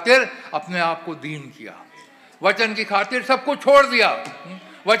की खातिर अपने आप को दीन किया, वचन की खातिर सब कुछ छोड़ दिया,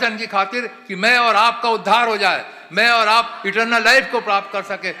 वचन की खातिर कि मैं और आपका उद्धार हो जाए, मैं और आप इटर्नल लाइफ को प्राप्त कर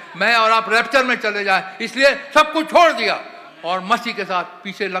सके, मैं और आप रैप्चर में चले जाए। इसलिए सब कुछ छोड़ दिया और मसीह के साथ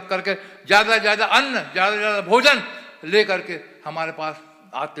पीछे लग करके ज्यादा ज्यादा अन्न, ज्यादा ज्यादा भोजन ले करके हमारे पास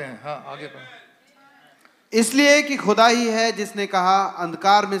आते हैं। आगे बढ़ो। इसलिए कि खुदा ही है जिसने कहा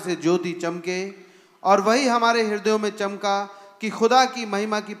अंधकार में से ज्योति चमके, और वही हमारे हृदयों में चमका कि खुदा की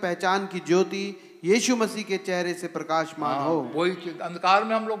महिमा की पहचान की ज्योति यीशु मसीह के चेहरे से प्रकाशमान हो। वही अंधकार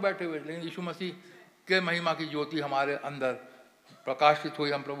में हम लोग बैठे हुए, लेकिन यीशु मसीह के महिमा की ज्योति हमारे अंदर प्रकाशित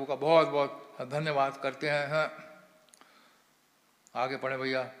हुई। हम प्रभु का बहुत बहुत धन्यवाद करते हैं। आगे पढ़े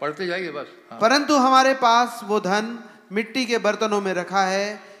भैया, पढ़ते जाइए बस। हाँ। परंतु हमारे पास वो धन मिट्टी के बर्तनों में रखा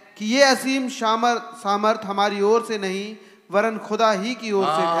है कि ये असीम सामर्थ हमारी ओर से नहीं वरन खुदा ही की ओर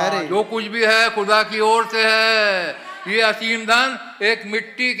से ठहरे। जो कुछ भी है खुदा की ओर से है। ये असीम धन एक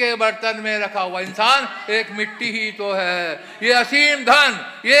मिट्टी के बर्तन में रखा हुआ, इंसान एक मिट्टी ही तो है। ये असीम धन,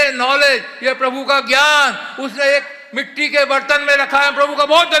 ये नॉलेज, ये प्रभु का ज्ञान उसने एक मिट्टी के बर्तन में रखा है। प्रभु का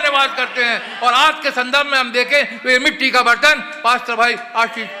बहुत धन्यवाद करते हैं। और आज के संदर्भ में हम देखें तो ये मिट्टी का बर्तन पास्टर भाई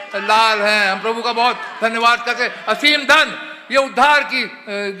आशीष लाल हैं। हम प्रभु का बहुत धन्यवाद करते हैं। असीम धन, ये उद्धार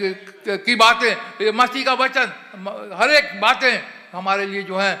की बातें, ये मसीह का वचन, हर एक बातें हमारे लिए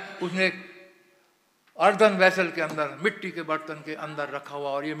जो है उसने एक अर्धन वैसल के अंदर, मिट्टी के बर्तन के अंदर रखा हुआ।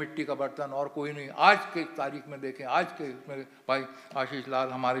 और ये मिट्टी का बर्तन और कोई नहीं। आज के तारीख में देखें, आज के में भाई आशीष लाल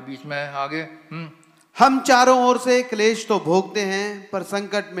हमारे बीच में है। आगे हम चारों ओर से क्लेश तो भोगते हैं पर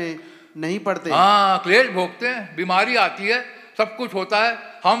संकट में नहीं पड़ते। हाँ, क्लेश भोगते हैं, बीमारी आती है, सब कुछ होता है,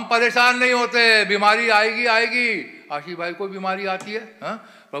 हम परेशान नहीं होते। बीमारी आएगी आएगी, आशीष भाई को बीमारी आती है, हाँ?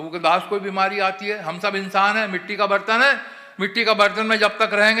 प्रभु के दास को बीमारी आती है। हम सब इंसान हैं, मिट्टी का बर्तन है। मिट्टी का बर्तन में जब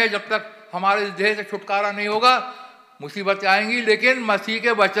तक रहेंगे, जब तक हमारे इस देह से छुटकारा नहीं होगा, मुसीबतें आएंगी। लेकिन मसीह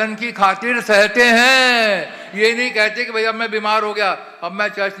के वचन की खातिर सहते हैं। ये नहीं कहते कि भाई अब मैं बीमार हो गया, अब मैं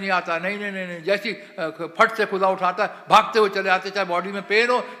चर्च नहीं आता। नहीं नहीं नहीं नहीं, जैसी फट से खुदा उठाता है, भागते हुए चले आते, चाहे बॉडी में पेन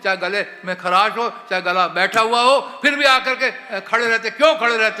हो, चाहे गले में खराश हो, चाहे गला बैठा हुआ हो, फिर भी आकर के खड़े रहते। क्यों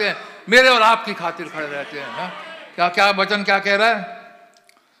खड़े रहते हैं? मेरे और आपकी खातिर खड़े रहते हैं। हाँ? क्या क्या वचन क्या कह रहा है?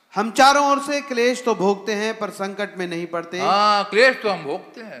 हम चारों ओर से क्लेश तो भोगते हैं पर संकट में नहीं पड़ते। हाँ, क्लेश तो हम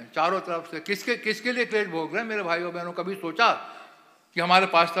भोगते हैं चारों तरफ से। किसके लिए क्लेश भोग रहे हैं मेरे भाइयों बहनों? कभी सोचा कि हमारे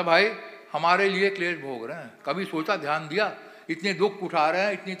पास्टर भाई हमारे लिए क्लेश भोग रहे हैं? कभी सोचा, ध्यान दिया? इतने दुख उठा रहे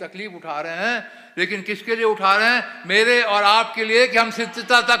हैं, इतनी तकलीफ उठा रहे हैं, लेकिन किसके लिए उठा रहे हैं? मेरे और आपके लिए, कि हम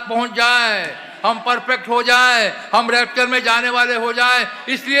सिद्धता तक पहुंच जाएं, हम परफेक्ट हो जाएं, हम रैप्चर में जाने वाले हो जाएं।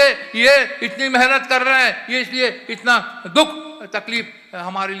 इसलिए ये इतनी मेहनत कर रहे हैं, ये इसलिए इतना दुख तकलीफ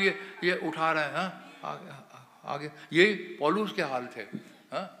हमारे लिए ये उठा रहे हैं। आगे यही पौलुस के हाल थे।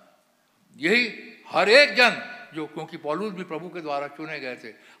 यही हर एक जन जो, क्योंकि पौलुस भी प्रभु के द्वारा चुने गए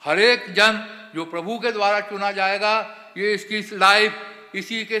थे, हर एक जन जो प्रभु के द्वारा चुना जाएगा, ये इसकी लाइफ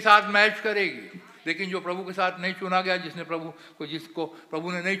इसी के साथ मैच करेगी। लेकिन जो प्रभु के साथ नहीं चुना गया, जिसको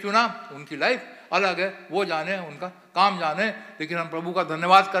प्रभु ने नहीं चुना, उनकी लाइफ अलग है, वो जाने, उनका काम जाने। लेकिन हम प्रभु का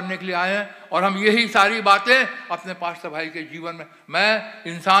धन्यवाद करने के लिए आए हैं। और हम यही सारी बातें अपने पास्टर भाई के जीवन में, मैं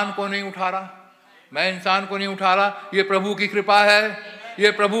इंसान को नहीं उठा रहा, ये प्रभु की कृपा है, ये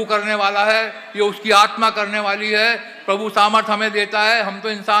प्रभु करने वाला है, ये उसकी आत्मा करने वाली है। प्रभु सामर्थ हमें देता है, हम तो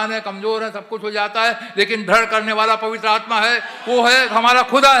इंसान हैं, कमजोर हैं, सब कुछ हो जाता है, लेकिन दृढ़ करने वाला पवित्र आत्मा है, वो है हमारा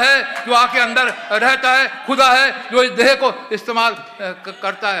खुदा है जो आके अंदर रहता है, खुदा है जो इस देह को इस्तेमाल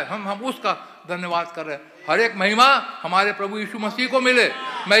करता है। हम उसका धन्यवाद कर रहे हैं। हर एक महिमा हमारे प्रभु यीशु मसीह को मिले।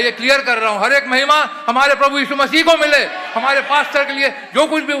 मैं ये क्लियर कर रहा हूँ, हर एक महिमा हमारे प्रभु यीशु मसीह को मिले। हमारे पास्टर के लिए जो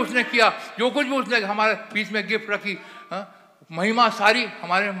कुछ भी उसने किया, जो कुछ भी उसने हमारे बीच में गिफ्ट रखी, महिमा सारी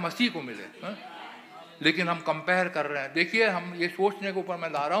हमारे मसीह को मिले। लेकिन हम कंपेयर कर रहे हैं। देखिए, हम ये सोचने के ऊपर मैं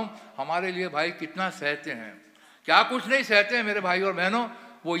ला रहा हूँ, हमारे लिए भाई कितना सहते हैं, क्या कुछ नहीं सहते हैं मेरे भाई और बहनों।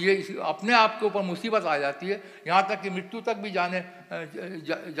 वो ये अपने आप के ऊपर मुसीबत आ जाती है, यहाँ तक कि मृत्यु तक भी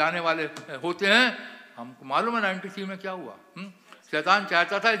जाने वाले होते हैं। हमको मालूम है 93 में क्या हुआ। शैतान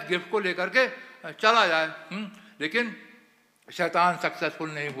चाहता था इस गिफ्ट को लेकर के चला जाए, लेकिन शैतान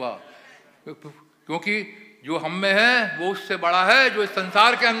सक्सेसफुल नहीं हुआ, क्योंकि जो हम में है वो उससे बड़ा है जो इस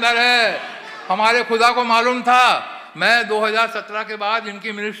संसार के अंदर है। हमारे खुदा को मालूम था, मैं 2017 के बाद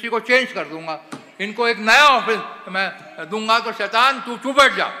इनकी मिनिस्ट्री को चेंज कर दूंगा, इनको एक नया ऑफिस मैं दूंगा, तो शैतान तू चुप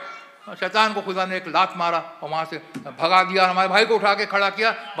बैठ जा। शैतान को खुदा ने एक लात मारा और वहाँ से भगा दिया। हमारे भाई को उठा के खड़ा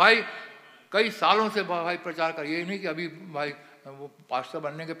किया। भाई कई सालों से भाई प्रचार कर, ये नहीं कि अभी भाई वो पास्टर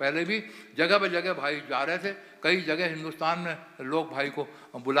बनने के पहले भी जगह पे जगह भाई जा रहे थे। कई जगह हिंदुस्तान में लोग भाई को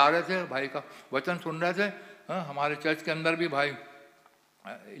बुला रहे थे, भाई का वचन सुन रहे थे। हमारे चर्च के अंदर भी भाई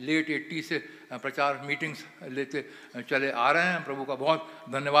लेट 80 से प्रचार मीटिंग्स लेते चले आ रहे हैं। प्रभु का बहुत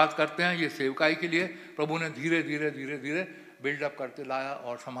धन्यवाद करते हैं। ये सेवकाई के लिए प्रभु ने धीरे धीरे बिल्डअप करते लाया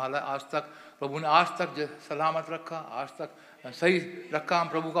और संभाला। आज तक प्रभु ने सलामत रखा, आज तक सही रखा। हम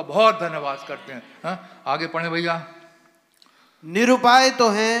प्रभु का बहुत धन्यवाद करते हैं। आगे पढ़े भैया। निरुपाय तो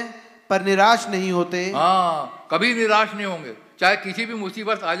हैं पर निराश नहीं होते। हाँ, कभी निराश नहीं होंगे। चाहे किसी भी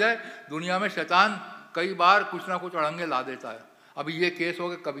मुसीबत आ जाए, दुनिया में शैतान कई बार कुछ ना कुछ अड़ंगे ला देता है। अभी ये केस हो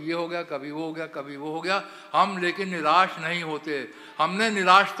गया, कभी ये हो गया, कभी वो हो गया, कभी वो हो गया। हम लेकिन निराश नहीं होते। हमने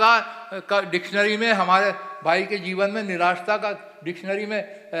निराशता का डिक्शनरी में, हमारे भाई के जीवन में निराशता का डिक्शनरी में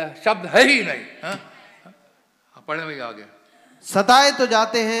शब्द है ही नहीं। पढ़े भैया आगे। सताए तो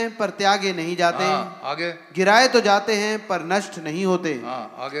जाते हैं पर त्यागे नहीं जाते, आगे। गिराए तो जाते हैं पर नष्ट नहीं होते।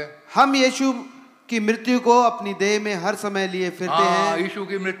 आगे। हम यीशु की मृत्यु को अपनी देह में हर समय लिए फिरते हैं। यीशु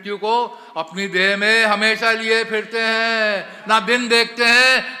की मृत्यु को अपनी देह में हमेशा लिए फिरते हैं। ना दिन देखते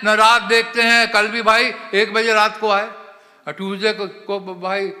हैं ना रात देखते हैं। कल भी भाई 1 बजे रात को आए, ट्यूसडे को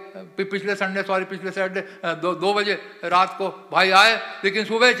भाई पिछले सैटरडे 2 बजे रात को भाई आए, लेकिन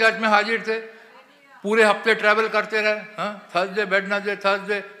सुबह चर्च में हाजिर थे। पूरे हफ्ते ट्रैवल करते रहे। Thursday, Wednesday,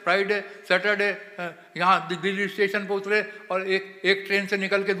 Thursday, Friday, Saturday यहाँ दिल्ली स्टेशन पर उतरे और एक ट्रेन से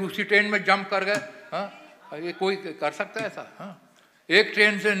निकल के दूसरी ट्रेन में जंप कर गए। ये कोई कर सकता है ऐसा? एक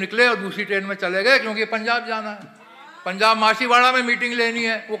ट्रेन से निकले और दूसरी ट्रेन में चले गए, क्योंकि पंजाब जाना है, पंजाब माशीवाड़ा में मीटिंग लेनी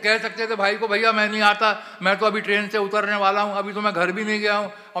है। वो कह सकते थे भाई को, भैया मैं नहीं आता, मैं तो अभी ट्रेन से उतरने वाला हूँ, अभी तो मैं घर भी नहीं गया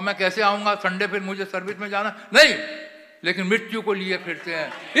हूँ और मैं कैसे आऊँगा, संडे फिर मुझे सर्विस में जाना। नहीं, लेकिन मृत्यु को लिए फिरते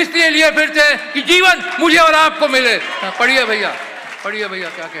हैं। इसलिए लिए फिरते हैं कि जीवन मुझे और आपको मिले। पढ़िए भैया, पढ़िए भैया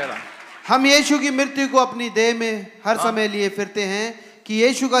क्या कह रहा है। हम यीशु की मृत्यु को अपनी देह में हर समय लिए फिरते हैं कि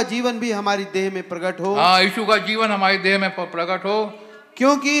यीशु का जीवन भी हमारी देह में प्रकट हो। यीशु का जीवन हमारी देह में प्रकट हो,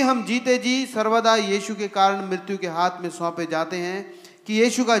 क्योंकि हम जीते जी सर्वदा यीशु के कारण मृत्यु के हाथ में सौंपे जाते हैं कि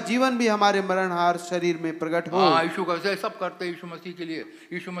यीशु का जीवन भी हमारे मरणहार शरीर में प्रकट हो। यीशु का सब करते हैं यीशु मसीह के लिए,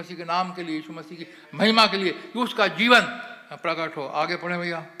 यीशु मसीह के नाम के लिए, यीशु मसीह की महिमा के लिए, कि उसका जीवन प्रकट हो। आगे पढ़े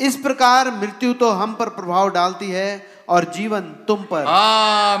भैया। इस प्रकार मृत्यु तो हम पर प्रभाव डालती है और जीवन तुम पर।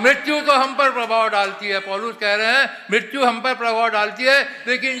 मृत्यु तो हम पर प्रभाव डालती है। पौलुस कह रहे हैं मृत्यु हम पर प्रभाव डालती है,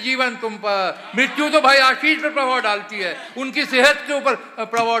 लेकिन जीवन तुम पर। मृत्यु तो भाई आशीष पर प्रभाव डालती है, उनकी सेहत के ऊपर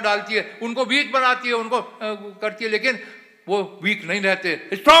प्रभाव डालती है, उनको वीक बनाती है, उनको करती है, लेकिन वो वीक नहीं रहते,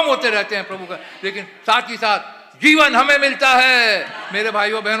 स्ट्रांग होते रहते हैं प्रभु का। लेकिन साथ ही साथ जीवन हमें मिलता है। मेरे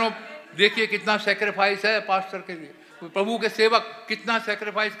भाइयों बहनों, देखिए कितना सेक्रीफाइस है पास्टर के लिए, प्रभु के सेवक कितना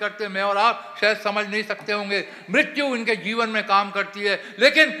सेक्रीफाइस करते हैं। मैं और आप शायद समझ नहीं सकते होंगे। मृत्यु इनके जीवन में काम करती है,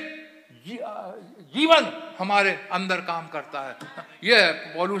 लेकिन जीवन हमारे अंदर काम करता है। ये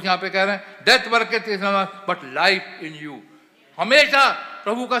पौलुस यहाँ पे कह रहे हैं, death worketh but life in you. हमेशा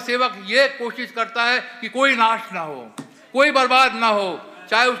प्रभु का सेवक ये कोशिश करता है कि कोई नाश ना हो, कोई बर्बाद ना हो,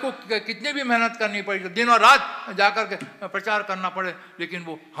 चाहे उसको कितनी भी मेहनत करनी पड़े, दिन और रात जाकर के प्रचार करना पड़े, लेकिन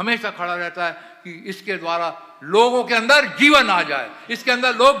वो हमेशा खड़ा रहता है कि इसके द्वारा लोगों के अंदर जीवन आ जाए, इसके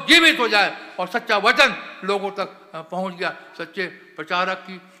अंदर लोग जीवित हो जाए और सच्चा वचन लोगों तक पहुंच गया। सच्चे प्रचारक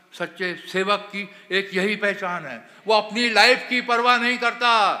की, सच्चे सेवक की एक यही पहचान है, वो अपनी लाइफ की परवाह नहीं करता।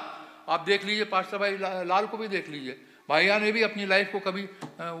 आप देख लीजिए, पास्टर भाई लाल को भी देख लीजिए, भाइया ने भी अपनी लाइफ को कभी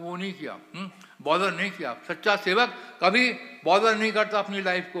वो नहीं किया, बॉदर नहीं किया। सच्चा सेवक कभी बॉदर नहीं करता अपनी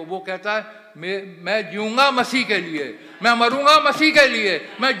लाइफ को। वो कहता है मैं जीऊंगा मसीह के लिए, मैं मरूंगा मसीह के लिए,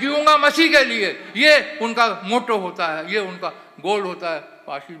 मैं जीऊंगा मसीह के लिए। ये उनका मोटो होता है, ये उनका गोल होता है।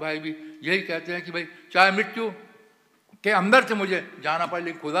 आशीष भाई भी यही कहते हैं कि भाई चाहे मृत्यु के अंदर से मुझे जाना पड़े,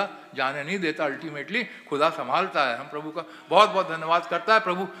 लेकिन खुदा जाने नहीं देता, अल्टीमेटली खुदा संभालता है। हम प्रभु का बहुत बहुत धन्यवाद करता है।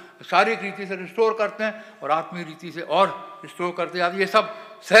 प्रभु शारीरिक रीति से रिस्टोर करते हैं और आत्मिक रीति से और रिस्टोर करते जाते। ये सब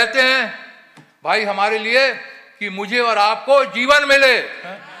सहते हैं भाई हमारे लिए कि मुझे और आपको जीवन मिले।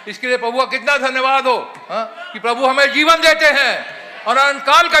 इसके लिए प्रभु का कितना धन्यवाद हो कि प्रभु हमें जीवन देते हैं और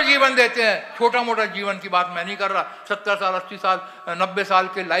अनंतकाल का जीवन देते हैं। छोटा मोटा जीवन की बात मैं नहीं कर रहा, 70 साल 80 साल 90 साल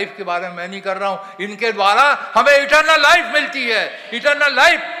के लाइफ के बारे में मैं नहीं कर रहा हूं। इनके द्वारा हमें इटर्नल लाइफ मिलती है, इटर्नल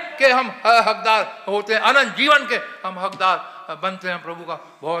लाइफ के हम हकदार होते हैं, अनंत जीवन के हम हकदार बनते हैं। प्रभु का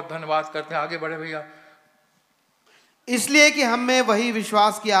बहुत धन्यवाद करते हैं। आगे बढ़े भैया। इसलिए कि हम में वही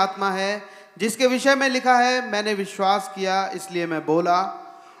विश्वास की आत्मा है जिसके विषय में लिखा है, मैंने विश्वास किया इसलिए मैं बोला।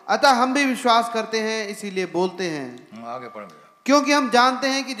 अतः हम भी विश्वास करते हैं इसीलिए बोलते हैं। आगे बढ़े। क्योंकि हम जानते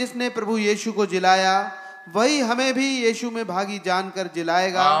हैं कि जिसने प्रभु यीशु को जिलाया वही हमें भी यीशु में भागी जानकर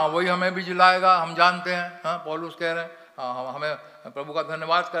जिलाएगा। वही हमें भी जिलाएगा, हम जानते हैं। पौलुस कह रहे हैं, हमें प्रभु का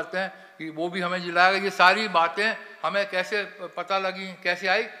धन्यवाद करते हैं कि वो भी हमें जिलाएगा। ये सारी बातें हमें कैसे पता लगी, कैसे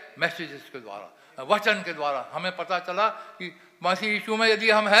आई? मैसेजेस के द्वारा, वचन के द्वारा हमें पता चला कि मसीह यीशु में यदि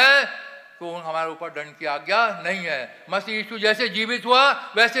हम हैं तो हमारे ऊपर दंड की आज्ञा नहीं है। मसीह यीशु जैसे जीवित हुआ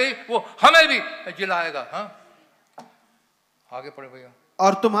वैसे ही वो हमें भी जिलाएगा। आगे पढ़े भैया।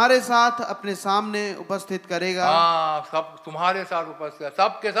 और तुम्हारे साथ अपने सामने उपस्थित करेगा। सब तुम्हारे साथ उपस्थित,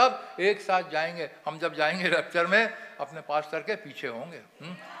 सब के सब एक साथ जाएंगे। हम जब जाएंगे रैप्चर में अपने पास्टर के पीछे होंगे।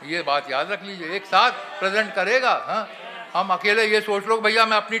 ये बात याद रख लीजिए, एक साथ प्रेजेंट करेगा। हम अकेले ये सोच लो भैया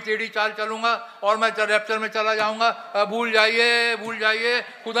मैं अपनी टेढ़ी चाल चलूंगा और मैं रैप्चर में चला जाऊंगा, भूल जाइए, भूल जाइए।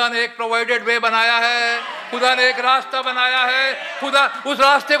 खुदा ने एक प्रोवाइडेड वे बनाया है, खुदा ने एक रास्ता बनाया है। खुदा उस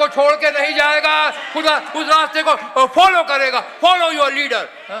रास्ते को छोड़ के नहीं जाएगा, खुदा उस रास्ते को फॉलो करेगा। फॉलो योर लीडर,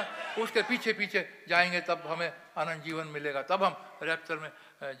 उसके पीछे पीछे जाएंगे तब हमें अनंत जीवन मिलेगा, तब हम रैप्चर में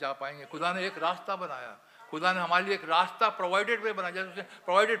जा पाएंगे। खुदा ने एक रास्ता बनाया, खुदा ने हमारे लिए एक रास्ता प्रोवाइडेड वे बनाया, जैसे उसने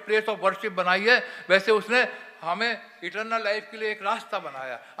प्रोवाइडेड प्लेस ऑफ वर्शिप बनाई है, वैसे उसने हमें इटर्नल लाइफ के लिए एक रास्ता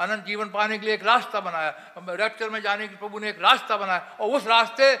बनाया, अनंत जीवन पाने के लिए एक रास्ता बनाया, रैप्चर में जाने के प्रभु ने एक रास्ता बनाया, और उस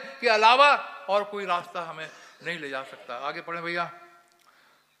रास्ते के अलावा और कोई रास्ता हमें नहीं ले जा सकता। आगे पढ़े भैया।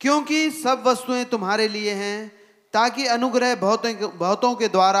 क्योंकि सब वस्तुएं तुम्हारे लिए हैं, ताकि अनुग्रह बहुतों के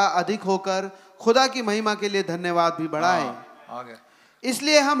द्वारा अधिक होकर खुदा की महिमा के लिए धन्यवाद भी बढ़ाए। आगे।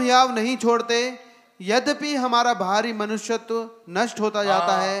 इसलिए हम हियाव नहीं छोड़ते, यद्यपि हमारा बाहरी मनुष्यत्व नष्ट होता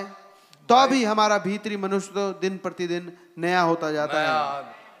जाता है, तो भी हमारा भीतरी मनुष्य दिन प्रतिदिन नया होता जाता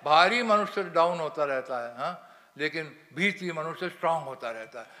है। बाहरी मनुष्य डाउन होता रहता है, हाँ, लेकिन भीतरी मनुष्य स्ट्रांग होता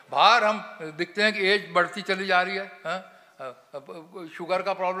रहता है। बाहर हम दिखते हैं कि एज बढ़ती चली जा रही है, हाँ? शुगर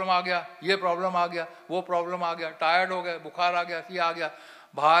का प्रॉब्लम आ गया, ये प्रॉब्लम आ गया, वो प्रॉब्लम आ गया, टायर्ड हो गए, बुखार आ गया, ये आ गया।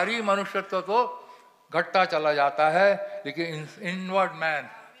 बाहरी मनुष्यत्व तो घटता चला जाता है, लेकिन इनवर्ड मैन,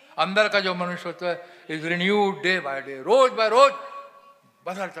 अंदर का जो मनुष्यत्व है, is renewed day by day, rose bye रोज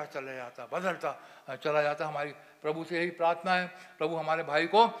बदलता चला जाता। हमारी प्रभु से यही प्रार्थना है, प्रभु हमारे भाई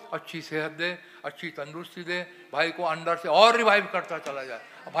को अच्छी सेहत दे, अच्छी तंदुरुस्ती दे, भाई को अंदर से और रिवाइव करता चला जाए,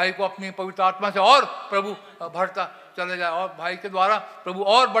 भाई को अपनी पवित्र आत्मा से और प्रभु भरता चला जाए, और भाई के द्वारा प्रभु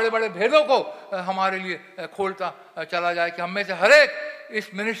और बड़े बड़े भेदों को हमारे लिए खोलता चला जाए, कि हम में से हर एक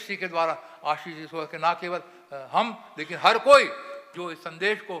इस मिनिस्ट्री के द्वारा आशीषित हो, कि ना केवल हम लेकिन हर कोई जो इस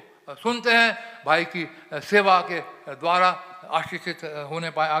संदेश को सुनते हैं भाई की सेवा के द्वारा आशीषित होने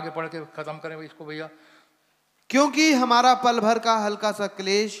पाए। आगे पढ़ के खत्म करें इसको भैया। क्योंकि हमारा पल भर का हल्का सा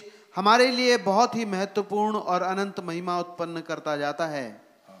क्लेश हमारे लिए बहुत ही महत्वपूर्ण और अनंत महिमा उत्पन्न करता जाता है,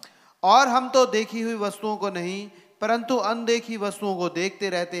 और हम तो देखी हुई वस्तुओं को नहीं परंतु अनदेखी वस्तुओं को देखते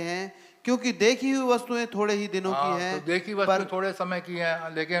रहते हैं, क्योंकि देखी हुई वस्तुएं थोड़े ही दिनों की हैं, तो देखी वस्तु थोड़े समय की हैं,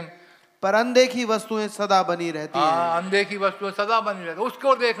 लेकिन पर अनदेखी वस्तुएं सदा बनी रहती हैं। अनदेखी वस्तुएं सदा बनी रहती है, उसकी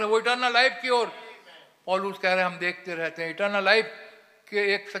ओर देख रहे, वो इटर्नल लाइफ की ओर पौलुस कह रहे हैं हम देखते रहते हैं। इटर्नल लाइफ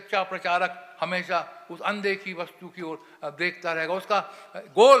के एक सच्चा प्रचारक हमेशा उस अनदेखी वस्तु की ओर देखता रहेगा, उसका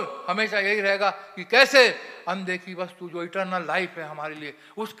गोल हमेशा यही रहेगा कि कैसे अनदेखी वस्तु जो इटर्नल लाइफ है हमारे लिए,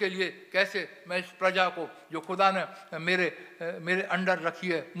 उसके लिए कैसे मैं इस प्रजा को जो खुदा ने मेरे अंडर रखी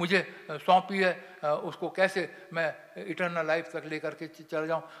है, मुझे सौंपी है, उसको कैसे मैं इटर्नल लाइफ तक लेकर के चल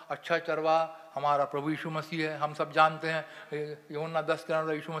जाऊं। अच्छा चरवा हमारा प्रभु यीशु मसीह है, हम सब जानते हैं, यूहन्ना 10 के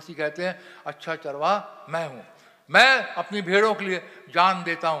अंदर यीशु मसीह कहते हैं अच्छा चरवा मैं हूँ, मैं अपनी भेड़ों के लिए जान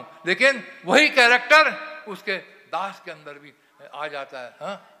देता हूं, लेकिन वही कैरेक्टर उसके दास के अंदर भी आ जाता है,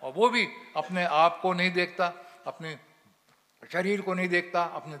 हाँ? और वो भी अपने आप को नहीं देखता, अपने शरीर को नहीं देखता,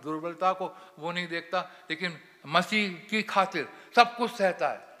 अपनी दुर्बलता को वो नहीं देखता, लेकिन मसीह की खातिर सब कुछ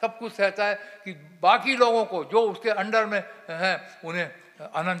सहता है कि बाकी लोगों को जो उसके अंडर में है उन्हें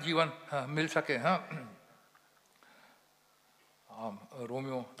अनंत जीवन मिल सके। हाँ,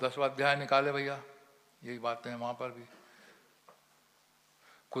 रोमियो 10वां अध्याय निकाले भैया, यही बातें हैं वहां पर भी।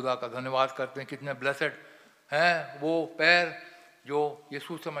 खुदा का धन्यवाद करते हैं, कितने ब्लेसेड हैं वो पैर जो ये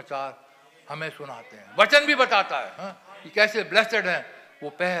सुसमाचार हमें सुनाते हैं। वचन भी बताता है, हाँ, कि कैसे ब्लेसेड हैं वो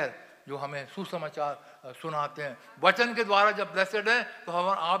पैर जो हमें सुसमाचार सुनाते हैं। वचन के द्वारा जब ब्लेसेड है तो हम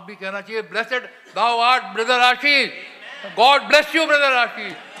आप भी कहना चाहिए blessed thou art brother Ashish, God bless you brother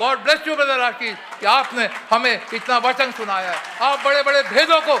Ashish, God bless you brother आशीष, कि आपने हमें इतना वचन सुनाया है, आप बड़े बड़े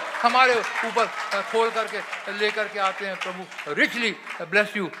भेदों को हमारे ऊपर खोल करके लेकर के आते हैं। प्रभु रिचली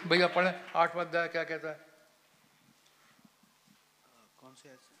ब्लेस यू। भैया पढ़े 8वां अध्याय क्या कहता है? कौन से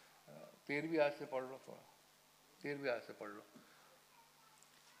 13वीं आयत से पढ़ लो, थोड़ा 13वीं आयत से पढ़ लो।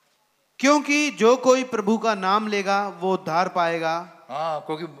 क्योंकि जो कोई प्रभु का नाम लेगा वो उद्धार पाएगा। हाँ,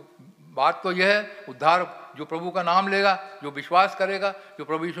 क्योंकि बात तो यह है, उद्धार जो प्रभु का नाम लेगा, जो विश्वास करेगा, जो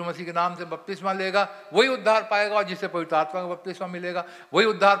प्रभु यीशु मसीह के नाम से बपतिस्मा लेगा, वही उद्धार पाएगा, और जिससे पवित्र आत्मा का बपतिस्मा मिलेगा वही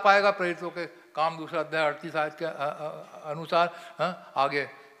उद्धार पाएगा। प्रेरितों के काम 2 अध्याय 38 आयत के अनुसार, हाँ, आगे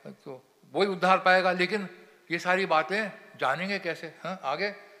तो वही उद्धार पाएगा। लेकिन ये सारी बातें जानेंगे कैसे? हाँ,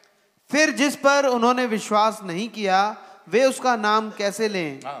 आगे फिर जिस पर उन्होंने विश्वास नहीं किया वे उसका नाम कैसे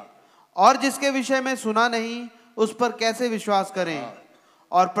लें? हाँ, और जिसके विषय में सुना नहीं उस पर कैसे विश्वास करें? हाँ।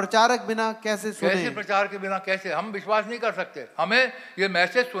 और प्रचारक बिना कैसे सुने? कैसे प्रचार के बिना कैसे? हम विश्वास नहीं कर सकते। हमें ये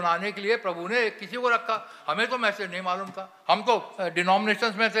मैसेज सुनाने के लिए प्रभु ने किसी को रखा, हमें तो मैसेज नहीं मालूम था, हम तो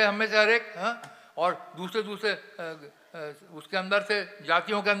डिनोमिनेशंस में थे, हम में से हर एक, हाँ? और दूसरे उसके अंदर थे,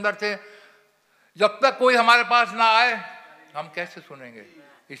 जातियों के अंदर थे। जब तक कोई हमारे पास ना आए हम कैसे सुनेंगे?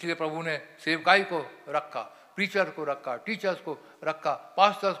 इसलिए प्रभु ने सेवकाई को रखा, प्रीचर को रखा, टीचर्स को रखा,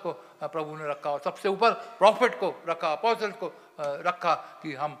 पास्टर्स को प्रभु ने रखा, और सबसे ऊपर प्रॉफिट को रखा, अपोस्टल्स को रखा,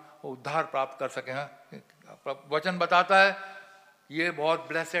 कि हम उद्धार प्राप्त कर सकें। वचन बताता है ये बहुत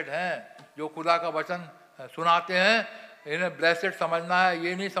ब्लेसेड हैं जो खुदा का वचन सुनाते हैं, इन्हें ब्लेसेड समझना है,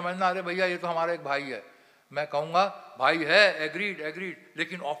 ये नहीं समझना अरे भैया ये तो हमारा एक भाई है, मैं कहूँगा भाई है एग्रीड एग्रीड,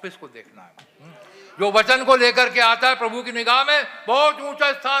 लेकिन ऑफिस को देखना है। जो वचन को लेकर के आता है प्रभु की निगाह में बहुत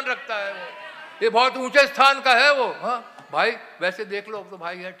ऊंचा स्थान रखता है वो, ये बहुत ऊंचे स्थान का है वो। हाँ भाई वैसे देख लो तो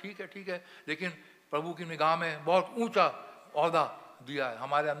भाई है, ठीक है, लेकिन प्रभु की निगाह में बहुत ऊंचा ओहदा दिया है।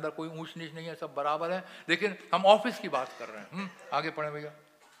 हमारे अंदर कोई ऊंच नीच नहीं है, सब बराबर है, लेकिन हम ऑफिस की बात कर रहे हैं। आगे पढ़े भैया।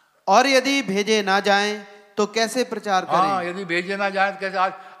 और यदि भेजे ना जाएं तो कैसे प्रचार करें? हाँ, यदि भेजे ना जाए तो कैसे?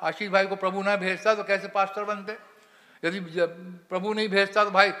 आज आशीष भाई को प्रभु ना भेजता तो कैसे पास्टर बनते? यदि प्रभु नहीं भेजता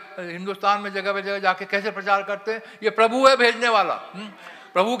तो भाई हिंदुस्तान में जगह पे जगह जाके कैसे प्रचार करते हैं? ये प्रभु है भेजने वाला।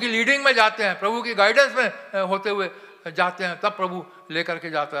 प्रभु की लीडिंग में जाते हैं, प्रभु की गाइडेंस में होते हुए जाते हैं, तब प्रभु लेकर के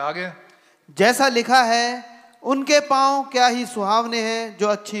जाता है। आगे, जैसा लिखा है, उनके पांव क्या ही सुहावने हैं जो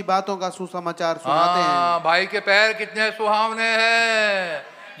अच्छी बातों का सुसमाचार सुनाते हैं। भाई के पैर कितने सुहावने हैं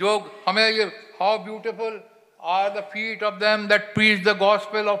जो हमें ये, how beautiful are the feet of them that preach the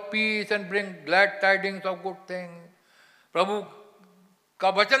gospel of peace and bring glad tidings of good thing. प्रभु का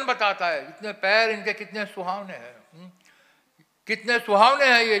वचन बताता है इतने पैर इनके कितने सुहावने हैं, कितने सुहावने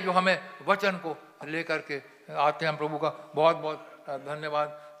हैं ये जो हमें वचन को लेकर के आते हैं। प्रभु का बहुत बहुत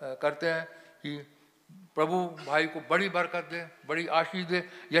धन्यवाद करते हैं कि प्रभु भाई को बड़ी बरकत दे, बड़ी आशीष दे।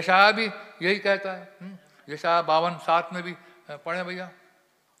 यशाया भी यही कहता है, यशाया 52:7 में भी पढ़े भैया।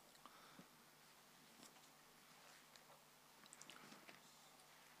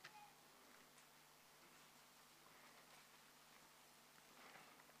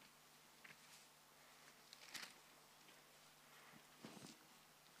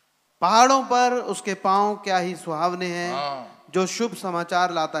 पहाड़ों पर उसके पांव क्या ही सुहावने हैं जो शुभ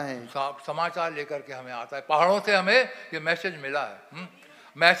समाचार लाता है। समाचार लेकर के हमें आता है। पहाड़ों से हमें ये मैसेज मिला है,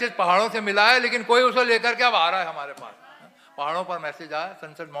 मैसेज पहाड़ों से मिला है, लेकिन कोई उसे लेकर के अब आ रहा है हमारे पास। पहाड़ों पर मैसेज आया,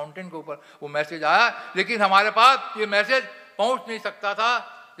 सनसेट माउंटेन के ऊपर वो मैसेज आया, लेकिन हमारे पास ये मैसेज पहुंच नहीं सकता था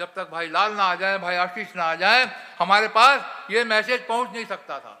जब तक भाई लाल ना आ जाए, भाई आशीष ना आ जाए। हमारे पास ये मैसेज पहुंच नहीं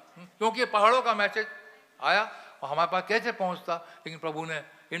सकता था, क्योंकि ये पहाड़ों का मैसेज आया और हमारे पास कैसे पहुंचता। लेकिन प्रभु ने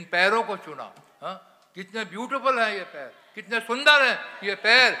इन पैरों को चुना। कितने ब्यूटीफुल हैं ये पैर, कितने सुंदर हैं ये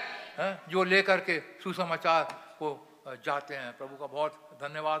पैर, जो लेकर के सुसमाचार को जाते हैं। प्रभु का बहुत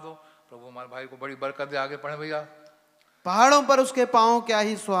धन्यवाद हो। प्रभु हमारे भाई को बड़ी बरकत दे। आगे पढ़े भैया। पहाड़ों पर उसके पांव क्या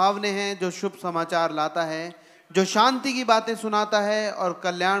ही सुहावने हैं जो शुभ समाचार लाता है, जो शांति की बातें सुनाता है और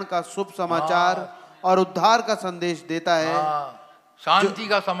कल्याण का शुभ समाचार और उद्धार का संदेश देता है। शांति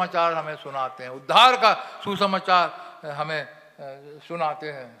का समाचार हमें सुनाते हैं, उद्धार का सुसमाचार हमें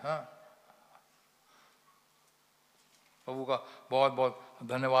सुनाते हैं। प्रभु का बहुत बहुत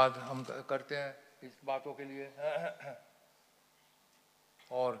धन्यवाद हम करते हैं इस बातों के लिए।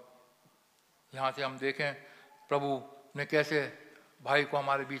 और यहाँ से हम देखें प्रभु ने कैसे भाई को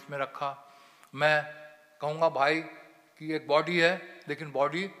हमारे बीच में रखा। मैं कहूँगा भाई की एक बॉडी है, लेकिन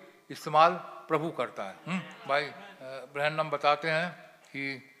बॉडी इस्तेमाल प्रभु करता है। भाई ब्रैनम बताते हैं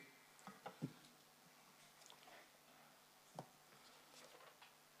कि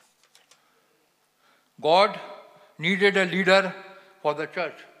God needed a leader for the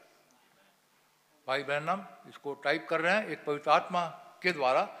church। भाई ब्रैनम इसको टाइप कर रहे हैं एक पवित्र आत्मा के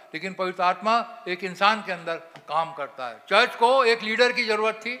द्वारा, लेकिन पवित्र आत्मा एक इंसान के अंदर काम करता है। चर्च को एक लीडर की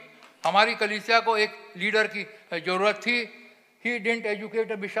जरूरत थी, हमारी कलीसिया को एक लीडर की जरूरत थी। He didn't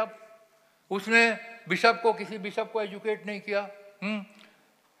educate a bishop, उसने बिशप को, किसी बिशप को एजुकेट नहीं किया।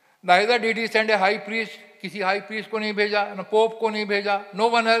 Neither did he send A high priest, किसी हाई प्रीस्ट को नहीं भेजा, न पोप को नहीं भेजा, no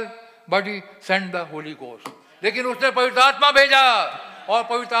one else but he send the Holy ghost. लेकिन उसने पवित्र आत्मा भेजा, और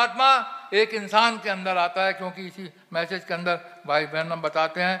पवित्र आत्मा एक इंसान के अंदर आता है, क्योंकि इसी मैसेज के अंदर भाई ब्रैनम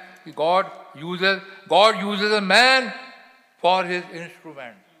बताते हैं कि God uses a man for his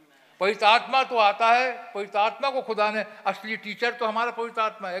instrument. पवित्र आत्मा तो आता है, पवित्र आत्मा को खुदा ने, असली टीचर तो हमारा पवित्र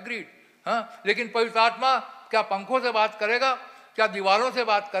आत्मा है, एग्रीड। लेकिन पवित्र आत्मा क्या पंखों से बात करेगा, क्या दीवारों से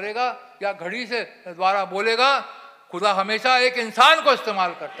बात करेगा, या घड़ी से द्वारा बोलेगा? खुदा हमेशा एक इंसान को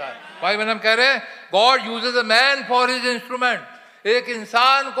इस्तेमाल करता है। भाई ब्रैनम कह रहे हैं God uses a man for his instrument. एक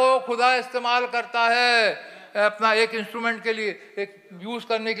इंसान को खुदा इस्तेमाल करता है अपना एक इंस्ट्रूमेंट के लिए, एक यूज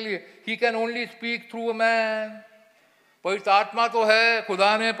करने के लिए। He can only speak through a man. पवित्र आत्मा तो है,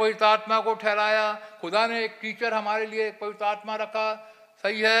 खुदा ने पवित्र आत्मा को ठहराया, खुदा ने एक टीचर हमारे लिए एक पवित्र आत्मा रखा,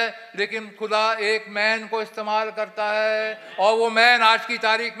 सही है, लेकिन खुदा एक मैन को इस्तेमाल करता है, और वो मैन आज की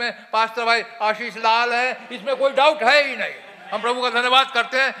तारीख में पास्टर भाई आशीष लाल है, इसमें कोई डाउट है ही नहीं। हम प्रभु का धन्यवाद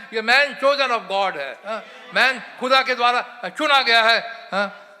करते हैं, ये मैन चोजन ऑफ गॉड है, मैन खुदा के द्वारा चुना गया है।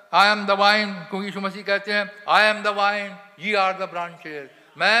 आई एम द वाइन, क्योंकि यीशु मसीह कहते हैं आई एम द वाइन, ये आर द ब्रांचेस।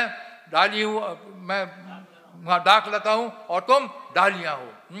 मैं डाली हूँ, मैं डाक लेता हूँ और तुम डालियाँ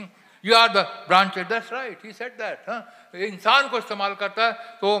हो। You are the branches, that's right, he said that। इंसान को इस्तेमाल करता है।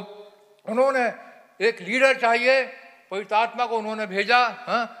 तो उन्होंने एक लीडर चाहिए, पवित्र आत्मा को उन्होंने भेजा।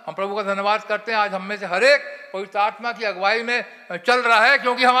 हाँ, हम प्रभु का धन्यवाद करते हैं, आज हम में से हर एक पवित्र आत्मा की अगुवाई में चल रहा है,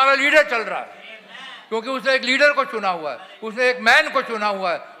 क्योंकि हमारा लीडर चल रहा है, क्योंकि उसने एक लीडर को चुना हुआ है, उसने एक मैन को चुना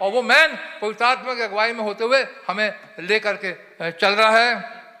हुआ है, और वो मैन पवित्र आत्मा की अगुवाई में होते हुए हमें लेकर के चल रहा है।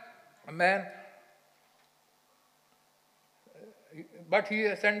 Man, but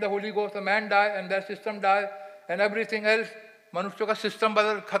he send the Holy ghost, the man die and that system die and everything else. मनुष्यों का सिस्टम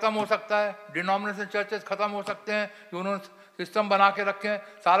खत्म हो सकता है, डिनोमिनेशन चर्चेस खत्म हो सकते हैं जो उन्होंने सिस्टम बना के रखे हैं,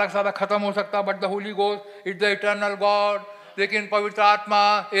 सारा का सारा खत्म हो सकता है, but the Holy Ghost is the eternal God. लेकिन पवित्र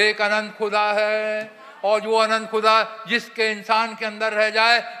आत्मा एक अनंत खुदा है, और जो अनंत खुदा जिसके इंसान के अंदर रह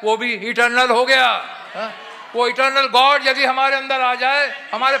जाए वो भी इटर्नल हो गया। वो इटर्नल गॉड यदि हमारे अंदर आ जाए,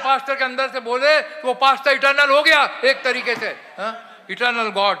 हमारे पास्टर के अंदर से बोले, तो वो पास्टर इटर्नल हो गया एक तरीके से, eternal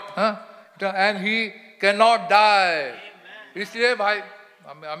God, and he can not die. इसलिए भाई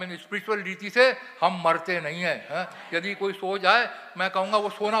हमें स्पिरिचुअल रीति से हम मरते नहीं हैं। यदि कोई सो जाए, मैं कहूँगा वो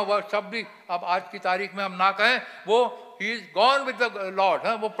सोना हुआ शब्द भी अब आज की तारीख में हम ना कहें, वो he is gone with the Lord,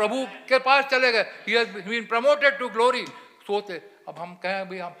 वो प्रभु के पास चले गए, he has been promoted to glory. सोते, अब हम कहें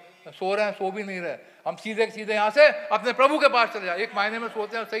भी हम सो रहे हैं, सो भी नहीं रहे, हम सीधे सीधे यहाँ से अपने प्रभु के पास चले जाए। एक मायने में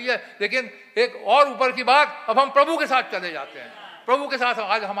सोते हैं सही है, लेकिन एक और ऊपर की बात, अब हम प्रभु के साथ चले जाते हैं, प्रभु के साथ।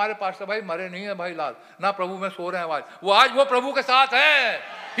 आज हमारे पास तो भाई मरे नहीं है भाई लाल, ना प्रभु में सो रहे हैं आज, वो आज वो प्रभु के साथ हैं,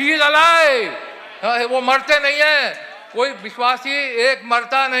 ही इज अलाइव, वो मरते नहीं है। कोई विश्वासी एक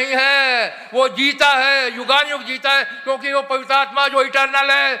मरता नहीं है, वो जीता है, युगानुयुग जीता है, क्योंकि वो पवित्र आत्मा जो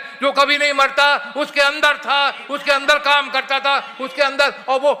इटर्नल है, जो कभी नहीं मरता, उसके अंदर था, उसके अंदर काम करता था, उसके अंदर,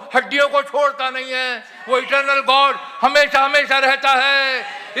 और वो हड्डियों को छोड़ता नहीं है। वो इटर्नल गॉड हमेशा हमेशा रहता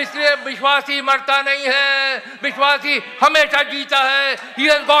है, इसलिए विश्वासी मरता नहीं है, विश्वासी हमेशा जीता है। He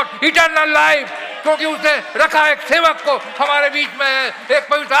has got eternal life, क्योंकि उसने रखा एक सेवक को हमारे बीच में है, एक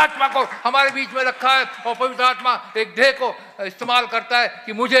पवित्र आत्मा को हमारे बीच में रखा है, और पवित्र आत्मा एक देह को इस्तेमाल करता है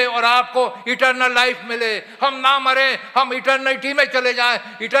कि मुझे और आपको इटर्नल लाइफ मिले, हम ना मरे, हम इटर्निटी में चले जाएं,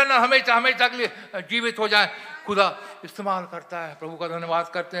 इटर्नल हमेशा हमेशा के लिए जीवित हो जाएं। खुदा इस्तेमाल करता है, प्रभु का धन्यवाद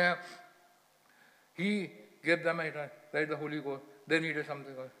करते हैं। He gave them the Holy Ghost. They needed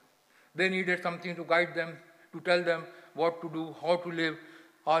something. They needed something to guide them, to tell them what to do, how to live.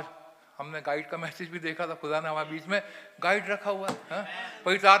 आज हमने गाइड का मैसेज भी देखा था, खुदा ने हमारे बीच में गाइड रखा हुआ है।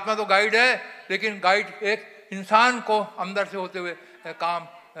 पवित्र आत्मा तो गाइड है, लेकिन गाइड एक इंसान को अंदर से होते हुए काम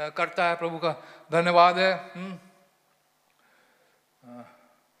करता है। प्रभु का धन्यवाद है।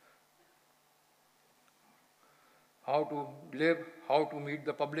 How to live, how to meet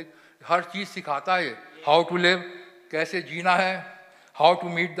the public, हर चीज़ सिखाता है। हाउ टू लिव, कैसे जीना है, how to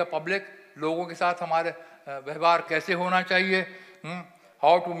meet the public, लोगों के साथ हमारे व्यवहार कैसे होना चाहिए,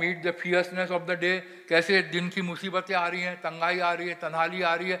 how to meet the फियर्सनेस of the day, कैसे दिन की मुसीबतें आ रही हैं, तंगाई आ रही है, तन्हाली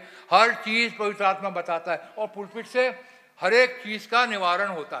आ रही है, हर चीज़ पवित्र आत्मा बताता है। और पुलपिट से हर एक चीज़ का निवारण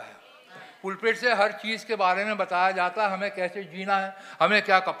होता है, पुलपिट से हर चीज़ के बारे में बताया जाता है, हमें कैसे जीना है, हमें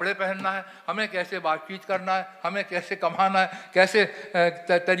क्या कपड़े पहनना है, हमें कैसे बातचीत करना है, हमें कैसे कमाना है, कैसे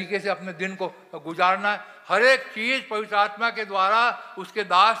तरीके से अपने दिन को गुजारना है। हर एक चीज़ पवित्र आत्मा के द्वारा, उसके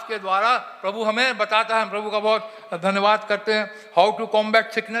दास के द्वारा प्रभु हमें बताता है। हम प्रभु का बहुत धन्यवाद करते हैं। हाउ टू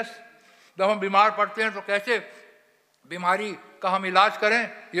कॉम्बैट सिकनेस, जब हम बीमार पड़ते हैं तो कैसे बीमारी का हम इलाज करें,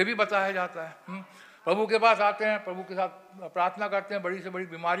 ये भी बताया जाता है। प्रभु के पास आते हैं, प्रभु के साथ प्रार्थना करते हैं, बड़ी से बड़ी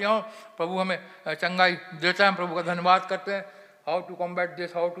बीमारियां हो, प्रभु हमें चंगाई देता है। प्रभु का धन्यवाद करते हैं। How to combat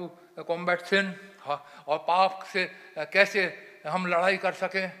this, how to combat सिन, और पाप से कैसे हम लड़ाई कर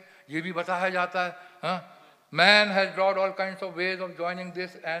सकें, ये भी बताया जाता है। Man has ड्रॉड all kinds of ways of joining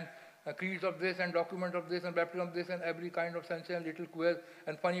this and creeds of this and document of this and baptism of this and every kind of sense and little queer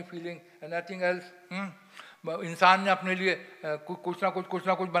and funny feeling and nothing else. इंसान ने अपने लिए कुछ ना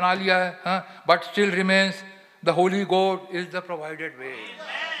कुछ बना लिया है, but still remains the holy God is the provided way.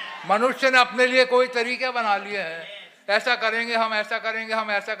 मनुष्य ने अपने लिए कोई तरीके बना लिए हैं, ऐसा करेंगे हम, ऐसा करेंगे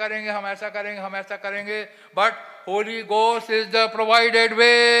हम, ऐसा करेंगे हम, ऐसा करेंगे हम, ऐसा करेंगे, but Holy Ghost is the provided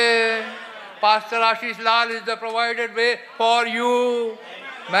way. Pastor Ashish Lal is the provided way for you.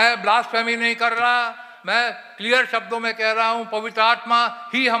 मैं ब्लास्फेमी नहीं कर रहा, मैं क्लियर शब्दों में कह रहा हूँ, पवित्र आत्मा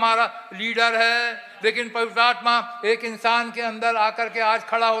ही हमारा लीडर है। लेकिन पवित्र आत्मा एक इंसान के अंदर आकर के आज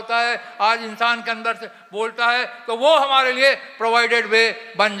खड़ा होता है, आज इंसान के अंदर से बोलता है, तो वो हमारे लिए प्रोवाइडेड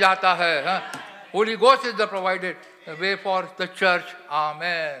वे बन जाता है। Holy Ghost is the provided way for the church.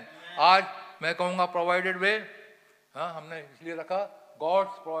 Amen. आज मैं कहूँगा प्रोवाइडेड वे, हमने इसलिए रखा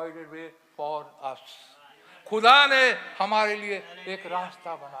God's provided way for us. खुदा ने हमारे लिए एक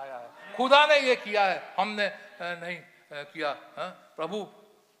रास्ता बनाया है, खुदा ने ये किया है, हमने नहीं किया। प्रभु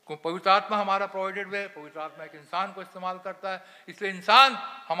पवित्र आत्मा हमारा प्रोवाइडेड वे, पवित्र आत्मा एक इंसान को इस्तेमाल करता है, इसलिए इंसान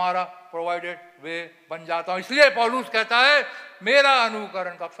हमारा प्रोवाइडेड वे बन जाता है। इसलिए पौलुस कहता है मेरा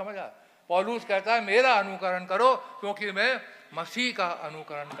अनुकरण करो। आप समझ आए? पौलुस कहता है मेरा अनुकरण करो क्योंकि मैं मसीह का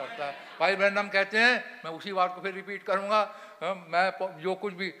अनुकरण करता है। भाई ब्रैनम कहते हैं, मैं उसी बात को फिर रिपीट करूंगा, मैं जो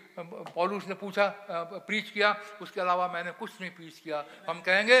कुछ भी पौलुस ने पूछा प्रीच किया, उसके अलावा मैंने कुछ नहीं प्रीच किया। हम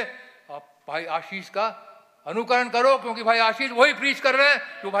कहेंगे आप भाई आशीष का अनुकरण करो क्योंकि भाई आशीष वही प्रीच कर रहे हैं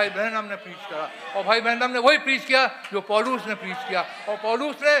जो भाई ब्रैनम ने प्रीच करा, और भाई ब्रैनम ने वही प्रीच किया जो पौलुस ने प्रीच किया, और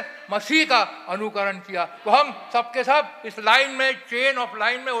पौलुस ने मसीह का अनुकरण किया। तो हम सबके सब इस लाइन में, चेन ऑफ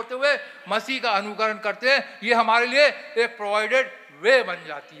लाइन में होते हुए मसीह का अनुकरण करते हैं। ये हमारे लिए एक प्रोवाइडेड वे बन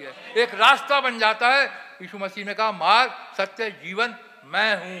जाती है, एक रास्ता बन जाता है। यीशु मसीह ने कहा मार्ग सत्य जीवन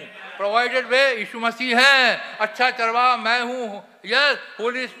मैं हूँ। प्रोवाइडेड वे यीशु मसीह है, अच्छा चरवाहा मैं हूँ। यस,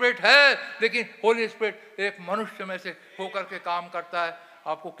 होली स्पिरिट है, लेकिन होली स्पिरिट एक मनुष्य में से होकर के काम करता है।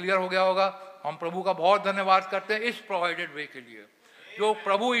 आपको क्लियर हो गया होगा। हम प्रभु का बहुत धन्यवाद करते हैं इस प्रोवाइडेड वे के लिए, जो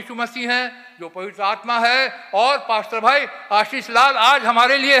प्रभु यीशु मसीह हैं, जो पवित्र आत्मा है, और पास्टर भाई आशीष लाल आज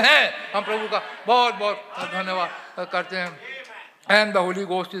हमारे लिए हैं। हम प्रभु का बहुत बहुत धन्यवाद करते हैं। And the Holy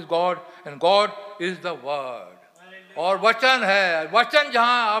Ghost is God and God is the word. और वचन है, वचन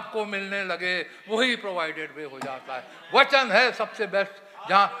जहां आपको मिलने लगे वही प्रोवाइडेड वे हो जाता है। वचन है सबसे बेस्ट,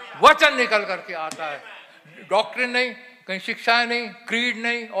 जहां वचन निकल करके आता है। डॉक्ट्रिन नहीं, कहीं शिक्षाएं नहीं, क्रीड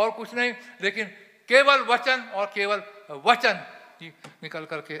नहीं, और कुछ नहीं, लेकिन केवल वचन और केवल वचन निकल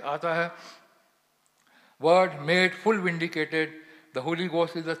करके आता है। Word made full vindicated, the Holy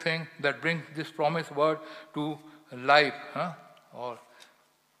Ghost is the thing that brings this promise word to life. और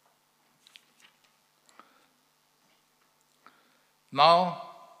now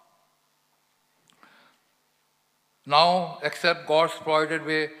accept God's provided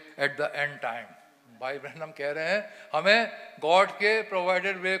way at the end time। भाई ब्रैनम कह रहे हैं हमें गॉड के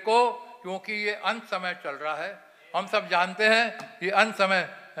प्रोवाइडेड वे को, क्योंकि ये अंत समय चल रहा है, हम सब जानते हैं ये अंत समय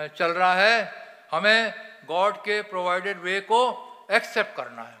चल रहा है, हमें गॉड के प्रोवाइडेड वे को एक्सेप्ट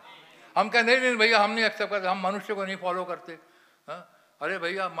करना है। हम कहें नहीं भैया हम नहीं एक्सेप्ट करते, हम मनुष्य को नहीं फॉलो करते। अरे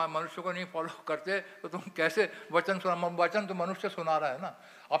भैया मनुष्य को नहीं फॉलो करते तो तुम कैसे वचन सुना? वचन तो मनुष्य सुना रहा है ना,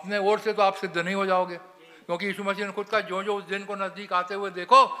 अपने ओर से तो आप सिद्ध नहीं हो जाओगे, क्योंकि यीशु मसीह ने खुद का जो उस दिन को नजदीक आते हुए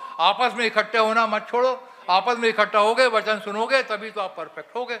देखो, आपस में इकट्ठे होना मत छोड़ो, आपस में इकट्ठा होगे, वचन सुनोगे, तभी तो आप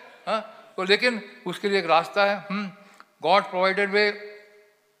परफेक्ट होगे। तो लेकिन उसके लिए एक रास्ता है। God provided way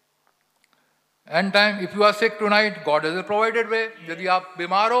end time. If you are sick tonight, God is the provided way. यदि आप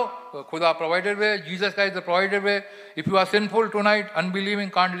बीमार हो तो खुदा प्रोवाइडेड वे, जीसस का is the provided way. If you are sinful tonight,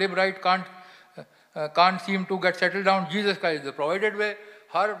 unbelieving, can't live right, can't seem to get settle down, Jesus का is the provided way.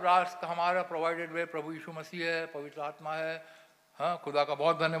 हर रास्ता हमारा प्रोवाइडेड वे प्रभु यीशु मसीह है, पवित्र आत्मा है। खुदा का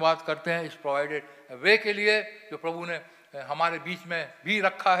बहुत धन्यवाद करते हैं इस प्रोवाइडेड वे के लिए जो प्रभु ने हमारे बीच में भी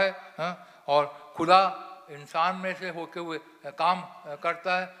रखा है। और खुदा इंसान में से होते हुए काम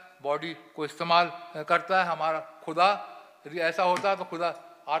करता है, बॉडी को इस्तेमाल करता है। हमारा खुदा यदि ऐसा होता तो खुदा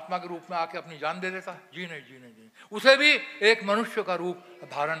आत्मा के रूप में आके अपनी जान दे देता। जी नहीं, उसे भी एक मनुष्य का रूप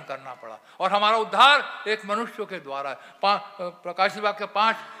धारण करना पड़ा, और हमारा उद्धार एक मनुष्य के द्वारा है। प्रकाशित वाक्य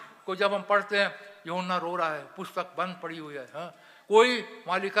 5 को जब हम पढ़ते हैं, यूहन्ना रो रहा है, पुस्तक बंद पड़ी हुई है। कोई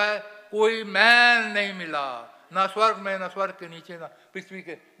वहाँ लिखा है कोई मैन नहीं मिला, ना स्वर्ग में, ना स्वर्ग के नीचे, ना पृथ्वी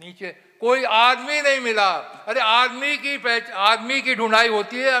के नीचे कोई आदमी नहीं मिला। अरे आदमी की ढूंढाई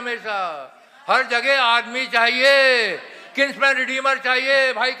होती है हमेशा, हर जगह आदमी चाहिए, किंसमैन रिडीमर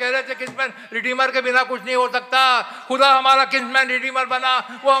चाहिए। भाई कह रहे थे किंसमैन रिडीमर के बिना कुछ नहीं हो सकता। खुदा हमारा किंसमैन रिडीमर बना,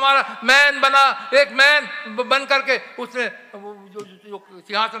 वो हमारा मैन बना। एक मैन बन करके उसने जो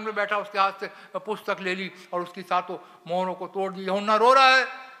सिंहासन में बैठा उसके हाथ से पुस्तक ले ली और उसकी सातों मोहरों को तोड़ दी। यूहन्ना रो रहा है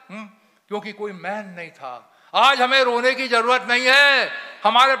क्योंकि कोई मैन नहीं था। आज हमें रोने की जरूरत नहीं है,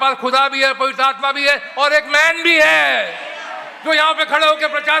 हमारे पास खुदा भी है, पवित्र आत्मा भी है, और एक मैन भी है जो यहाँ पे खड़े होकर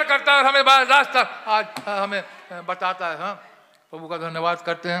प्रचार करता है और हमें रास्ता आज हमें बताता है। प्रभु का धन्यवाद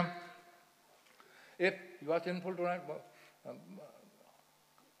करते हैं। If you are sinful tonight,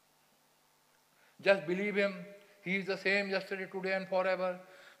 just believe him, he is the same yesterday today and forever.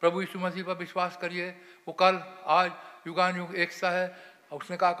 प्रभु यीशु मसीह पर विश्वास करिए, वो कल आज युगान युग एक सा है।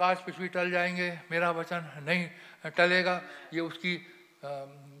 उसने कहा आकाश पृथ्वी टल जाएंगे, मेरा वचन नहीं टलेगा। ये उसकी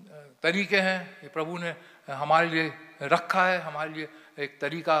तरीके हैं, ये प्रभु ने हमारे लिए रखा है, हमारे लिए एक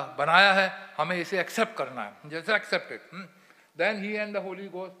तरीका बनाया है, हमें इसे एक्सेप्ट करना है। जैसे accepted, then he and the Holy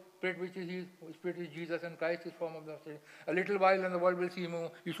Ghost spirit which is spirit is Jesus and Christ is form of the spirit. A little while and the world will see me.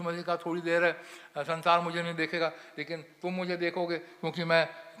 Yeshu Masih का थोड़ी देर है, संसार मुझे नहीं देखेगा, लेकिन तुम मुझे देखोगे, क्योंकि मैं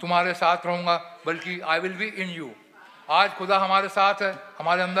तुम्हारे साथ रहूंगा, बल्कि I will be in you. आज खुदा हमारे साथ है,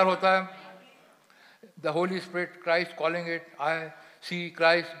 हमारे अंदर होता है। The Holi spirit Christ calling it, I see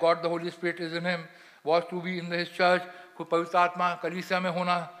Christ, God the Holy Spirit is in him, was to be in his church, कोई पवित्र आत्मा कलीसिया में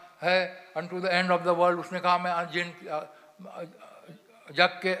होना है, unto the end of the world. उसने कहा मैं जिन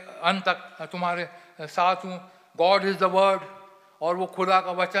जग के अंत तक तुम्हारे साथ हूँ. God is the word, और वो खुदा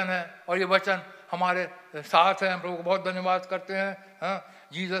का वचन है, और ये वचन हमारे साथ है. हम प्रभु को बहुत धन्यवाद करते हैं.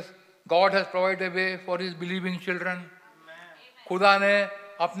 Jesus, God has provided a way for his believing children. खुदा ने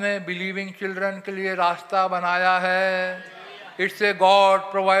अपने believing children के लिए रास्ता बनाया है. It's a God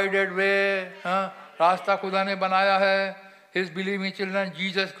provided way. रास्ता खुदा ने बनाया है. His believing children,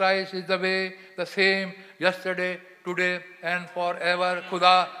 Jesus Christ is the way, the same yesterday, today and forever.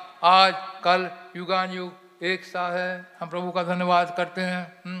 खुदा आज कल युगानुयुग एक सा है. हम प्रभु का धन्यवाद करते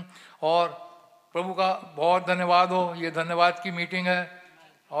हैं. और प्रभु का बहुत धन्यवाद हो. ये धन्यवाद की मीटिंग है.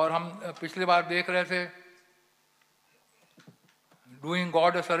 और हम पिछली बार देख रहे थे doing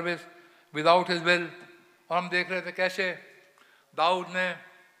God a service without his will. और हम देख रहे थे कैसे दाऊद ने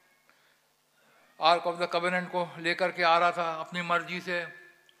आर्क ऑफ द कवेनेंट को लेकर के आ रहा था अपनी मर्जी से,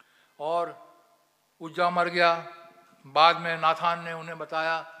 और उज्जा मर गया. बाद में नाथान ने उन्हें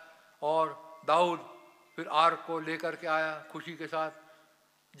बताया, और दाऊद फिर आर्क को लेकर के आया खुशी के साथ.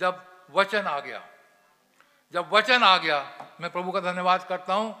 जब वचन आ गया, मैं प्रभु का धन्यवाद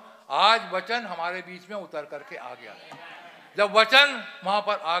करता हूँ. आज वचन हमारे बीच में उतर करके आ गया. जब वचन वहां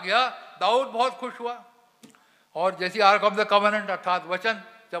पर आ गया, दाऊद बहुत खुश हुआ. और जैसी आर्क ऑफ द कवेनेंट अर्थात वचन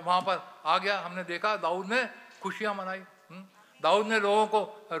जब वहां पर आ गया, हमने देखा दाऊद ने खुशियां मनाई. दाऊद ने लोगों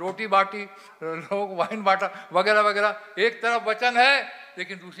को रोटी बांटी, लोगों को वाइन बांटा, वगैरह वगैरह. एक तरफ वचन है,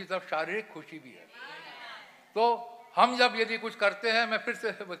 लेकिन दूसरी तरफ शारीरिक खुशी भी है. तो हम जब यदि कुछ करते हैं, मैं फिर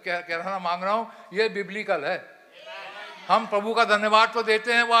से कहना मांग रहा हूं, ये बिब्लिकल है. हम प्रभु का धन्यवाद तो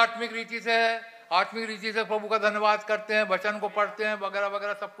देते हैं, वो आत्मिक रीति से है. आत्मिक रीति से प्रभु का धन्यवाद करते हैं, वचन को पढ़ते हैं, वगैरह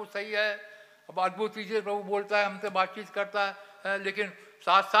वगैरह, सब कुछ सही है. अब अद्भुत रीति से प्रभु बोलता है, हमसे बातचीत करता है, लेकिन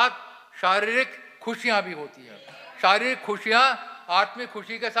साथ साथ शारीरिक खुशियां भी होती हैं. शारीरिक खुशियां आत्मिक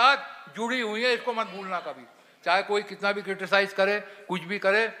खुशी के साथ जुड़ी हुई है. इसको मत भूलना कभी. चाहे कोई कितना भी क्रिटिसाइज करे, कुछ भी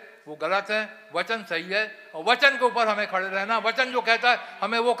करे, वो गलत है. वचन सही है, और वचन के ऊपर हमें खड़े रहना. वचन जो कहता है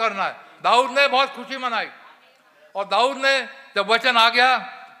हमें वो करना है. दाऊद ने बहुत खुशी मनाई. और दाऊद ने जब वचन आ गया,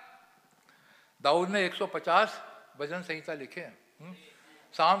 दाऊद ने 150 भजन संहिता लिखे हैं.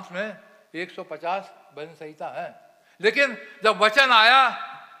 साम्स में 150 भजन संहिता है. लेकिन जब वचन आया,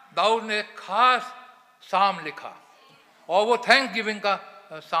 दाऊद ने एक खास साम लिखा, और वो थैंक गिविंग का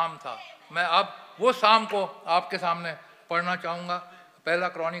साम था. मैं अब वो साम को आपके सामने पढ़ना चाहूँगा. पहला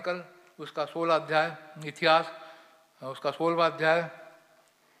क्रॉनिकल उसका 16 अध्याय, इतिहास उसका 16वां अध्याय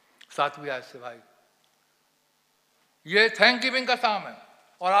 7वीं आयत से. भाई, ये थैंक गिविंग का साम है.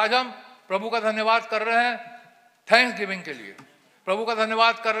 और आज हम प्रभु का धन्यवाद कर रहे हैं थैंक्स गिविंग के लिए. प्रभु का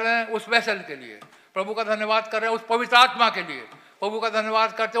धन्यवाद कर रहे हैं उस वेसल के लिए. प्रभु का धन्यवाद कर रहे हैं उस पवित्र आत्मा के लिए. प्रभु का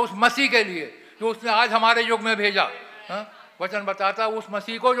धन्यवाद करते हैं उस मसीह के लिए जो उसने आज हमारे युग में भेजा. वचन बताता है उस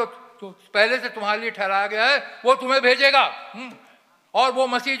मसीह को जो पहले से तुम्हारे लिए ठहराया गया है, वो तुम्हें भेजेगा. और वो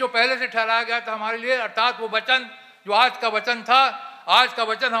मसीह जो पहले से ठहराया गया था हमारे लिए, अर्थात वो वचन जो आज का वचन था, आज का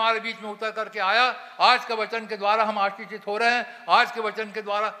वचन हमारे बीच में उतर करके आया. आज का वचन के द्वारा हम आशीषित हो रहे हैं. आज के वचन के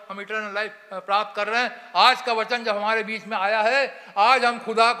द्वारा हम इटर्नल लाइफ प्राप्त कर रहे हैं. आज का वचन जब हमारे बीच में आया है, आज हम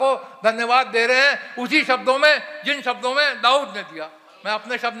खुदा को धन्यवाद दे रहे हैं उसी शब्दों में जिन शब्दों में दाऊद ने दिया. मैं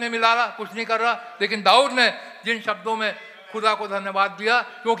अपने शब्द नहीं मिला रहा, कुछ नहीं कर रहा, लेकिन दाऊद ने जिन शब्दों में खुदा को धन्यवाद दिया,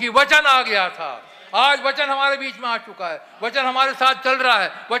 क्योंकि वचन आ गया था. आज वचन हमारे बीच में आ चुका है. वचन हमारे साथ चल रहा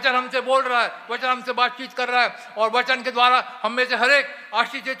है. वचन हमसे बोल रहा है. वचन हमसे बातचीत कर रहा है. और वचन के द्वारा हम में से हर एक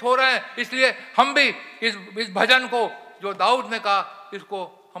आशीषित हो रहे हैं. इसलिए हम भी इस भजन को जो दाऊद ने कहा,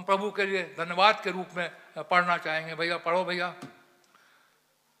 इसको हम प्रभु के लिए धन्यवाद के रूप में पढ़ना चाहेंगे. भैया पढ़ो. भैया,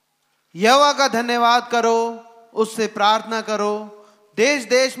 यहोवा का धन्यवाद करो, उससे प्रार्थना करो, देश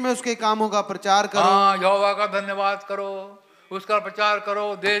देश में उसके कामों का प्रचार करो. हाँ, यहोवा का धन्यवाद करो, उसका प्रचार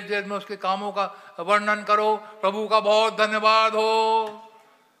करो, देश देश में उसके कामों का वर्णन करो. प्रभु का बहुत धन्यवाद हो,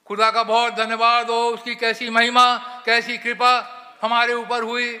 खुदा का बहुत धन्यवाद हो. उसकी कैसी महिमा, कैसी कृपा हमारे ऊपर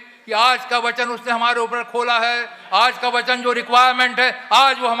हुई कि आज का वचन उसने हमारे ऊपर खोला है. आज का वचन जो रिक्वायरमेंट है,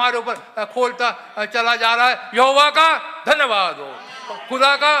 आज वो हमारे ऊपर खोलता चला जा रहा है. यहोवा का धन्यवाद हो,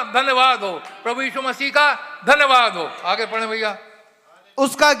 खुदा का धन्यवाद हो, प्रभु यीशु मसीह का धन्यवाद हो. आगे पढ़े भैया.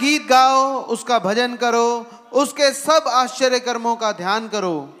 उसका गीत गाओ, उसका भजन करो, उसके सब आश्चर्य कर्मों का ध्यान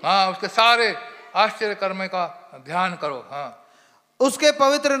करो. हाँ, उसके सारे आश्चर्य कर्म का ध्यान करो. हाँ, उसके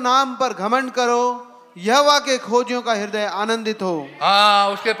पवित्र नाम पर घमंड करो, यहोवा के खोजियों का हृदय आनंदित हो. हाँ,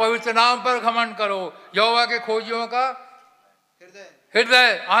 उसके पवित्र नाम पर घमंड करो, यहोवा के खोजियों का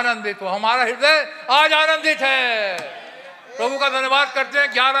हृदय आनंदित हो. हमारा हृदय आज आनंदित है. प्रभु का धन्यवाद करते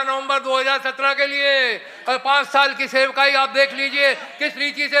हैं. क्या 18 नवंबर 2017 के लिए 5 साल की सेवकाई आप देख लीजिए किस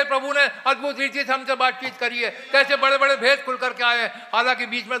रीति से प्रभु ने अद्भुत रीति से हमसे बातचीत करी है, कैसे बड़े बड़े भेद खुल करके आए। हालांकि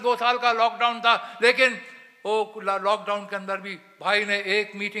बीच में 2 साल का लॉकडाउन था, लेकिन वो लॉकडाउन के अंदर भी भाई ने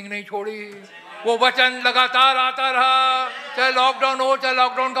एक मीटिंग नहीं छोड़ी। वो वचन लगातार आता रहा, चाहे लॉकडाउन हो, चाहे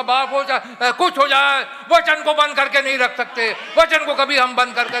लॉकडाउन का बाप हो, चाहे कुछ हो जाए, वचन को बंद करके नहीं रख सकते। वचन को कभी हम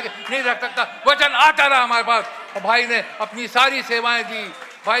बंद करके नहीं रख सकता। वचन आता रहा हमारे पास और भाई ने अपनी सारी सेवाएं दी।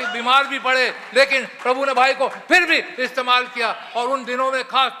 भाई बीमार भी पड़े, लेकिन प्रभु ने भाई को फिर भी इस्तेमाल किया। और उन दिनों में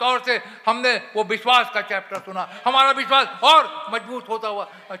खास तौर से हमने वो विश्वास का चैप्टर सुना, हमारा विश्वास और मजबूत होता हुआ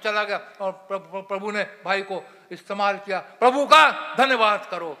चला गया और प्रभु ने भाई को इस्तेमाल किया। प्रभु का धन्यवाद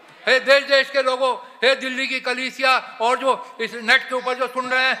करो। हे देश देश के लोगों, हे दिल्ली की कलीसिया और जो इस नेट के ऊपर जो सुन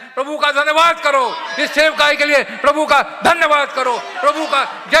रहे हैं, प्रभु का धन्यवाद करो। इस सेवकाई के लिए प्रभु का धन्यवाद करो, प्रभु का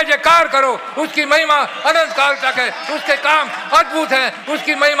जय जयकार करो। उसकी महिमा अनंत काल तक है, उसके काम अद्भुत है,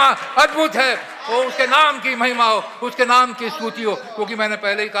 उसकी महिमा अद्भुत है। वो उसके नाम की महिमा हो, उसके नाम की स्तुति हो। क्योंकि मैंने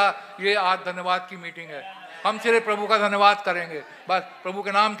पहले ही कहा, ये आज धन्यवाद की मीटिंग है। हम सिर्फ प्रभु का धन्यवाद करेंगे, बस प्रभु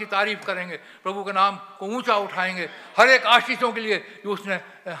के नाम की तारीफ करेंगे, प्रभु के नाम को ऊंचा उठाएंगे हर एक आशीषों के लिए जो उसने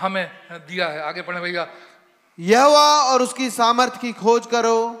हमें दिया है। आगे पढ़े भैया। यहोवा और उसकी सामर्थ की खोज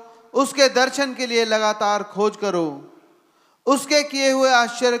करो, उसके दर्शन के लिए लगातार खोज करो। उसके किए हुए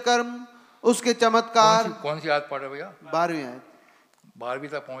आश्चर्य कर्म, उसके चमत्कार। कौन सी आयत पढ़ रहे भैया? 12वीं आयत। 12वीं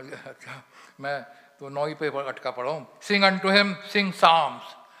तक पहुंच गया। अच्छा, मैं तो 9 पे अटका पड़ा हूँ। Sing unto him sing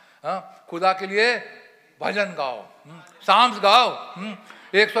psalms, खुदा के लिए भजन गाओ, साम्स गाओ।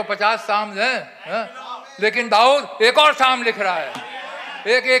 150 साम्स हैं, लेकिन दाऊद एक और साम लिख रहा है।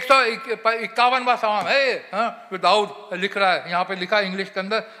 एक 151वां साम है जो दाऊद लिख रहा है। यहाँ पे लिखा है इंग्लिश के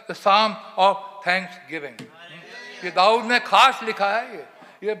अंदर, the psalm of thanks giving. ये दाऊद ने खास लिखा है,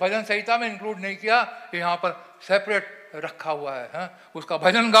 ये भजन संहिता में इंक्लूड नहीं किया, यहाँ पर सेपरेट रखा हुआ है। उसका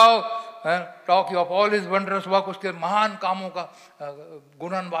भजन गाओ, talk of all his wondrous work, उसके महान कामों का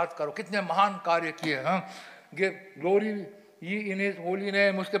गुणगान करो, कितने महान कार्य किए हैं। गिव ग्लोरी ये इन हिज होली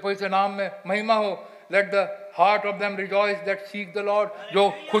नेम, उसके पवित्र नाम में महिमा हो। Let the heart of them rejoice that seek the Lord, जो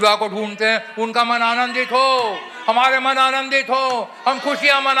खुदा को ढूंढते हैं उनका मन आनंदित हो, हमारे मन आनंदित हो, हम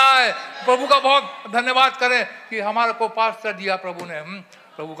खुशियां मनाए। प्रभु का बहुत धन्यवाद करें कि हमारे को पास्टर दिया प्रभु ने।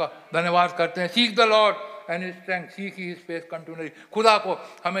 प्रभु का धन्यवाद करते हैं। Seek the Lord and his strength, seek his face continually। खुदा को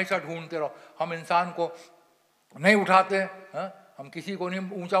हमेशा ढूंढते रहो। हम इंसान को नहीं उठाते, हम किसी को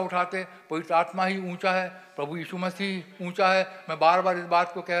नहीं ऊंचा उठाते, पवित्र आत्मा ही ऊंचा है, प्रभु यीशु मसीह ऊंचा है। मैं बार बार इस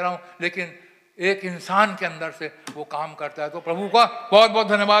बात को कह रहा हूँ, लेकिन एक इंसान के अंदर से वो काम करता है। तो प्रभु का बहुत बहुत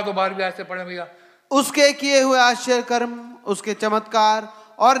धन्यवाद। वो बार भी ऐसे पढ़े भैया। उसके किए हुए आश्चर्य कर्म, उसके चमत्कार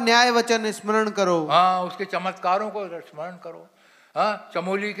और न्याय वचन स्मरण करो। हाँ, उसके चमत्कारों को स्मरण करो।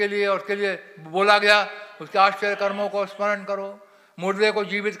 चमोली के लिए और उसके लिए बोला गया, उसके आश्चर्य कर्मों को स्मरण करो। मुर्दे को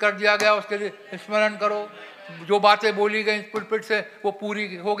जीवित कर दिया गया, उसके लिए स्मरण करो। जो बातें बोली गई पुलपिट से वो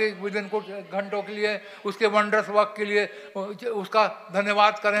पूरी हो गई विद इन कुछ घंटों के लिए। उसके वंडरस वर्क के लिए उसका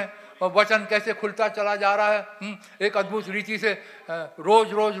धन्यवाद करें। और वचन कैसे खुलता चला जा रहा है, एक अद्भुत रीति से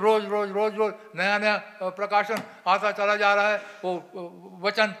रोज रोज रोज रोज रोज रोज नया नया प्रकाशन आता चला जा रहा है। वो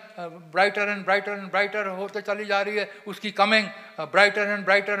वचन brighter and brighter and brighter होते चली जा रही है। उसकी coming brighter and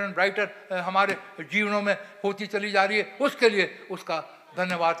brighter and brighter हमारे जीवनों में होती चली जा रही है। उसके लिए उसका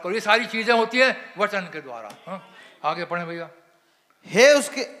धन्यवाद करो। ये सारी चीजें होती हैं वचन के द्वारा। आगे पढ़ें भैया। हे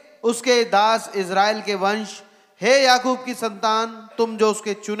उसके दास इज़राइल के वंश, हे याकूब की संतान, तुम जो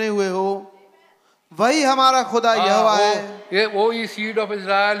उसके चुने हुए हो, वही हमारा खुदा यहोवा है। ये वो ही seed of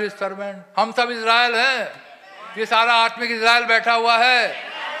Israel is servant. हम सब इज़राइल हैं, ये सारा आत्मिक इज़राइल बैठा हुआ है।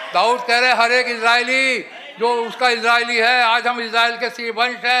 दाऊद कह रहे हर एक इज़राइली जो उसका इज़राइली है। आज हम इज़राइल के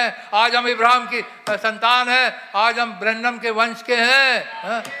वंश हैं, आज हम इब्राहिम की संतान हैं, आज हम ब्रैनम के वंश के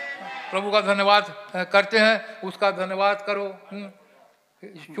हैं। प्रभु का धन्यवाद करते हैं, उसका धन्यवाद करो।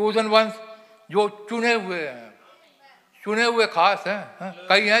 चोजन वंश, जो चुने हुए हैं, चुने हुए खास हैं।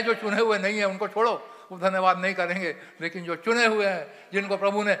 कई हैं जो चुने हुए नहीं है, उनको छोड़ो, वो धन्यवाद नहीं करेंगे। लेकिन जो चुने हुए हैं, जिनको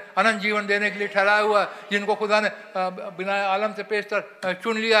प्रभु ने अनंत जीवन देने के लिए ठहराया हुआ है, जिनको खुदा ने बिना आलम से पेशतर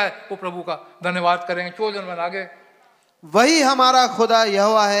चुन लिया है, वो प्रभु का धन्यवाद करेंगे। चोजन वन आगे। वही हमारा खुदा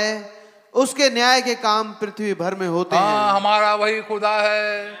यहोवा है, उसके न्याय के काम पृथ्वी भर में होते हैं। हमारा वही खुदा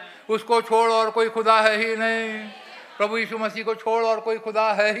है, उसको छोड़ और कोई खुदा है ही नहीं। प्रभु यीशु मसीह को छोड़ और कोई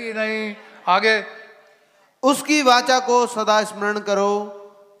खुदा है ही नहीं। आगे। उसकी वाचा को सदा स्मरण करो,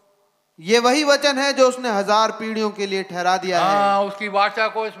 ये वही वचन है जो उसने 1000 पीढ़ियों के लिए ठहरा दिया है। उसकी वाचा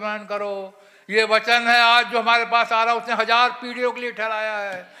को स्मरण करो, ये वचन है आज जो हमारे पास आ रहा है, उसने 1000 पीढ़ियों के लिए ठहराया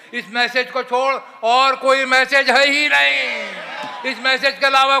है। इस मैसेज को छोड़ और कोई मैसेज है ही नहीं, इस मैसेज के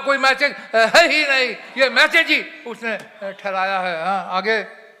अलावा कोई मैसेज है ही नहीं। ये मैसेज ही उसने ठहराया है। आगे।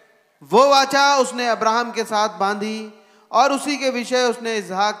 वो वाचा उसने अब्राहम के साथ बांधी और उसी के विषय उसने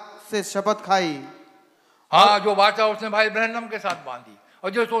इसहाक से शपथ खाई। हाँ, जो वाचा उसने भाई ब्रैनम के साथ बांधी और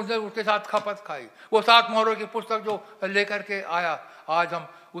जो उसने उसके साथ खपत खाई, वो 7 मोहरों की पुस्तक जो लेकर के आया, आज हम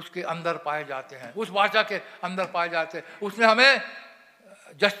उसके अंदर पाए जाते हैं, उस वाचा के अंदर पाए जाते हैं। उसने हमें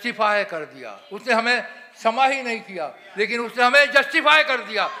जस्टिफाई कर दिया, उसने हमें क्षमा ही नहीं किया लेकिन उसने हमें जस्टिफाई कर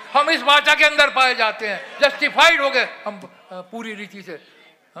दिया। हम इस वाचा के अंदर पाए जाते हैं, जस्टिफाइड हो गए हम पूरी रीति से।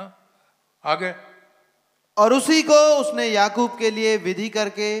 हाँ, आगे। और उसी को उसने याकूब के लिए विधि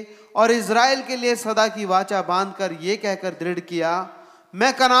करके और इज़राइल के लिए सदा की वाचा बांधकर ये कहकर दृढ़ किया,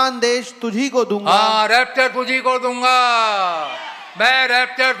 मैं कनान देश तुझी को दूंगा। हाँ, रैप्चर तुझी को दूंगा, मैं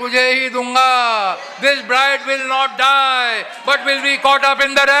रैप्चर तुझे ही दूंगा। This bride will not die but will be caught up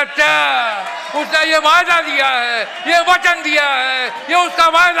in the rapture. उसने ये वायदा दिया है, ये वचन दिया है, ये उसका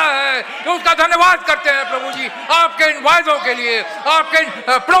वायदा है, ये उसका धन्यवाद करते हैं प्रभु जी आपके इन वायदों के लिए, आपके इन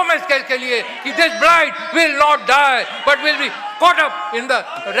प्रोमिस के लिए कि this bride will not die but will be caught up in the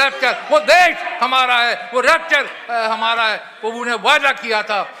rapture. वो देश हमारा है, वो रैप्चर हमारा है, प्रभु ने वायदा किया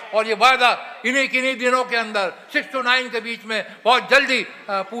था और ये वायदा किन्हीं दिनों के अंदर 6 to 9 के बीच में बहुत जल्दी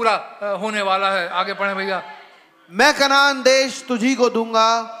पूरा होने वाला है। आगे पढ़े भैया। मैं कनान देश तुझी को दूंगा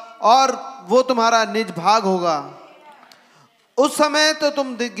और वो तुम्हारा निज भाग होगा। उस समय तो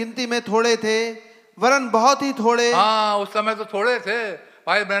तुम गिनती में थोड़े थे वरन बहुत ही थोड़े। हाँ, उस समय तो थोड़े थे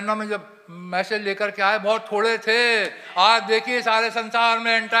भाई ब्रैनम में जब मैसेज लेकर के आए बहुत थोड़े थे। आज देखिए सारे संसार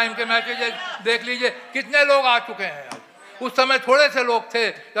में एंड टाइम के मैसेज देख लीजिए कितने लोग आ चुके हैं। आज उस समय थोड़े से लोग थे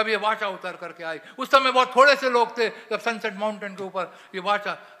जब ये वाचा उतर करके आई, उस समय बहुत थोड़े से लोग थे जब सनसेट माउंटेन के ऊपर ये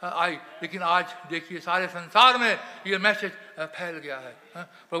वाचा आई, लेकिन आज देखिए सारे संसार में ये मैसेज फैल गया है।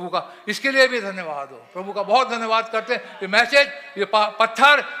 प्रभु का इसके लिए भी धन्यवाद हो, प्रभु का बहुत धन्यवाद करते हैं। ये मैसेज, ये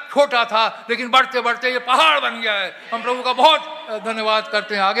पत्थर छोटा था लेकिन बढ़ते बढ़ते ये पहाड़ बन गया है। हम प्रभु का बहुत धन्यवाद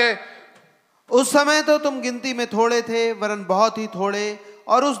करते हैं। आगे। उस समय तो तुम गिनती में थोड़े थे वरन बहुत ही थोड़े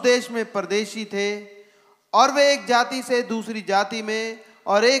और उस देश में परदेशी थे और वे एक जाति से दूसरी जाति में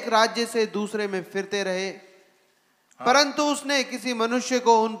और एक राज्य से दूसरे में फिरते रहे। परंतु उसने किसी मनुष्य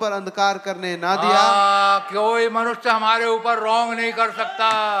को उन पर अंधकार करने ना दिया। कोई मनुष्य हमारे ऊपर रॉन्ग नहीं कर सकता,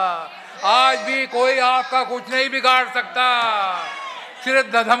 आज भी कोई आपका कुछ नहीं बिगाड़ सकता।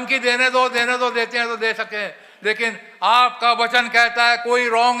 सिर्फ धमकी देने दो देते हैं तो दे सके, लेकिन आपका वचन कहता है कोई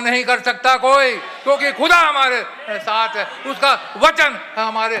रॉन्ग नहीं कर सकता कोई, क्योंकि खुदा हमारे साथ है, उसका वचन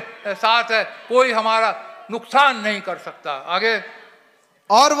हमारे साथ है, कोई हमारा नुकसान नहीं कर सकता। आगे।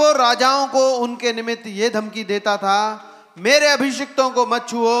 और वो राजाओं को उनके निमित्त ये धमकी देता था, मेरे अभिषिक्तों को मत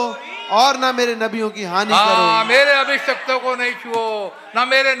छुओ और ना मेरे नबियों की हानि करो। मेरे अभिषिक्तों को नहीं छुओ, ना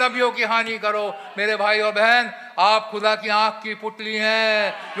मेरे नबियों की हानि करो। मेरे भाई और बहन, आप खुदा की आंख की पुतली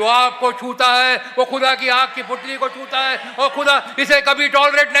हैं। जो आपको छूता है वो खुदा की आंख की पुतली को छूता है और खुदा इसे कभी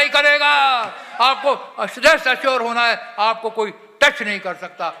टॉलरेट नहीं करेगा। आपको रेस्ट एश्योर होना है, आपको कोई टच नहीं कर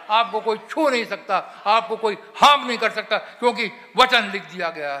सकता, आपको कोई छू नहीं सकता, आपको कोई हार्म नहीं कर सकता, क्योंकि वचन लिख दिया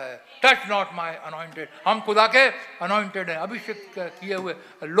गया है, टच नॉट माय अनॉइंटेड। हम खुदा के अनॉइंटेड हैं, अभिषेक किए हुए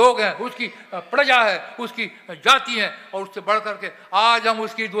लोग हैं, उसकी प्रजा है, उसकी जाति है और उससे बढ़ करके आज हम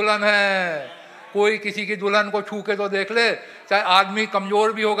उसकी दुल्हन हैं। कोई किसी की दुल्हन को छू के तो देख ले, चाहे आदमी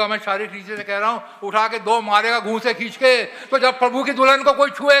कमजोर भी होगा, मैं शारीरिक रीति से कह रहा हूँ, उठा के 2 मारेगा घूंसे खींच के। तो जब प्रभु की दुल्हन को कोई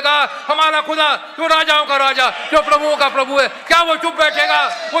छुएगा, हमारा खुदा जो राजाओं का राजा, जो प्रभुओं का प्रभु है, क्या वो चुप बैठेगा?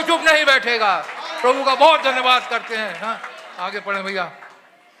 वो चुप नहीं बैठेगा। प्रभु का बहुत धन्यवाद करते हैं। हाँ, आगे पढ़े भैया।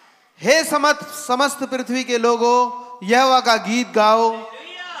 हे समस्त पृथ्वी के लोगों, यहोवा का गीत गाओ,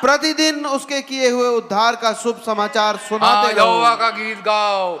 प्रतिदिन उसके किए हुए उद्धार का शुभ समाचार सुनाते रहो। यहोवा का गीत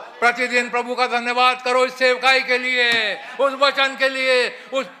गाओ, प्रतिदिन प्रभु का धन्यवाद करो इस सेवकाई के लिए, उस वचन के लिए,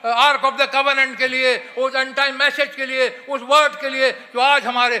 उस आर्क ऑफ द कवेनेंट के लिए, उस एंड टाइम मैसेज के लिए, उस वर्ड के लिए जो आज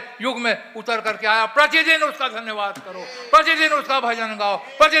हमारे युग में उतर करके आया। प्रतिदिन उसका धन्यवाद करो, प्रतिदिन उसका भजन गाओ,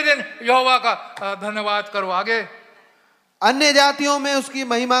 प्रतिदिन यहोवा का धन्यवाद करो। आगे। अन्य जातियों में उसकी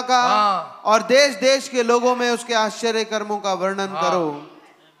महिमा का और देश देश के लोगों में उसके आश्चर्य कर्मों का वर्णन करो,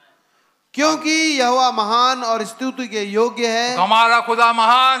 क्योंकि यहोवा महान और स्तुति के योग्य है। हमारा खुदा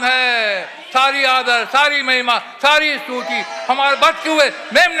महान है, सारी आदर, सारी महिमा, सारी स्तुति हमारे बचते हुए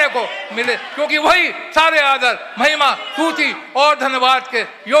मेमने को मिले, क्योंकि वही सारे आदर, महिमा, स्तुति और धन्यवाद के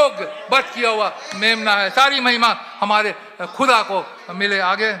योग्य बच किया हुआ मेमना है। सारी महिमा हमारे खुदा को मिले।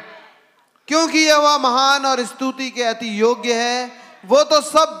 आगे। क्योंकि यहोवा महान और स्तुति के अति योग्य है, वो तो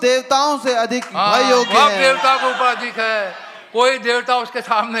सब देवताओं से अधिक भय योग्य है। देवता के ऊपर अधिक है, कोई देवता उसके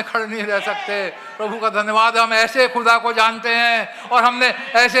सामने खड़े नहीं रह सकते। प्रभु का धन्यवाद, हम ऐसे खुदा को जानते हैं। और हमने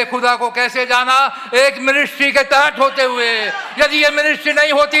ऐसे खुदा को कैसे जाना? एक मिनिस्ट्री के तहत होते हुए। यदि ये मिनिस्ट्री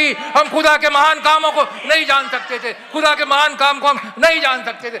नहीं होती, हम खुदा के महान कामों को नहीं जान सकते थे। खुदा के महान काम को हम नहीं जान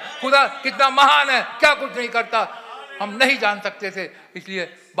सकते थे। खुदा कितना महान है, क्या कुछ नहीं करता, हम नहीं जान सकते थे। इसलिए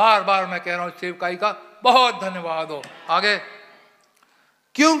बार बार मैं कह रहा हूँ, सेवकाई का बहुत धन्यवाद हो। आगे,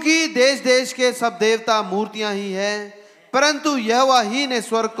 क्योंकि देश देश के सब देवता मूर्तियां ही हैं, परंतु यहोवा ही ने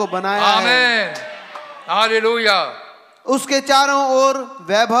स्वर्ग को बनाया है। आमीन, हालेलुया। उसके चारों ओर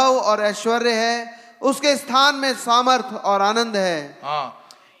वैभव और ऐश्वर्य है, उसके स्थान में सामर्थ और आनंद है। हाँ,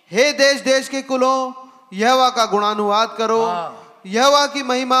 हे देश देश के कुलों, यहोवा का गुणानुवाद करो। यहोवा की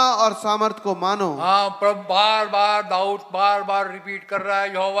महिमा और सामर्थ को मानो। हाँ, प्रभु बार बार दाऊद बार बार रिपीट कर रहा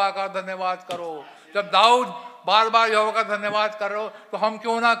है, यहोवा का धन्यवाद करो। जब दाऊद बार बार यहोवा का धन्यवाद कर रहे हो, तो हम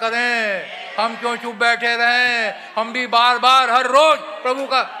क्यों ना करें? हम क्यों चुप बैठे रहें? हम भी बार बार हर रोज प्रभु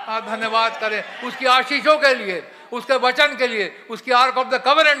का धन्यवाद करें, उसकी आशीषों के लिए, उसके वचन के लिए, उसकी आर्क ऑफ द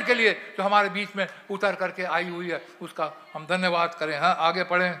कवेनेंट के लिए जो हमारे बीच में उतर करके आई हुई है, उसका हम धन्यवाद करें। हाँ, आगे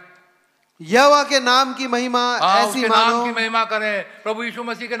पढ़ें। यहोवा के नाम की महिमा ऐसी मानो। नाम की महिमा करें, प्रभु यीशु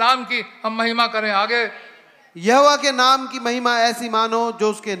मसीह के नाम की हम महिमा करें। आगे, यहोवा के नाम की महिमा ऐसी मानो जो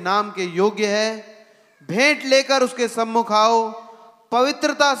उसके नाम के योग्य है। भेंट लेकर उसके सम्मुख आओ,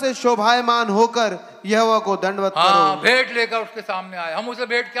 पवित्रता से शोभायमान होकर यहोवा को दंडवत करो। भेंट लेकर उसके सामने आए। हम उसे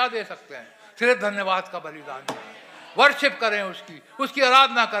भेंट क्या दे सकते हैं? सिर्फ धन्यवाद का बलिदान करें, वर्शिप करें, उसकी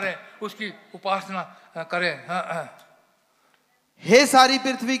आराधना करें, उसकी उपासना करें। हाँ। हे सारी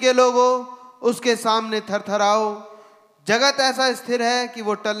पृथ्वी के लोगों, उसके सामने थरथराओ। जगत ऐसा स्थिर है कि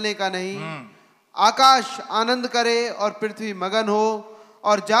वो टलने का नहीं। आकाश आनंद करे और पृथ्वी मगन हो,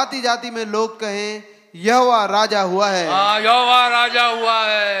 और जाति जाति में लोग कहें, यहोवा राजा हुआ है। यहोवा राजा हुआ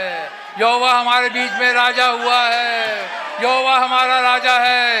है। यहोवा हमारे बीच में राजा हुआ है। यहोवा हमारा राजा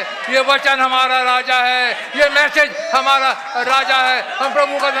है। ये वचन हमारा राजा है। ये मैसेज हमारा राजा है। हम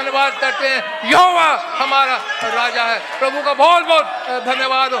प्रभु का धन्यवाद करते हैं, यहोवा हमारा राजा है। प्रभु का बहुत बहुत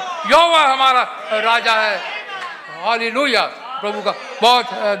धन्यवाद हो, यहोवा हमारा राजा है। हालेलुया, प्रभु का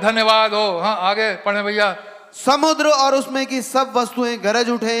बहुत धन्यवाद हो। हाँ, आगे पढ़े भैया। समुद्र और उसमें की सब वस्तुएं गरज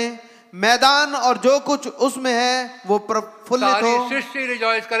उठे, मैदान और जो कुछ उसमें है वो प्रफुल्लित हो। सृष्टि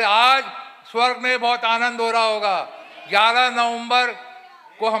रिजॉइस करे। आज स्वर्ग में बहुत आनंद हो रहा होगा। 11 नवंबर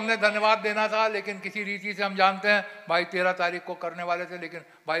को हमने धन्यवाद देना था, लेकिन किसी रीति से हम जानते हैं भाई 13 तारीख को करने वाले थे, लेकिन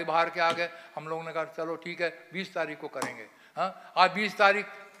भाई बाहर के आ गए। हम लोगों ने कहा चलो ठीक है 20 तारीख को करेंगे। हाँ, आज 20 तारीख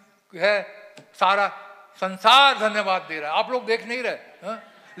है, सारा संसार धन्यवाद दे रहा है। आप लोग देख नहीं रहे, हाँ?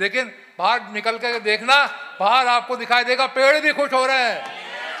 लेकिन बाहर निकल के देखना, बाहर आपको दिखाई देगा पेड़ भी खुश हो रहे हैं।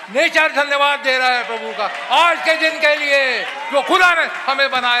 नेचर धन्यवाद दे रहा है प्रभु का आज के दिन के लिए जो खुदा ने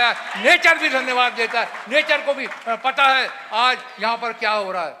हमें बनाया। नेचर भी धन्यवाद देता है। नेचर को भी पता है आज यहाँ पर क्या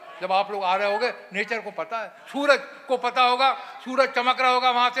हो रहा है। जब आप लोग आ रहे होगे, नेचर को पता है, सूरज को पता होगा, सूरज चमक रहा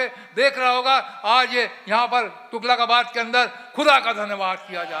होगा, वहां से देख रहा होगा। आज ये यहाँ पर तुगलकाबाद के अंदर खुदा का धन्यवाद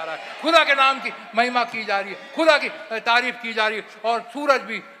किया जा रहा है, खुदा के नाम की महिमा की जा रही है, खुदा की तारीफ की जा रही है, और सूरज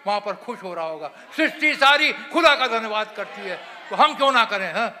भी वहां पर खुश हो रहा होगा। सृष्टि सारी खुदा का धन्यवाद करती है, तो हम क्यों ना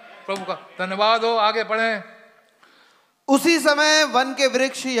करें। हाँ, प्रभु का धन्यवाद हो। आगे पढ़ें। उसी समय वन के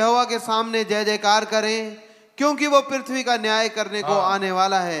वृक्ष यहोवा के सामने जय जयकार करें, क्योंकि वो पृथ्वी का न्याय करने को आने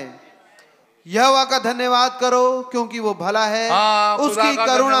वाला है। यहोवा का धन्यवाद करो, क्योंकि वो भला है। उसकी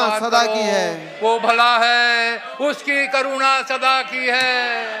करुणा सदा की है। वो भला है, उसकी करुणा सदा की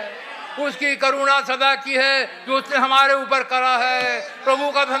है। उसकी करुणा सदा की है जो उसने हमारे ऊपर करा है। प्रभु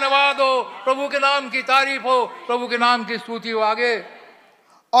का धन्यवाद हो, प्रभु के नाम की तारीफ हो, प्रभु के नाम की स्तुति हो। आगे,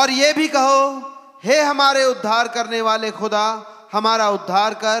 और ये भी कहो, हे हमारे उद्धार करने वाले खुदा, हमारा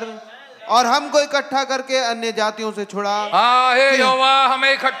उद्धार कर और हमको इकट्ठा करके अन्य जातियों से छुड़ा। हाँ, हे यहोवा,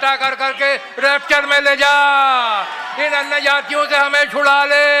 हमें इकट्ठा कर करके रैप्चर में ले जा, इन अन्य जातियों से हमें छुड़ा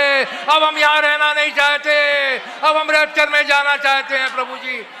ले। अब हम यहाँ रहना नहीं चाहते, अब हम रैप्चर में जाना चाहते हैं। प्रभु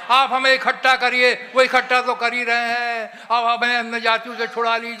जी, आप हमें इकट्ठा करिए। वो इकट्ठा तो कर ही रहे हैं, अब हमें अन्य जातियों से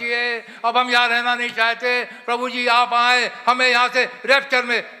छुड़ा लीजिए। अब हम यहाँ रहना नहीं चाहते। प्रभु जी, आप आए, हमें यहाँ से रैप्चर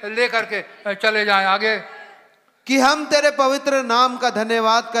में ले करके चले जाएं। आगे, कि हम तेरे पवित्र नाम का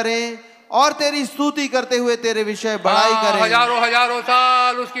धन्यवाद करें और तेरी स्तुति करते हुए तेरे विषय बड़ाई करें। हजारों हजारों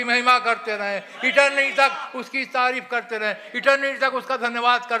साल उसकी महिमा करते रहें, इटर्निटी तक उसकी तारीफ करते रहें, इटर्निटी तक उसका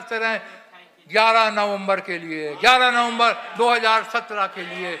धन्यवाद करते रहें। 11 नवंबर के लिए, 11 नवंबर 2017 के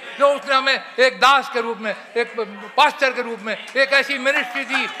लिए, जो उसने हमें एक दास के रूप में, एक पास्टर के रूप में, एक ऐसी मिनिस्ट्री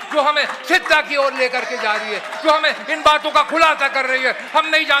दी जो हमें सिद्धता की ओर लेकर के जा रही है, जो हमें इन बातों का खुलासा कर रही है। हम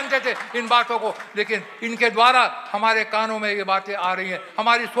नहीं जानते थे इन बातों को, लेकिन इनके द्वारा हमारे कानों में ये बातें आ रही हैं,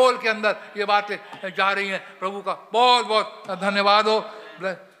 हमारी सोल के अंदर ये बातें जा रही हैं। प्रभु का बहुत बहुत धन्यवाद हो।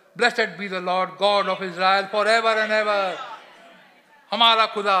 Blessed be the Lord God of Israel for ever and ever. हमारा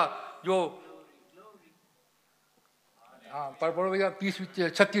खुदा जो, हाँ पढ़ो भैया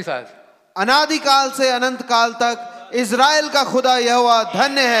 36 आयत। अनादिकाल से अनंत काल तक इज़राइल का खुदा यहोवा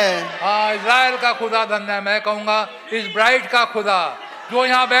धन्य है। हाँ, इज़राइल का खुदा धन्य है। मैं कहूँगा इस ब्राइड का खुदा जो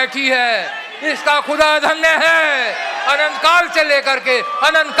यहाँ बैठी है, इसका खुदा धन्य है। अनंत काल से लेकर के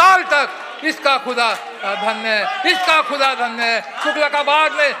अनंत काल तक इसका खुदा धन्य है, इसका खुदा धन्य है।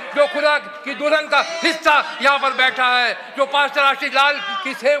 शुक्लकाबाद में जो खुदा की दुल्हन का हिस्सा यहाँ पर बैठा है, जो पास्टर आशीष लाल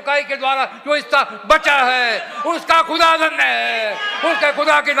की सेवकाई के द्वारा जो हिस्सा बचा है, उसका खुदा धन्य है। उसके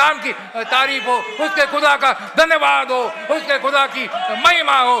खुदा के नाम की तारीफ हो, उसके खुदा का धन्यवाद हो, उसके खुदा की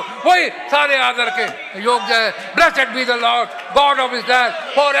महिमा हो, वही सारे आदर के योग्य है। Blessed be the Lord God of Israel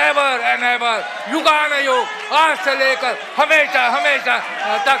for ever and ever. युगान युग, आज से लेकर हमेशा हमेशा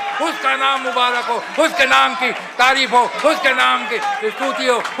तक उसका नाम मुबारक हो, उसके नाम की तारीफ हो, उसके नाम की स्तुति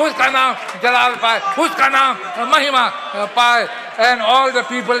हो, उसका नाम जलाल पाए, उसका नाम महिमा पाए। And all the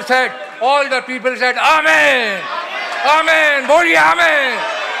people said आमेन आमेन। बोलिए आमेन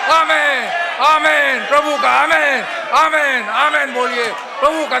आमेन आमेन। प्रभु का आमेन आमेन आमेन बोलिए।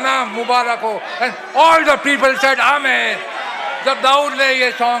 प्रभु का नाम मुबारक हो। And all the people said आमेन। जब दाऊद ने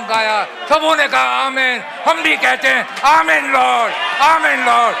ये सॉन्ग गाया, सबों ने कहा आमेन। हम भी कहते हैं आमेन लॉर्ड, आमेन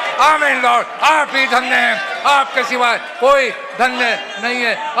लॉर्ड, आमेन लॉर्ड। आप ही धन्य हैं, आपके सिवाय कोई धन्य नहीं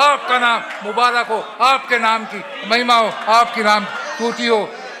है। आपका नाम मुबारक हो, आपके नाम की महिमा हो, आपकी नाम स्तुति हो।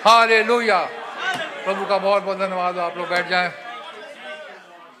 हालेलुया। प्रभु का बहुत बहुत धन्यवाद हो। आप लोग बैठ जाएं।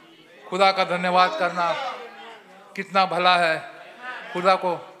 खुदा का धन्यवाद करना कितना भला है, खुदा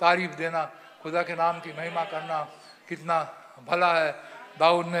को तारीफ देना, खुदा के नाम की महिमा करना कितना भला है।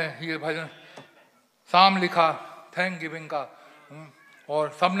 दाऊद ने ये भजन साम लिखा थैंक गिविंग का, और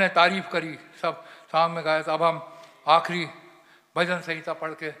सबने तारीफ करी, सब साम में गाया। अब हम आखिरी भजन संहिता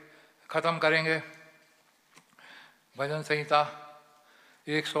पढ़ के ख़त्म करेंगे। भजन संहिता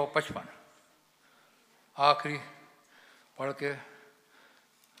 155 आखिरी पढ़ के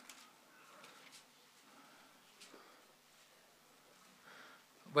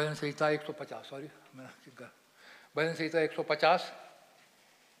भजन संहिता 150 सॉरी मैंने भजन संहिता 150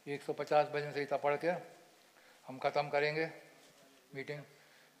 भजन संहिता पढ़ के हम खत्म करेंगे मीटिंग।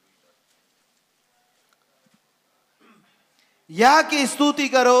 यह की स्तुति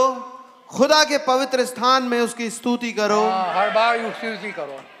करो, खुदा के पवित्र स्थान में उसकी स्तुति करो। हर बार स्तुति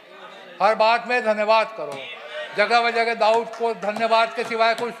करो, हर बात में धन्यवाद करो। जगह जगह दाऊद को धन्यवाद के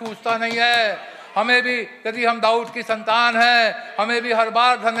सिवाय कोई सूझता नहीं है। हमें भी, यदि हम दाऊद की संतान हैं, हमें भी हर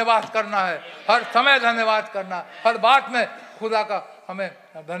बार धन्यवाद करना है, हर समय धन्यवाद करना, हर बात में खुदा का हमें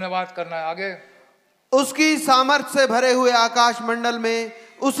धन्यवाद करना है। आगे, उसकी सामर्थ्य से भरे हुए आकाश मंडल में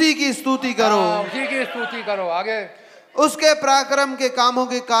उसी की स्तुति करो। उसी की स्तुति करो। आगे, उसके पराक्रम के कामों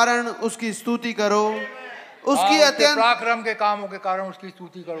के कारण उसकी स्तुति करो। उसकी अत्यंत पराक्रम के कामों के कारण उसकी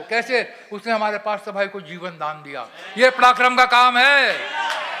स्तुति करो। कैसे? उसने हमारे पास्टर भाई को जीवन दान दिया। ये पराक्रम का काम है।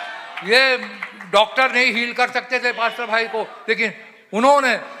 ये डॉक्टर नहीं हील कर सकते थे पास्टर भाई को, लेकिन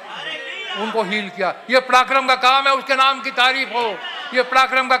उन्होंने उनको हील किया। ये पराक्रम का काम है। उसके नाम की तारीफ हो। ये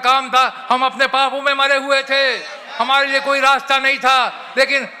पराक्रम का काम था। हम अपने पापों में मरे हुए थे, हमारे लिए कोई रास्ता नहीं था,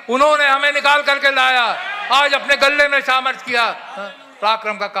 लेकिन उन्होंने हमें निकाल करके लाया। आज अपने गले में सामर्थ किया।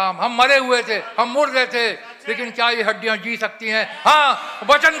 पराक्रम का काम। हम मरे हुए थे, हम मुर्दे थे, लेकिन क्या ये हड्डियां जी सकती हैं? हाँ,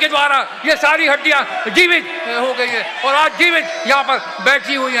 वचन के द्वारा ये सारी हड्डियां जीवित हो गई है और आज जीवित यहाँ पर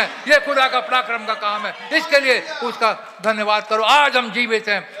बैठी हुई हैं। ये खुदा का पराक्रम का काम है। इसके लिए उसका धन्यवाद करो। आज हम जीवित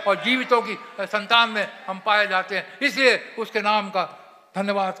हैं और जीवितों की संतान में हम पाए जाते हैं, इसलिए उसके नाम का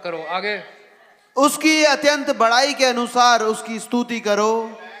धन्यवाद करो। आगे, उसकी अत्यंत बड़ाई के अनुसार उसकी स्तुति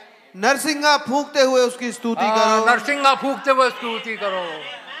करो। नरसिंगा फूंकते हुए उसकी स्तुति करो। नरसिंगा फूंकते हुए स्तुति करो।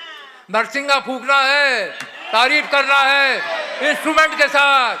 नरसिंगा फूंकना है, तारीफ करना है, इंस्ट्रूमेंट के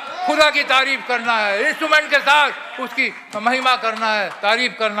साथ खुदा की तारीफ करना है, इंस्ट्रूमेंट के साथ उसकी महिमा करना है,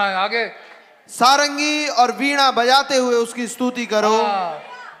 तारीफ करना है। आगे, सारंगी और वीणा बजाते हुए उसकी स्तुति करो।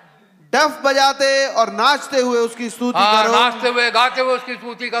 डफ बजाते और नाचते हुए उसकी स्तुति करो। नाचते हुए गाते हुए उसकी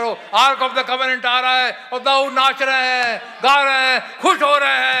स्तुति करो। आर्क ऑफ द कवेनेंट आ रहा है और दाऊद नाच रहे हैं, गा रहे हैं, खुश हो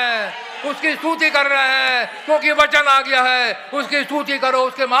रहे हैं, उसकी स्तुति कर रहे हैं, क्योंकि वचन आ गया है। उसकी स्तुति करो,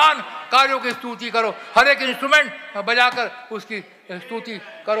 उसके महान कार्यों की स्तुति करो, हर एक इंस्ट्रूमेंट बजाकर उसकी स्तुति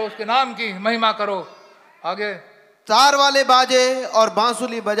करो, उसके नाम की महिमा करो। आगे तार वाले बाजे और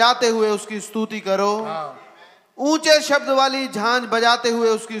बांसुरी बजाते हुए उसकी स्तुति करो। ऊंचे शब्द वाली झांझ बजाते हुए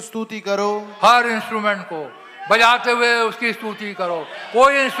उसकी स्तुति करो। हर इंस्ट्रूमेंट को बजाते हुए उसकी स्तुति करो,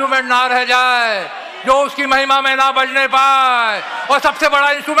 कोई इंस्ट्रूमेंट ना रह जाए जो उसकी महिमा में ना बजने पाए। और सबसे बड़ा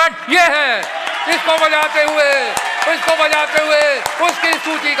इंस्ट्रूमेंट ये है, इसको बजाते हुए उसकी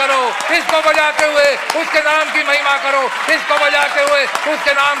स्तुति करो, इसको बजाते हुए उसके नाम की महिमा करो, इसको बजाते हुए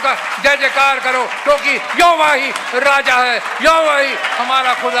उसके नाम का जय जयकार करो, क्योंकि यहोवा ही राजा है, यहोवा ही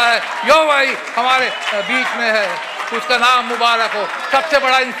हमारा खुदा है, यहोवा ही हमारे बीच में है, उसका नाम मुबारक हो। सबसे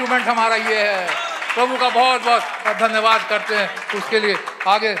बड़ा इंस्ट्रूमेंट हमारा ये है। प्रभु का बहुत बहुत धन्यवाद करते हैं उसके लिए।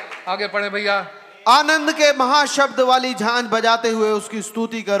 आगे आगे पढ़े भैया। आनंद के महाशब्द वाली झांझ बजाते हुए उसकी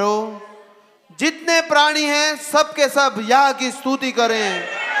स्तुति करो। जितने प्राणी हैं सबके सब यह की स्तुति करें,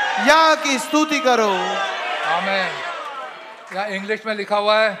 यह की स्तुति करो। आमीन। यहाँ इंग्लिश में लिखा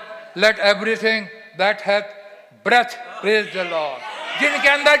हुआ है, let everything that hath breath praise the Lord. जिनके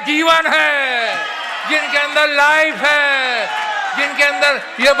अंदर जीवन है, जिनके अंदर लाइफ है, जिनके अंदर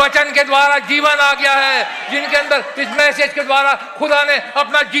ये वचन के द्वारा जीवन आ गया है, जिनके अंदर इस मैसेज के द्वारा खुदा ने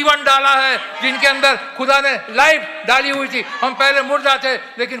अपना जीवन डाला है, जिनके अंदर खुदा ने लाइफ डाली हुई थी। हम पहले मुर्दा थे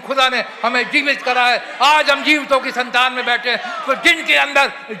लेकिन खुदा ने हमें जीवित करा है, आज हम जीवितों की संतान में बैठे हैं। तो जिनके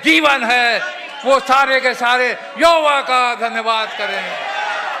अंदर जीवन है वो सारे के सारे यहोवा का धन्यवाद करें।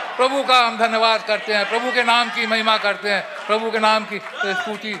 प्रभु का हम धन्यवाद करते हैं, प्रभु के नाम की महिमा करते हैं, प्रभु के नाम की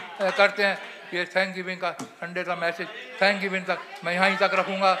स्तुति करते हैं। ये थैंक गिविंग का संडे का मैसेज थैंक गिविंग तक मैं यहीं तक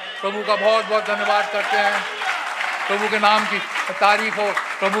रखूँगा। प्रभु का बहुत बहुत धन्यवाद करते हैं। प्रभु के नाम की तारीफ हो,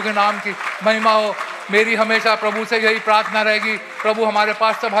 प्रभु के नाम की महिमा हो। मेरी हमेशा प्रभु से यही प्रार्थना रहेगी, प्रभु हमारे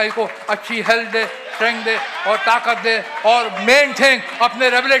पास्टर भाई को अच्छी हेल्थ दे, स्ट्रेंथ दे और ताकत दे, और मेन थिंग अपने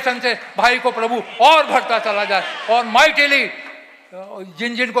रेवलेशन से भाई को प्रभु और बढ़ता चला जाए, और माइटिली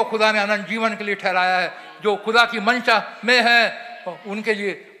जिन जिन को खुदा ने अनंत जीवन के लिए ठहराया है, जो खुदा की मंशा में है, उनके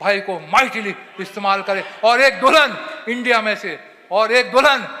लिए भाई को माइटिली इस्तेमाल करे। और एक दुल्हन इंडिया में से और एक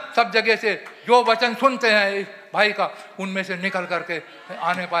दुल्हन सब जगह से जो वचन सुनते हैं इस भाई का, उनमें से निकल करके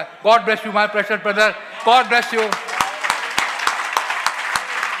आने पाए। God bless you my precious brother, God bless you.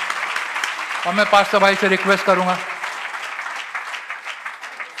 और मैं पास्टर भाई से रिक्वेस्ट करूंगा,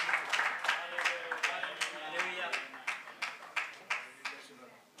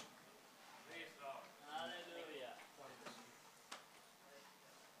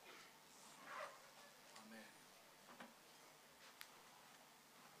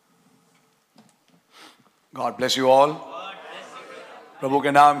 गॉड ब्लेस यू ऑल। प्रभु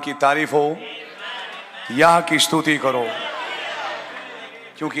के नाम की तारीफ हो, यहाँ की स्तुति करो,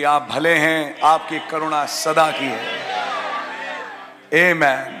 क्योंकि आप भले हैं, आपकी करुणा सदा की है।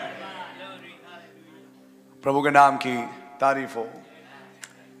 आमीन। प्रभु के नाम की तारीफ हो।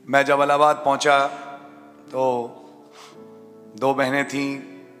 मैं जब इलाहाबाद पहुंचा तो दो बहनें थीं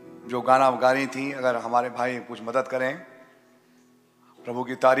जो गाना गा रही थीं। अगर हमारे भाई कुछ मदद करें प्रभु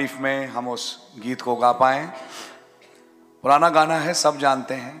की तारीफ में, हम उस गीत को गा पाएं। पुराना गाना है, सब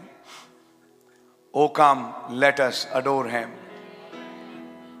जानते हैं। ओ कम लेट अस अडोर हिम।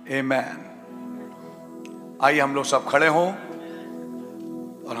 आमेन। आइए हम लोग सब खड़े हों,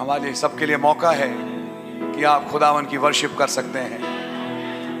 और हमारे सबके लिए मौका है कि आप खुदावन की वर्शिप कर सकते हैं।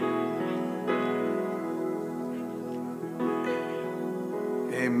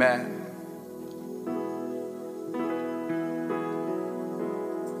 आमेन।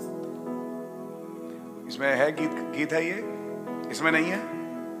 इसमें है गीत है, ये इसमें नहीं है।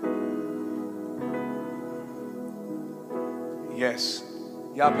 यस,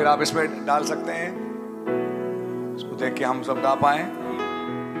 या फिर आप इसमें डाल सकते हैं, इसको देख के हम सब गा पाए।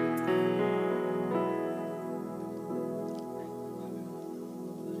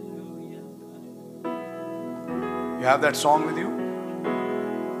 You have that song with you?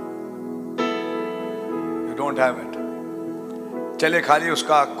 You don't have it? चलिए, खाली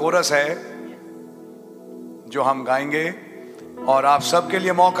उसका कोरस है जो हम गाएंगे, और आप सबके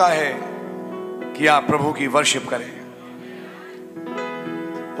लिए मौका है कि आप प्रभु की वर्शिप करें।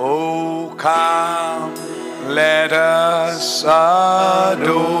 Oh, come, let us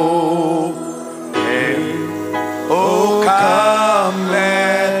adore Him. Oh, come,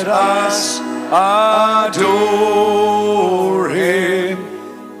 let us adore Him.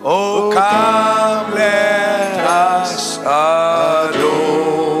 Oh, come, let us adore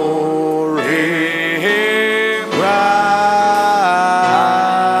Him.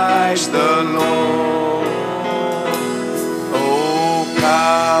 Christ the Lord. Oh,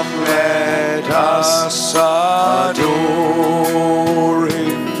 come, let us adore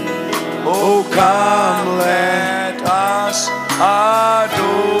Him.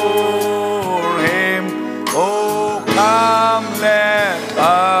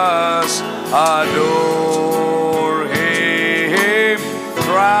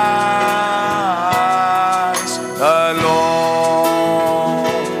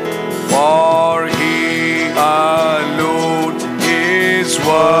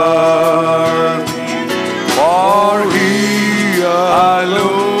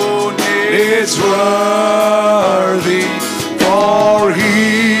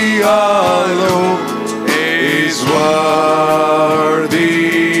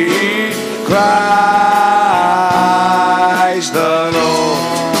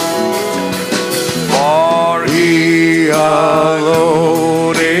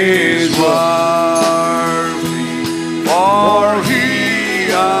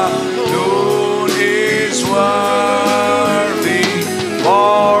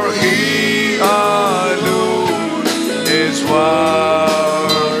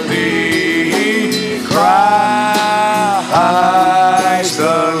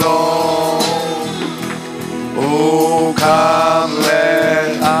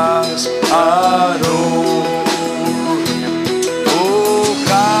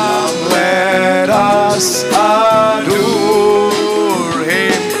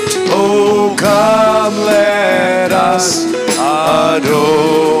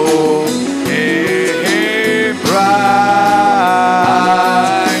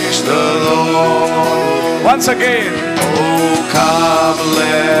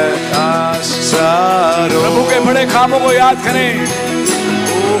 नामों को याद करें।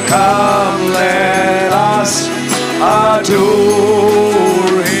 Oh, come let us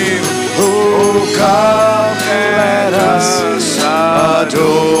adore him. Oh, come let us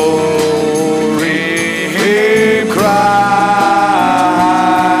adore him. Christ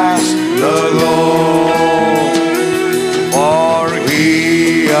the Lord, for he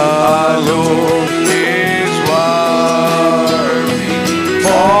alone is worthy.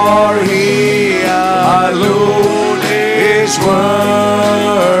 For he alone is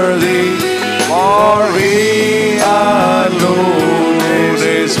worthy. For he alone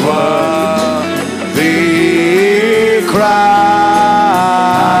is worthy. Christ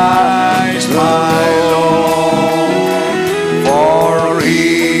my Lord, for he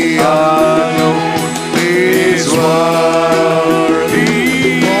alone is worthy.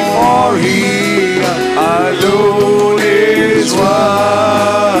 For he alone is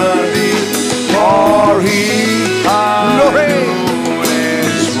worthy. For he alone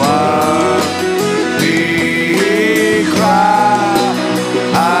is worthy.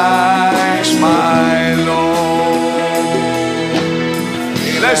 Christ my Lord.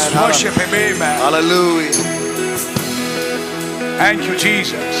 Let's worship him. Amen. Hallelujah. Thank you,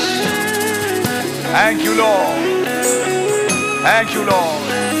 Jesus. Thank you, Lord. Thank you, Lord.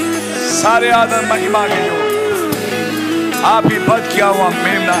 सारे आदर महिमा के जो आप ही बद किया हुआ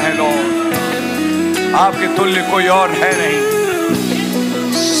मेमना है लॉर्ड, आपके तुल्य कोई और है नहीं।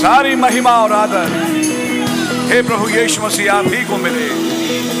 सारी महिमा और आदर हे प्रभु यीशु मसीह आप ही को मिले।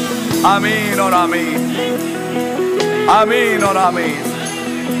 आमीन और आमीन, आमीन और आमीन।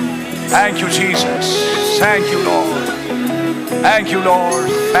 Thank you, Jesus. Thank you, Lord. Thank you, Lord.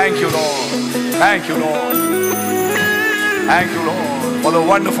 Thank you, Lord. Thank you, Lord. Thank you, Lord, for the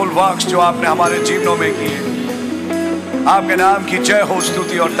wonderful works जो आपने हमारे जीवनों में किए। आपके नाम की जय हो,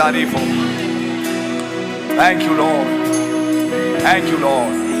 स्तुति और तारीफ हो। Thank you, Lord. Thank you,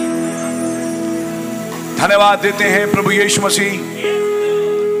 Lord. धन्यवाद देते हैं प्रभु यीशु मसीह।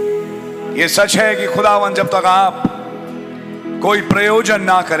 ये सच है कि खुदावन जब तक आप कोई प्रयोजन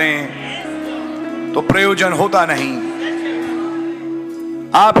ना करें तो प्रयोजन होता नहीं।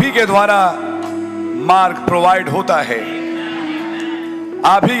 आप ही के द्वारा मार्ग प्रोवाइड होता है,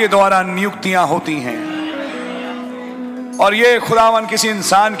 आप ही के द्वारा नियुक्तियां होती हैं। और ये खुदावन किसी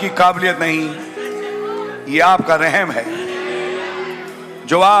इंसान की काबिलियत नहीं, ये आपका रहम है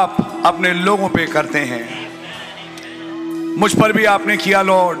जो आप अपने लोगों पे करते हैं। मुझ पर भी आपने किया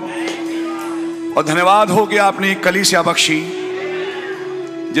लॉर्ड, और धन्यवाद हो कि आपने एक कलीसिया बख्शी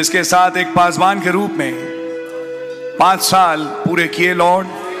जिसके साथ एक पासबान के रूप में 5 साल पूरे किए लॉर्ड।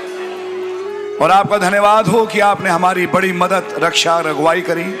 और आपका धन्यवाद हो कि आपने हमारी बड़ी मदद, रक्षा, रघुवाई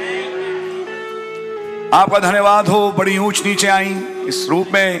करी। आपका धन्यवाद हो, बड़ी ऊंच नीचे आई इस रूप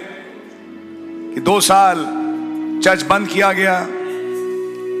में कि 2 साल चर्च बंद किया गया,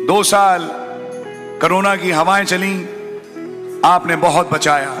 2 साल कोरोना की हवाएं चली, आपने बहुत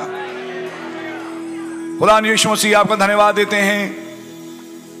बचाया। खुदा यीशु मसीह आपका धन्यवाद देते हैं।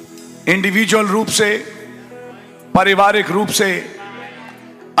 इंडिविजुअल रूप से, पारिवारिक रूप से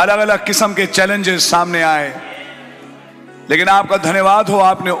अलग अलग किस्म के चैलेंजेस सामने आए, लेकिन आपका धन्यवाद हो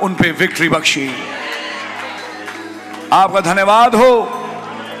आपने उन पे विक्ट्री बख्शी। आपका धन्यवाद हो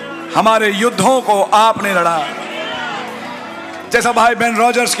हमारे युद्धों को आपने लड़ा। जैसा भाई बेन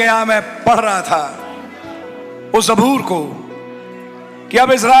रॉजर्स के यहां मैं पढ़ रहा था उस ज़बूर को कि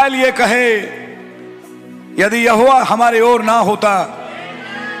अब इज़राइल ये कहे यदि यहोवा हमारे ओर ना होता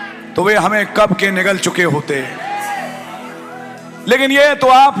तो वे हमें कब के निगल चुके होते। लेकिन ये तो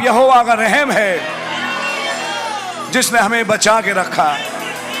आप यहोवा का रहम है जिसने हमें बचा के रखा,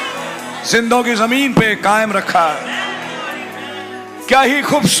 जिंदों की जमीन पे कायम रखा। क्या ही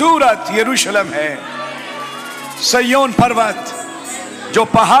खूबसूरत यरूशलेम है, सय्योन पर्वत जो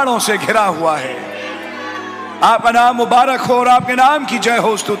पहाड़ों से घिरा हुआ है। आपका नाम मुबारक हो और आपके नाम की जय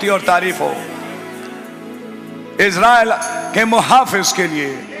हो, स्तुति और तारीफ हो। इज़राइल के मुहाफिज के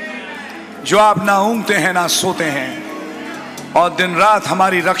लिए जो आप ना ऊँघते हैं ना सोते हैं और दिन रात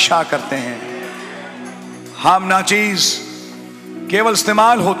हमारी रक्षा करते हैं। हम ना चीज केवल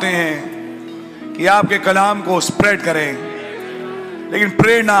इस्तेमाल होते हैं कि आपके कलाम को स्प्रेड करें, लेकिन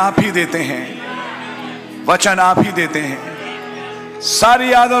प्रेरणा आप ही देते हैं, वचन आप ही देते हैं।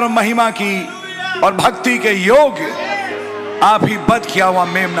 सारी आदर और महिमा की और भक्ति के योग्य आप ही बद किया हुआ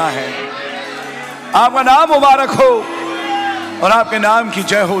मेमना है। आपका नाम मुबारक हो और आपके नाम की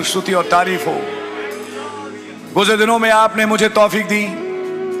जय हो, स्तुति और तारीफ हो। गुज़रे दिनों में आपने मुझे तौफीक दी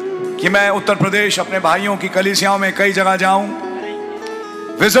कि मैं उत्तर प्रदेश अपने भाइयों की कलीसियाओं में कई जगह जाऊं,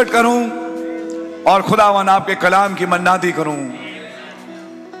 विजिट करूं और खुदावन आपके कलाम की मन्नादी करूं।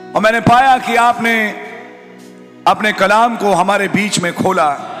 और मैंने पाया कि आपने अपने कलाम को हमारे बीच में खोला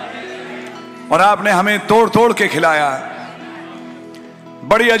और आपने हमें तोड़ तोड़ के खिलाया।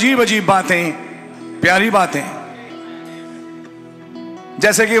 बड़ी अजीब अजीब बातें, प्यारी बातें,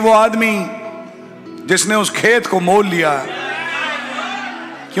 जैसे कि वो आदमी जिसने उस खेत को मोल लिया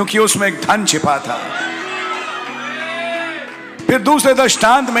क्योंकि उसमें एक धन छिपा था। फिर दूसरे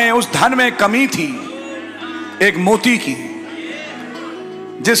दृष्टांत में उस धन में कमी थी, एक मोती की,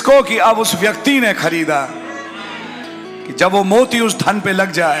 जिसको कि अब उस व्यक्ति ने खरीदा कि जब वो मोती उस धन पे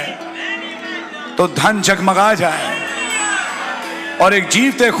लग जाए तो धन जगमगा जाए और एक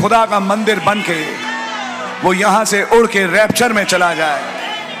जीवते खुदा का मंदिर बन के वो यहां से उड़ के रैप्चर में चला जाए।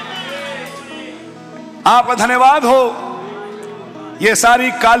 आपका धन्यवाद हो। ये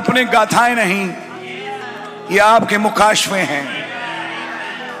सारी काल्पनिक गाथाएं नहीं, ये आपके मुकाशफे हैं।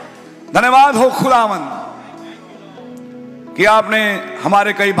 धन्यवाद हो खुदावंद कि आपने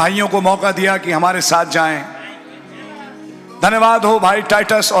हमारे कई भाइयों को मौका दिया कि हमारे साथ जाएं। धन्यवाद हो भाई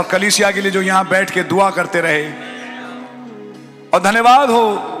टाइटस और कलीसिया के लिए जो यहां बैठ के दुआ करते रहे, और धन्यवाद हो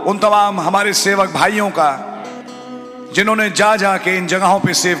उन तमाम हमारे सेवक भाइयों का जिन्होंने जा जा के इन जगहों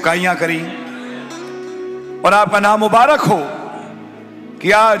पे सेवकाइयां करी। और आपका नाम मुबारक हो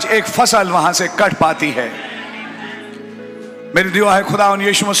कि आज एक फसल वहां से कट पाती है। मेरी दुआ है खुदा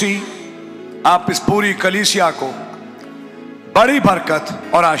यीशु मसीह, आप इस पूरी कलीसिया को बड़ी बरकत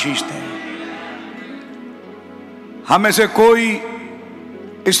और आशीष दें। हम में से कोई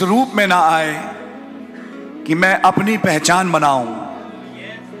इस रूप में ना आए कि मैं अपनी पहचान बनाऊं।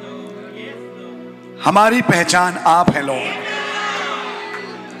 हमारी पहचान आप हैं लॉर्ड।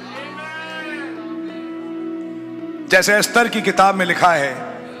 जैसे एस्तर की किताब में लिखा है,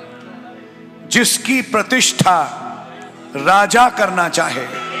 जिसकी प्रतिष्ठा राजा करना चाहे।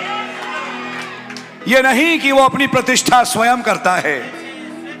 यह नहीं कि वो अपनी प्रतिष्ठा स्वयं करता है,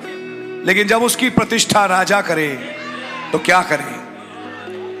 लेकिन जब उसकी प्रतिष्ठा राजा करे तो क्या करे।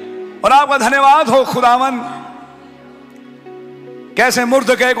 और आपका धन्यवाद हो खुदावन, कैसे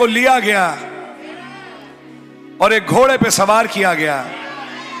मुर्दकै को लिया गया और एक घोड़े पे सवार किया गया।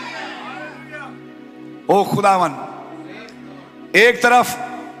 ओ खुदावन, एक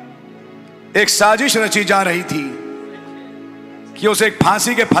तरफ एक साजिश रची जा रही थी कि उसे एक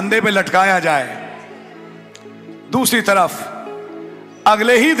फांसी के फंदे पे लटकाया जाए, दूसरी तरफ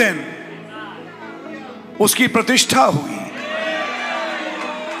अगले ही दिन उसकी प्रतिष्ठा हुई।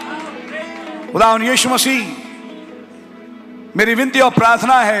 खुदावन यीशु मसीह, मेरी विनती और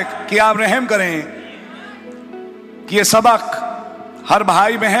प्रार्थना है कि आप रहम करें कि यह सबक हर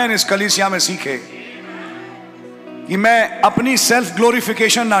भाई बहन इस कलीसिया में सीखे कि मैं अपनी सेल्फ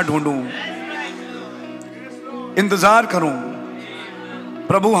ग्लोरिफिकेशन ना ढूंढूं, इंतजार करूं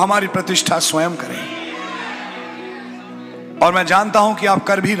प्रभु हमारी प्रतिष्ठा स्वयं करें। और मैं जानता हूं कि आप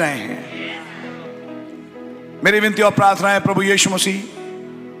कर भी रहे हैं। मेरी विनती और प्रार्थना है प्रभु यीशु मसीह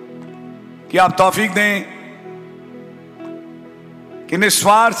कि आप तौफीक दें कि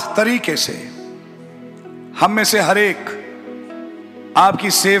निस्वार्थ तरीके से हम में से हर एक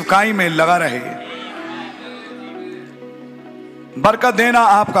आपकी सेवकाई में लगा रहे। बरकत देना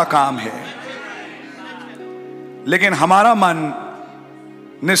आपका काम है, लेकिन हमारा मन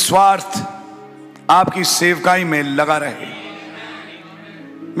निस्वार्थ आपकी सेवकाई में लगा रहे।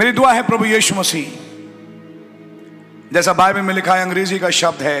 मेरी दुआ है प्रभु यीशु मसीह, जैसा बाइबल में लिखा है, अंग्रेजी का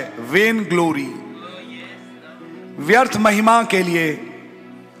शब्द है वेन ग्लोरी, व्यर्थ महिमा के लिए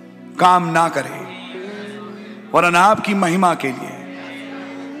काम ना करे, वरन आपकी महिमा के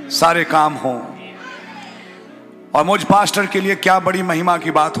लिए सारे काम हों। और मुझ पास्टर के लिए क्या बड़ी महिमा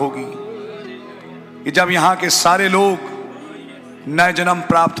की बात होगी कि जब यहां के सारे लोग नए जन्म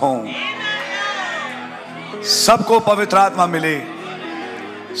प्राप्त हों, सबको पवित्र आत्मा मिले,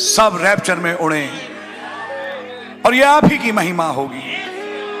 सब रैप्चर में उड़े, और यह आप ही की महिमा होगी।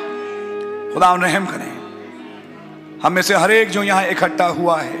 खुदा रहम करें हम में से हर एक जो यहां इकट्ठा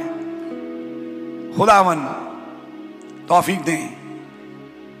हुआ है। खुदावन तौफीक दें,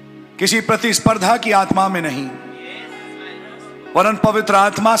 किसी प्रतिस्पर्धा की आत्मा में नहीं, वरन पवित्र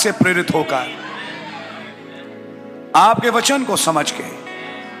आत्मा से प्रेरित होकर आपके वचन को समझ के,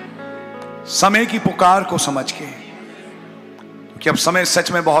 समय की पुकार को समझ के, कि अब समय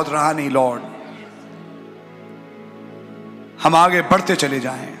सच में बहुत रहा नहीं लॉर्ड, हम आगे बढ़ते चले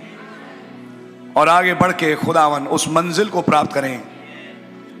जाएं और आगे बढ़ के खुदावन उस मंजिल को प्राप्त करें,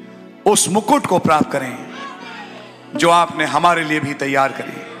 उस मुकुट को प्राप्त करें जो आपने हमारे लिए भी तैयार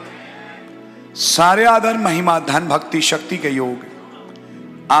करे। सारे आदर महिमा धन भक्ति शक्ति के योग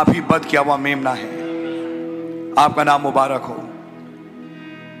आप ही बद किया हुआ मेमना है। आपका नाम मुबारक हो।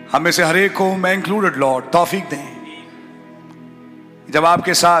 हमें से हर एक को, मैं इंक्लूडेड लॉर्ड, तौफीक दें जब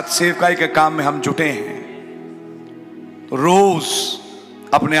आपके साथ सेवकाई के काम में हम जुटे हैं, रोज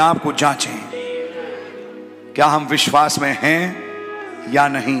अपने आप को जांचें, क्या हम विश्वास में हैं या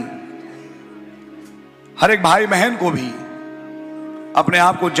नहीं। हर एक भाई बहन को भी अपने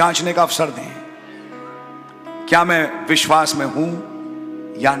आप को जांचने का अवसर दें, क्या मैं विश्वास में हूं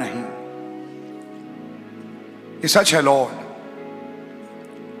या नहीं। ये सच है लॉर्ड,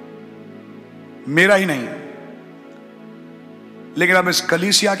 मेरा ही नहीं लेकिन अब इस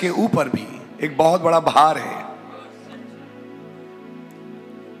कलीसिया के ऊपर भी एक बहुत बड़ा भार है।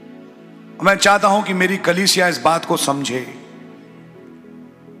 मैं चाहता हूं कि मेरी कलीसिया इस बात को समझे,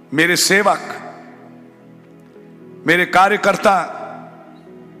 मेरे सेवक, मेरे कार्यकर्ता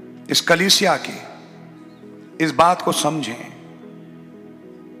इस कलीसिया के इस बात को समझें।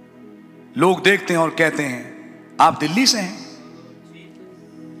 लोग देखते हैं और कहते हैं आप दिल्ली से हैं,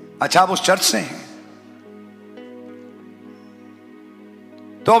 अच्छा आप उस चर्च से हैं।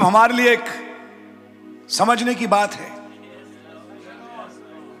 तो अब हमारे लिए एक समझने की बात है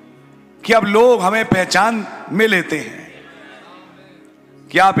कि अब लोग हमें पहचान में लेते हैं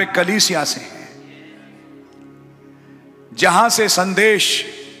कि आप एक कलीसिया से हैं, जहां से संदेश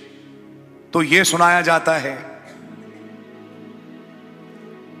तो यह सुनाया जाता है।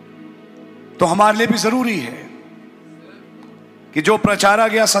 तो हमारे लिए भी जरूरी है कि जो प्रचारा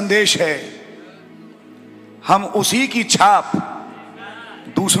गया संदेश है, हम उसी की छाप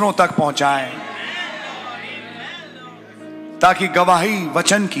दूसरों तक पहुंचाएं, ताकि गवाही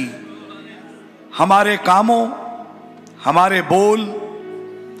वचन की हमारे कामों, हमारे बोल,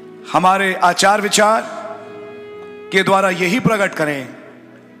 हमारे आचार विचार के द्वारा यही प्रकट करें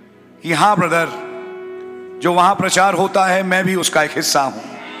कि हां ब्रदर, जो वहां प्रचार होता है मैं भी उसका एक हिस्सा हूं।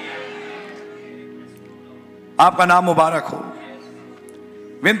 आपका नाम मुबारक हो।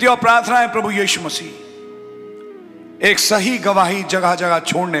 विनती और प्रार्थना है प्रभु यीशु मसीह, एक सही गवाही जगह जगह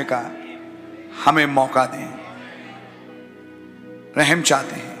छोड़ने का हमें मौका दें। रहम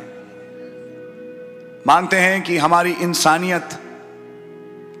चाहते हैं, मांगते हैं कि हमारी इंसानियत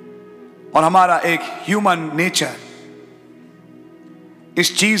और हमारा एक ह्यूमन नेचर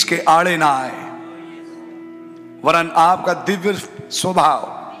इस चीज के आड़े ना आए, वरन आपका दिव्य स्वभाव,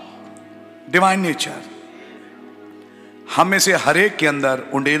 डिवाइन नेचर हम में से हरेक के अंदर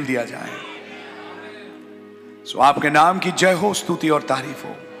उंडेल दिया जाए। सो आपके नाम की जय हो, स्तुति और तारीफ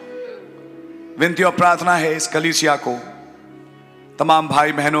हो। विनती और प्रार्थना है इस कलीसिया को, तमाम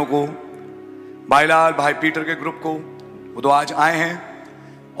भाई बहनों को, भाई लाल, भाई पीटर के ग्रुप को, वो तो आज आए हैं,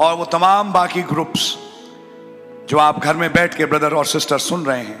 और वो तमाम बाकी ग्रुप्स जो आप घर में बैठ के ब्रदर और सिस्टर सुन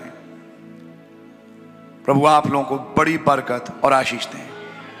रहे हैं, प्रभु आप लोगों को बड़ी बरकत और आशीष दें।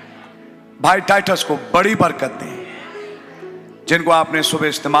 भाई टाइटस को बड़ी बरकत दें, जिनको आपने सुबह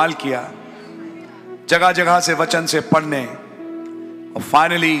इस्तेमाल किया जगह जगह से वचन से पढ़ने, और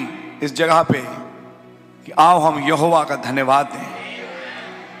फाइनली इस जगह पे कि आओ हम यहोवा का धन्यवाद दें।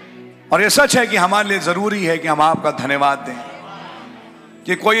 और ये सच है कि हमारे लिए जरूरी है कि हम आपका धन्यवाद दें,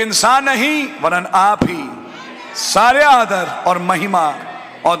 कि कोई इंसान नहीं वरन आप ही सारे आदर और महिमा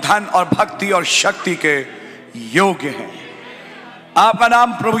और धन और भक्ति और शक्ति के योग्य हैं। आपका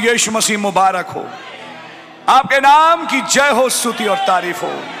नाम प्रभु यीशु मसीह मुबारक हो। आपके नाम की जय हो, स्तुति और तारीफ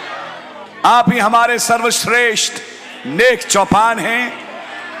हो। आप ही हमारे सर्वश्रेष्ठ नेक चौपान हैं।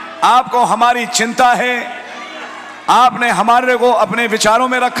 आपको हमारी चिंता है, आपने हमारे को अपने विचारों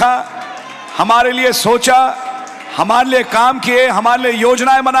में रखा, हमारे लिए सोचा, हमारे लिए काम किए, हमारे लिए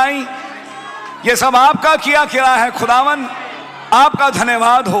योजनाएं बनाई। ये सब आपका किया है खुदावन, आपका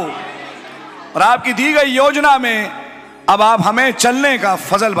धन्यवाद हो। और आपकी दी गई योजना में अब आप हमें चलने का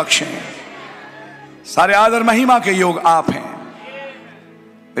फजल बख्शें। सारे आदर महिमा के योग आप हैं।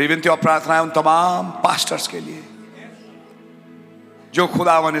 मेरी विनती और प्रार्थना है उन तमाम पास्टर्स के लिए जो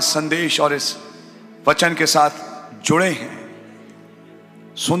खुदावन इस संदेश और इस वचन के साथ जुड़े हैं,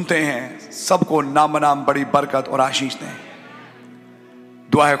 सुनते हैं, सबको नाम नाम बड़ी बरकत और आशीष दें।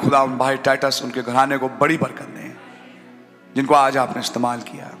 दुआ है खुदावन भाई टाइटस, उनके घराने को बड़ी बरकत दें, जिनको आज आपने इस्तेमाल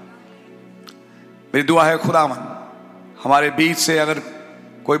किया। मेरी दुआ है खुदावन हमारे बीच से अगर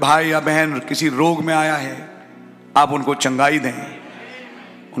कोई भाई या बहन किसी रोग में आया है, आप उनको चंगाई दें,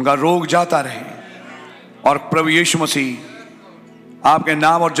 उनका रोग जाता रहे, और प्रभु यीशु मसीह आपके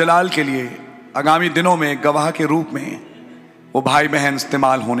नाम और जलाल के लिए आगामी दिनों में गवाह के रूप में वो भाई बहन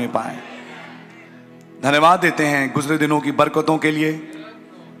इस्तेमाल होने पाए। धन्यवाद देते हैं गुजरे दिनों की बरकतों के लिए,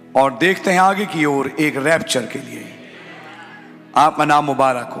 और देखते हैं आगे की ओर एक रैप्चर के लिए। आपका नाम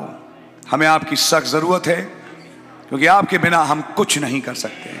मुबारक हो। हमें आपकी सख्त जरूरत है, क्योंकि आपके बिना हम कुछ नहीं कर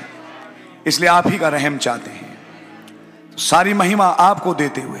सकते हैं, इसलिए आप ही का रहम चाहते हैं। तो सारी महिमा आपको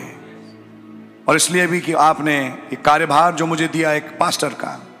देते हुए, और इसलिए भी कि आपने एक कार्यभार जो मुझे दिया एक पास्टर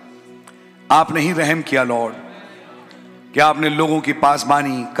का, आपने ही रहम किया लॉर्ड। कि आपने लोगों की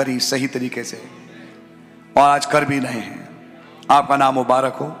पासबानी करी सही तरीके से और आज कर भी रहे हैं। आपका नाम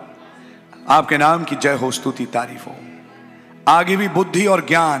मुबारक हो, आपके नाम की जय हो, स्तुति तारीफ हो। आगे भी बुद्धि और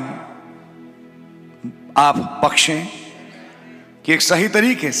ज्ञान आप बख्शें कि एक सही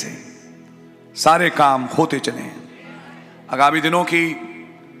तरीके से सारे काम होते चले। आगामी दिनों की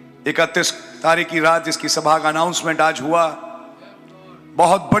 31 तारीख की रात जिसकी सभा का अनाउंसमेंट आज हुआ,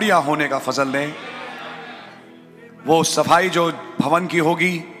 बहुत बढ़िया होने का फजल दें। वो सफाई जो भवन की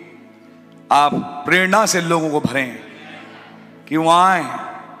होगी, आप प्रेरणा से लोगों को भरें कि वो आए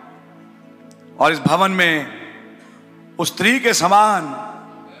और इस भवन में उस स्त्री के समान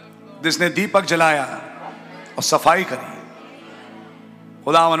जिसने दीपक जलाया और सफाई करी,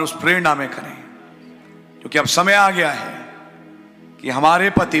 खुदावन उस प्रेरणा में करें, क्योंकि अब समय आ गया है कि हमारे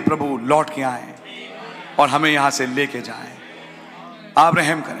पति प्रभु लौट के आए और हमें यहां से लेके जाएं। आप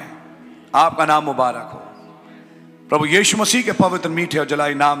रहम करें, आपका नाम मुबारक हो। प्रभु यीशु मसीह के पवित्र मीठे और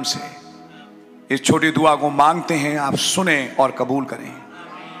जलाई नाम से इस छोटी दुआ को मांगते हैं, आप सुने और कबूल करें।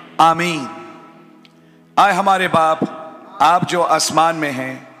 आमीन। आए हमारे बाप, आप जो आसमान में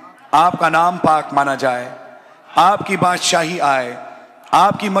हैं, आपका नाम पाक माना जाए, आपकी बादशाही आए,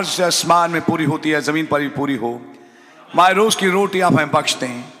 आपकी मर्जी से आसमान में पूरी होती है, जमीन पर भी पूरी हो। हमारे रोज की रोटी आप हमें बख्शते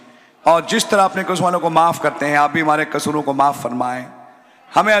हैं और जिस तरह अपने कसूरों को माफ करते हैं, आप भी हमारे कसूरों को माफ फरमाएं।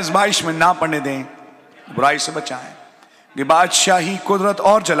 हमें आजमाइश में ना पड़ने दें, बुराई से बचाएं, कि बादशाही, कुदरत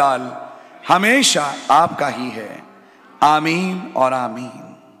और जलाल हमेशा आपका ही है। आमीन और आमीन।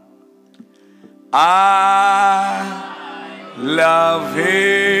 I love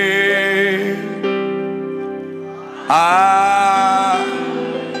him, I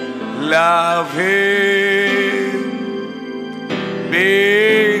love him,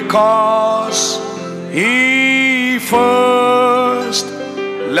 because he first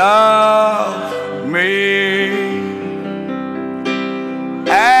loved me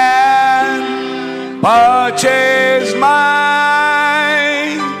and purchased my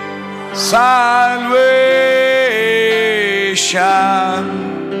salvation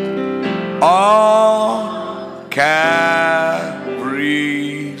on Calvary's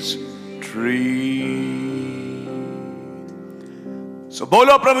tree. So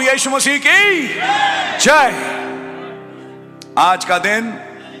बोलो प्रभु यीशु मसीह की जय। आज का दिन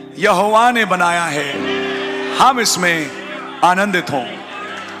यहोवा ने बनाया है, हम इसमें आनंदित हों।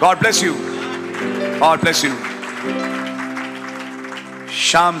 God bless you, God bless you.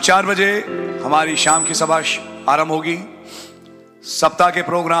 शाम 4 बजे हमारी शाम की सभा आरंभ होगी। सप्ताह के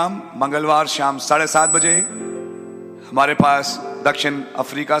प्रोग्राम मंगलवार शाम 7:30 बजे हमारे पास दक्षिण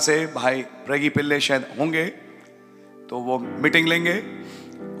अफ्रीका से भाई प्रेगी पिल्ले शायद होंगे, तो वो मीटिंग लेंगे।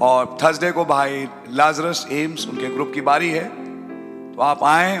 और थर्सडे को भाई लाजरस एम्स, उनके ग्रुप की बारी है, तो आप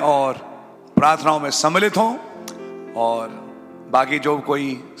आएँ और प्रार्थनाओं में सम्मिलित हों। और बाकी जो कोई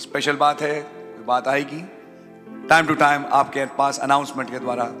स्पेशल बात है, बात आएगी टाइम टू टाइम आपके पास अनाउंसमेंट के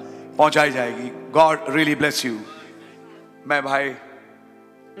द्वारा पहुंचाई जाएगी। God really bless you. मैं भाई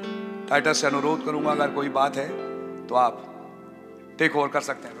टाइटस से अनुरोध करूंगा, अगर कोई बात है तो आप टेक ओवर कर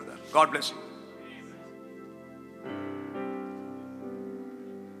सकते हैं ब्रदर। God bless you.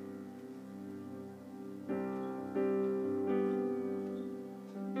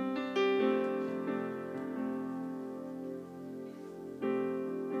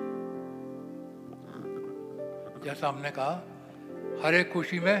 जैसा हमने कहा, हर एक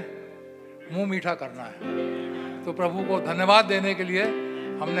खुशी में मुंह मीठा करना है। तो प्रभु को धन्यवाद देने के लिए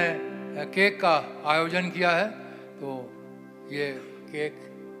हमने केक का आयोजन किया है। तो ये केक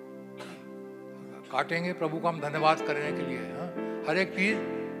काटेंगे प्रभु को हम धन्यवाद करने के लिए। हाँ, हर एक चीज़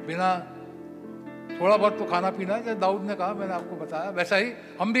बिना थोड़ा बहुत तो खाना पीना है, जैसे दाऊद ने कहा, मैंने आपको बताया, वैसा ही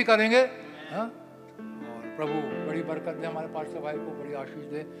हम भी करेंगे। हाँ, और प्रभु बड़ी बरकत दे, हमारे पास्टर भाई को बड़ी आशीष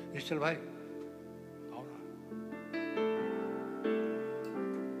दे। निश्चल भाई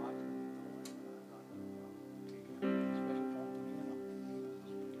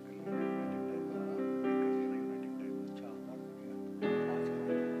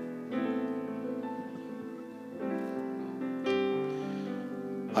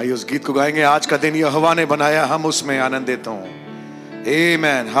आइए उस गीत को गाएंगे। आज का दिन यहोवा ने बनाया, हम उसमें आनंदित हों।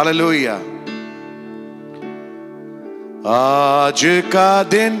 Amen, hallelujah. आज का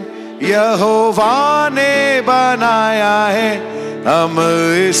दिन यहोवा ने बनाया है, हम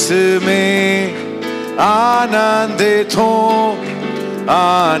इसमें आनंदित हों,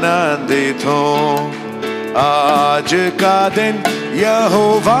 आनंदित हों। आज का दिन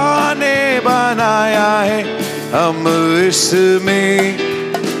यहोवा ने बनाया है, हम इसमें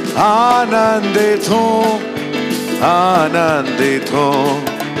आनंदित हो, आनंदित हो।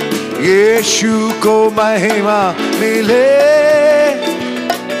 यीशु को महिमा मिले,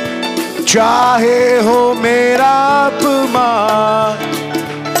 चाहे हो मेरा अपमान,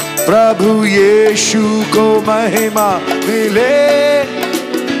 प्रभु यीशु को महिमा मिले,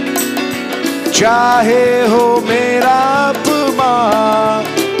 चाहे हो मेरा अपमान।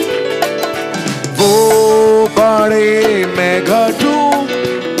 वो बढ़े मैं घटूं,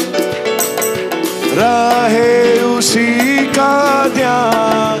 रहे उसी का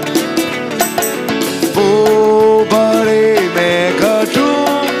ध्यान। वो बढ़े मैं घटूं,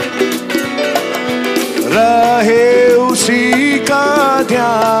 रहे उसी का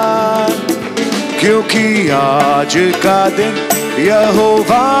ध्यान। क्योंकि आज का दिन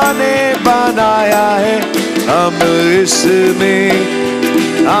यहोवा ने बनाया है, हम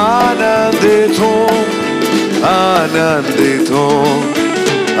इसमें आनंदित हो, आनंदित हो।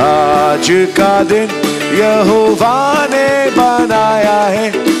 आज का दिन यहोवा ने बनाया है,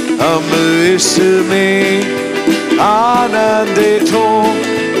 हम इसमें आनंदित हो,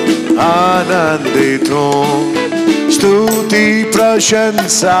 आनंदित हो। स्तुति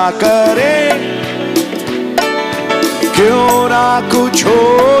प्रशंसा करें, क्यों ना कुछ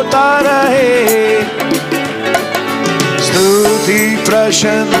होता रहे। स्तुति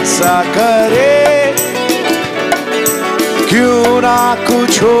प्रशंसा करे, क्यों ना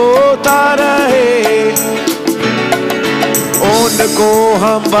कुछ होता रहे। उनको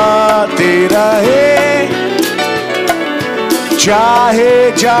हम बाते रहे, चाहे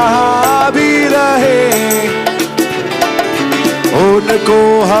जहां भी रहे। उनको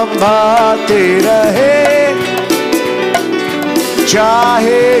हम बाते रहे,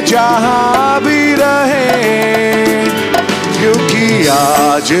 चाहे जहां भी रहे। क्योंकि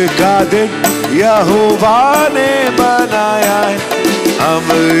आज का दिन यहोवा ने बनाया है,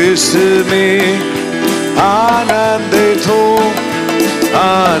 हम इसमें आनंदित हो,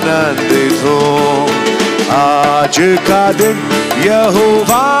 आनंदित हो। आज का दिन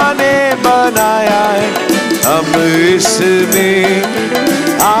यहोवा ने बनाया है, हम इसमें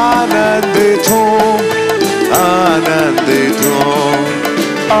आनंदित हो, आनंदित हो,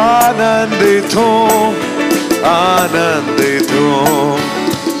 आनंदित हो, आनंदित हो,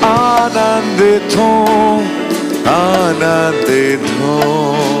 आनंदित हो, आनंदित हो।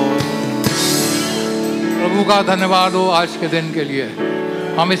 प्रभु का धन्यवाद हो आज के दिन के लिए,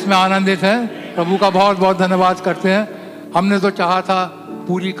 हम इसमें आनंदित हैं। प्रभु का बहुत बहुत धन्यवाद करते हैं। हमने तो चाहा था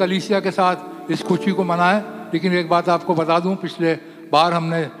पूरी कलीसिया के साथ इस खुशी को मनाएं, लेकिन एक बात आपको बता दूं, पिछले बार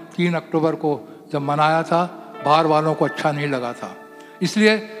हमने 3 अक्टूबर को जब मनाया था, बाहर वालों को अच्छा नहीं लगा था।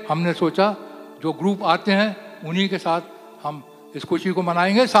 इसलिए हमने सोचा जो ग्रुप आते हैं उन्हीं के साथ हम इस खुशी को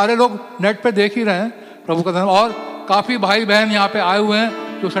मनाएंगे। सारे लोग नेट पे देख ही रहे हैं, प्रभु का धन्यवाद। और काफ़ी भाई बहन यहाँ पे आए हुए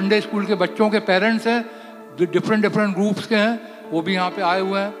हैं जो संडे स्कूल के बच्चों के पेरेंट्स हैं, जो डिफरेंट ग्रुप्स के हैं, वो भी यहाँ पे आए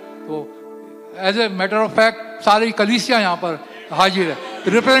हुए हैं। तो as a matter of fact सारी कलीसिया यहाँ पर हाजिर है,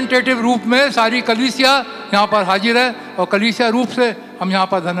 रिप्रेजेंटेटिव रूप में सारी कलीसिया यहाँ पर हाजिर है, और कलीसिया रूप से हम यहाँ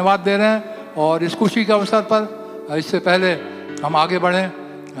पर धन्यवाद दे रहे हैं। और इस खुशी के अवसर पर इससे पहले हम आगे बढ़ें,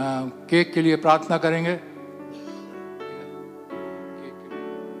 केक के लिए प्रार्थना करेंगे।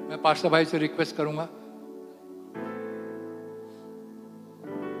 मैं पास्टर भाई से रिक्वेस्ट करूंगा।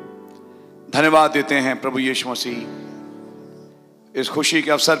 धन्यवाद देते हैं प्रभु यीशु मसीह इस खुशी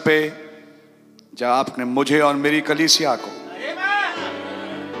के अवसर पे, जब आपने मुझे और मेरी कलीसिया को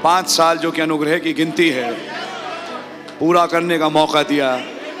 5 साल जो कि अनुग्रह की गिनती है पूरा करने का मौका दिया।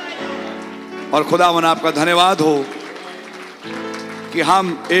 और खुदावन आपका धन्यवाद हो कि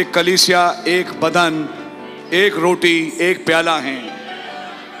हम एक कलीसिया, एक बदन, एक रोटी, एक प्याला हैं।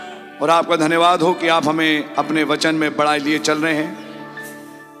 और आपका धन्यवाद हो कि आप हमें अपने वचन में बढ़ाए लिए चल रहे हैं।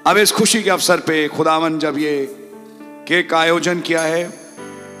 अब इस खुशी के अवसर पे खुदावन जब ये केक का आयोजन किया है,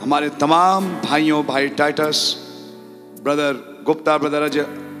 हमारे तमाम भाइयों, भाई Titus, brother Gupta, brother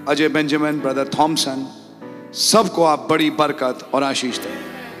Ajay Benjamin, brother Thompson, सबको आप बड़ी बरकत और आशीष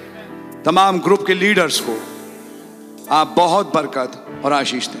दें। तमाम ग्रुप के लीडर्स को आप बहुत बरकत और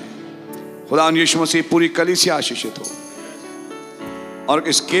आशीष दें। खुदा यीशु मसीह पूरी कलीसिया आशीषित हो, और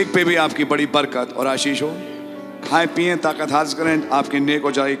इस केक पे भी आपकी बड़ी बरकत और आशीष हो। खाएं पिएं, ताकत हासिल करें, आपके नेक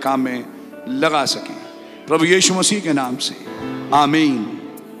और जायज काम में लगा सकें, प्रभु यीशु मसीह के नाम से, आमीन।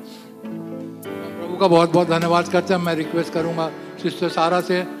 प्रभु का बहुत बहुत धन्यवाद करते हैं। मैं रिक्वेस्ट करूंगा सिस्टर सारा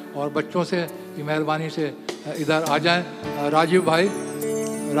से और बच्चों से कि मेहरबानी से इधर आ जाएं। राजीव भाई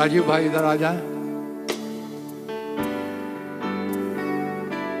इधर आ जाएं।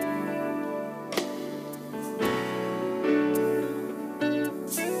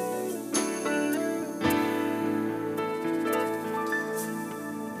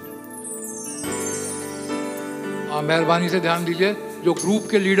 मेहरबानी से ध्यान दीजिए, जो ग्रुप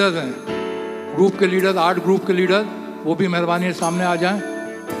के लीडर्स हैं, ग्रुप के लीडर, 8 ग्रुप के लीडर, वो भी मेहरबानी से सामने आ जाएं,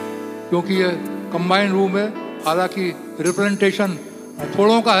 क्योंकि ये कंबाइंड रूम है। हालांकि रिप्रेजेंटेशन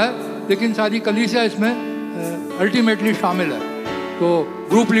थोड़ों का है, लेकिन सारी कलीसिया इसमें अल्टीमेटली शामिल है। तो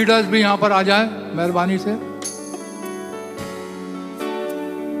ग्रुप लीडर्स भी यहाँ पर आ जाएं मेहरबानी से।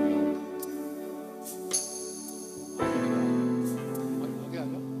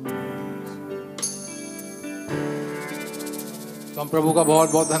 तो हम प्रभु का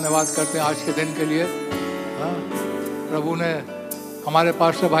बहुत बहुत धन्यवाद करते हैं आज के दिन के लिए। हाँ, प्रभु ने हमारे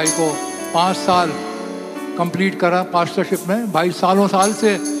पास्टर भाई को 5 साल कंप्लीट करा पास्टरशिप में। भाई सालों साल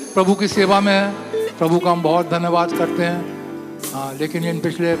से प्रभु की सेवा में है, प्रभु का हम बहुत धन्यवाद करते हैं। हाँ, लेकिन इन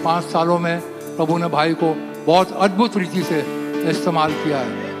पिछले 5 सालों में प्रभु ने भाई को बहुत अद्भुत रीति से इस्तेमाल किया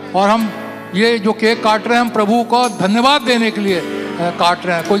है। और हम ये जो केक काट रहे हैं, हम प्रभु को धन्यवाद देने के लिए काट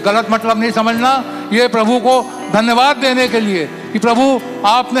रहे हैं। कोई गलत मतलब नहीं समझना, ये प्रभु को धन्यवाद देने के लिए कि प्रभु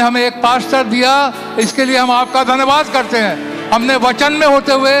आपने हमें एक पास्टर दिया, इसके लिए हम आपका धन्यवाद करते हैं। हमने वचन में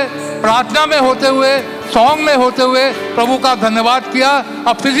होते हुए, प्रार्थना में होते हुए, सॉन्ग में होते हुए प्रभु का धन्यवाद किया।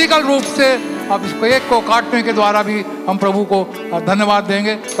 अब फिजिकल रूप से अब इस केक को काटने के द्वारा भी हम प्रभु को धन्यवाद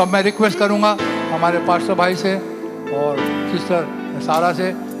देंगे। तो अब मैं रिक्वेस्ट करूंगा हमारे पास्टर भाई से और सिस्टर सारा से,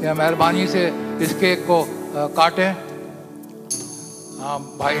 या मेहरबानी से इस केक को काटें। हाँ,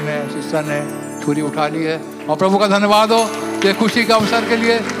 भाई ने, सिस्टर ने छुरी उठा ली है। और प्रभु का धन्यवाद हो ये खुशी के अवसर के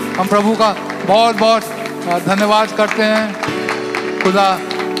लिए। हम प्रभु का बहुत बहुत धन्यवाद करते हैं। खुदा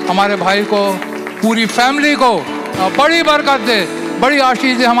हमारे भाई को, पूरी फैमिली को बड़ी बरकत दे, बड़ी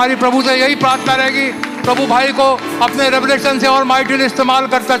आशीष दे। हमारी प्रभु से यही प्रार्थना रहेगी, प्रभु भाई को अपने रेवलेशन से और माइटली इस्तेमाल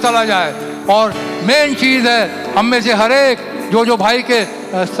करता चला जाए। और मेन चीज़ है, हम में से हर एक जो भाई के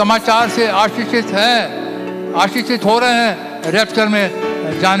समाचार से आशीषित हैं, आशीषित हो रहे हैं, रैप्चर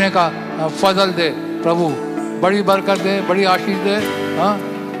में जाने का फजल दे। प्रभु बड़ी बरकत दे, बड़ी आशीष दे। हाँ,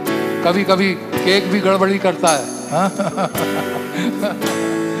 कभी कभी केक भी गड़बड़ी करता है। हाँ?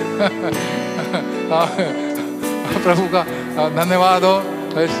 प्रभु का धन्यवाद हो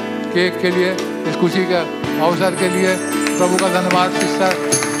इस केक के लिए, इस खुशी के अवसर के लिए। प्रभु का धन्यवाद। सिस्टर,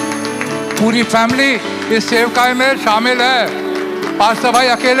 पूरी फैमिली इस सेवकाई में शामिल है। पास्टर भाई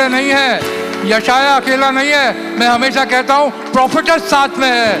अकेले नहीं है, यशाया अकेला नहीं है। मैं हमेशा कहता हूँ प्रोफेटस साथ में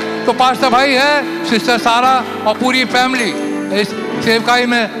है, तो पास्टर भाई है, सिस्टर सारा और पूरी फैमिली इस सेवकाई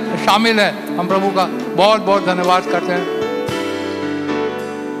में शामिल है। हम प्रभु का बहुत बहुत धन्यवाद करते हैं।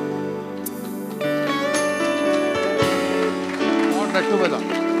 और रशुबदा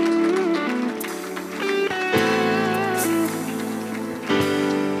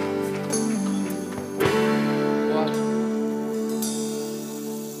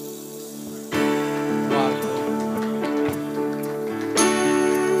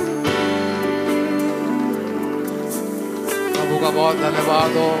बहुत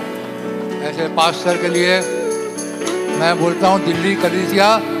धन्यवाद हो ऐसे पास्टर के लिए। मैं बोलता हूँ दिल्ली कलीसिया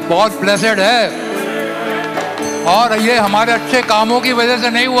बहुत ब्लेसेड है, और ये हमारे अच्छे कामों की वजह से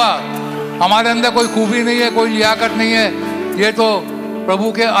नहीं हुआ। हमारे अंदर कोई खूबी नहीं है, कोई लियाकत नहीं है। ये तो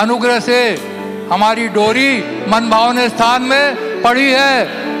प्रभु के अनुग्रह से हमारी डोरी मन भावने स्थान में पड़ी है,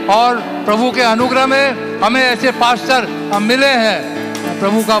 और प्रभु के अनुग्रह में हमें ऐसे पास्टर मिले हैं।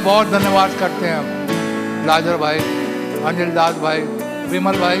 प्रभु का बहुत धन्यवाद करते हैं हम। लाजर भाई, अनिल दास भाई,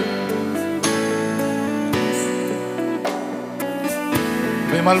 विमल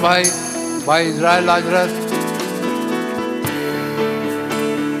भाई, भाई इजराइल लाजरस,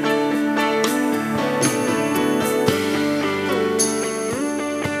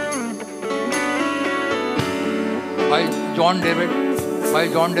 भाई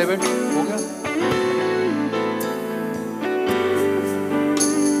जॉन डेविड हो गया।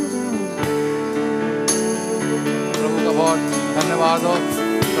 धन्यवाद हो।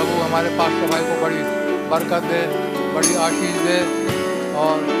 प्रभु हमारे पास्टर भाई को बड़ी बरकत दे, बड़ी आशीष दे।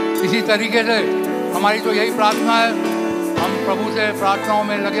 और इसी तरीके से हमारी तो यही प्रार्थना है, हम प्रभु से प्रार्थनाओं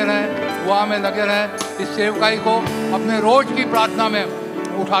में लगे रहें, दुआ में लगे रहें। इस सेवकाई को अपने रोज की प्रार्थना में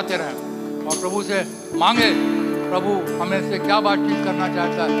उठाते रहें और प्रभु से मांगे, प्रभु हमें से क्या बातचीत करना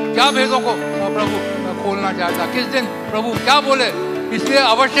चाहता है, क्या भेदों को प्रभु खोलना चाहता है, किस दिन प्रभु क्या बोले। इसलिए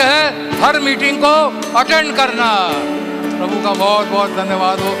अवश्य है हर मीटिंग को अटेंड करना। प्रभु का बहुत बहुत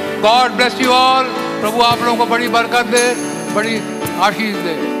धन्यवाद हो। God bless you all. प्रभु आप लोगों को बड़ी बरकत दे, बड़ी आशीष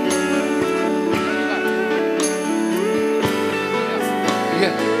दे। ये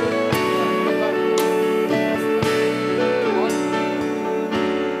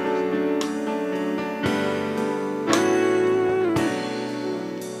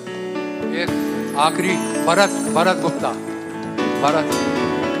एक आखिरी भरत गुप्ता।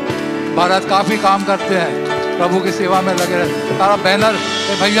 भरत काफी काम करते हैं। प्रभु की सेवा में लगे रहे। सारा बैनर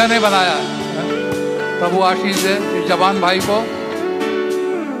ये भैया ने बनाया है। प्रभु आशीष दे इस जवान भाई को।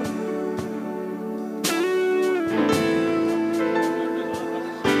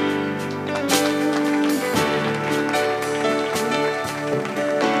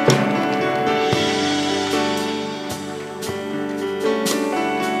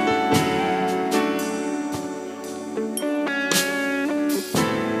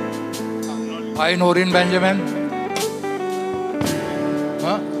 भाई नोरिन बेंजामिन,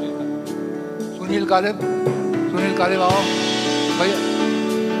 हाँ सुनील कालेब आओ भैया,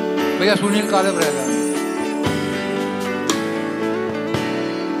 भैया सुनील कालेब रहेगा।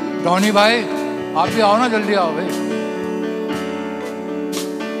 टॉनी भाई आप भी आओ ना, जल्दी आओ भाई।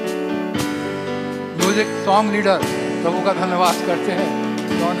 म्यूजिक सॉन्ग लीडर प्रभु का धन्यवाद करते हैं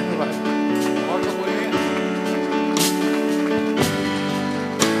टॉनी भाई। और तो बोलिए।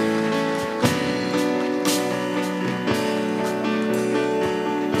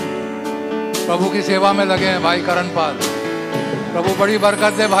 प्रभु की सेवा में लगे हैं भाई करणपाल। प्रभु बड़ी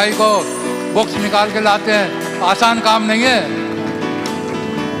बरकत दे भाई को। बुक्स निकाल के लाते हैं, आसान काम नहीं है।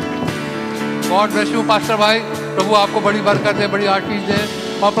 गॉड ब्लेस यू पास्टर भाई। प्रभु आपको बड़ी बरकत दे, बड़ी आशीष दे।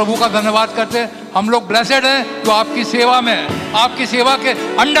 और प्रभु का धन्यवाद करते हैं। हम लोग ब्लेसेड हैं जो आपकी सेवा में है, आपकी सेवा के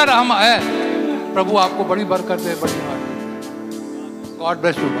अंडर हम है। प्रभु आपको बड़ी बरकत दे, बड़ी आशीष। गॉड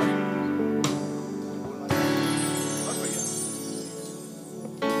ब्लेस यू भाई।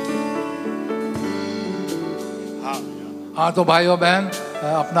 हाँ तो भाई और बहन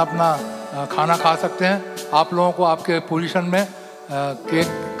अपना अपना खाना खा सकते हैं। आप लोगों को आपके पोजीशन में केक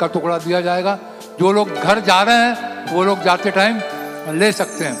का टुकड़ा दिया जाएगा। जो लोग घर जा रहे हैं वो लोग जाते टाइम ले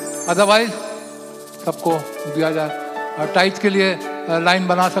सकते हैं, अदरवाइज सबको दिया जाए। टाइट के लिए लाइन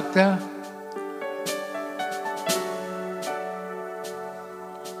बना सकते हैं।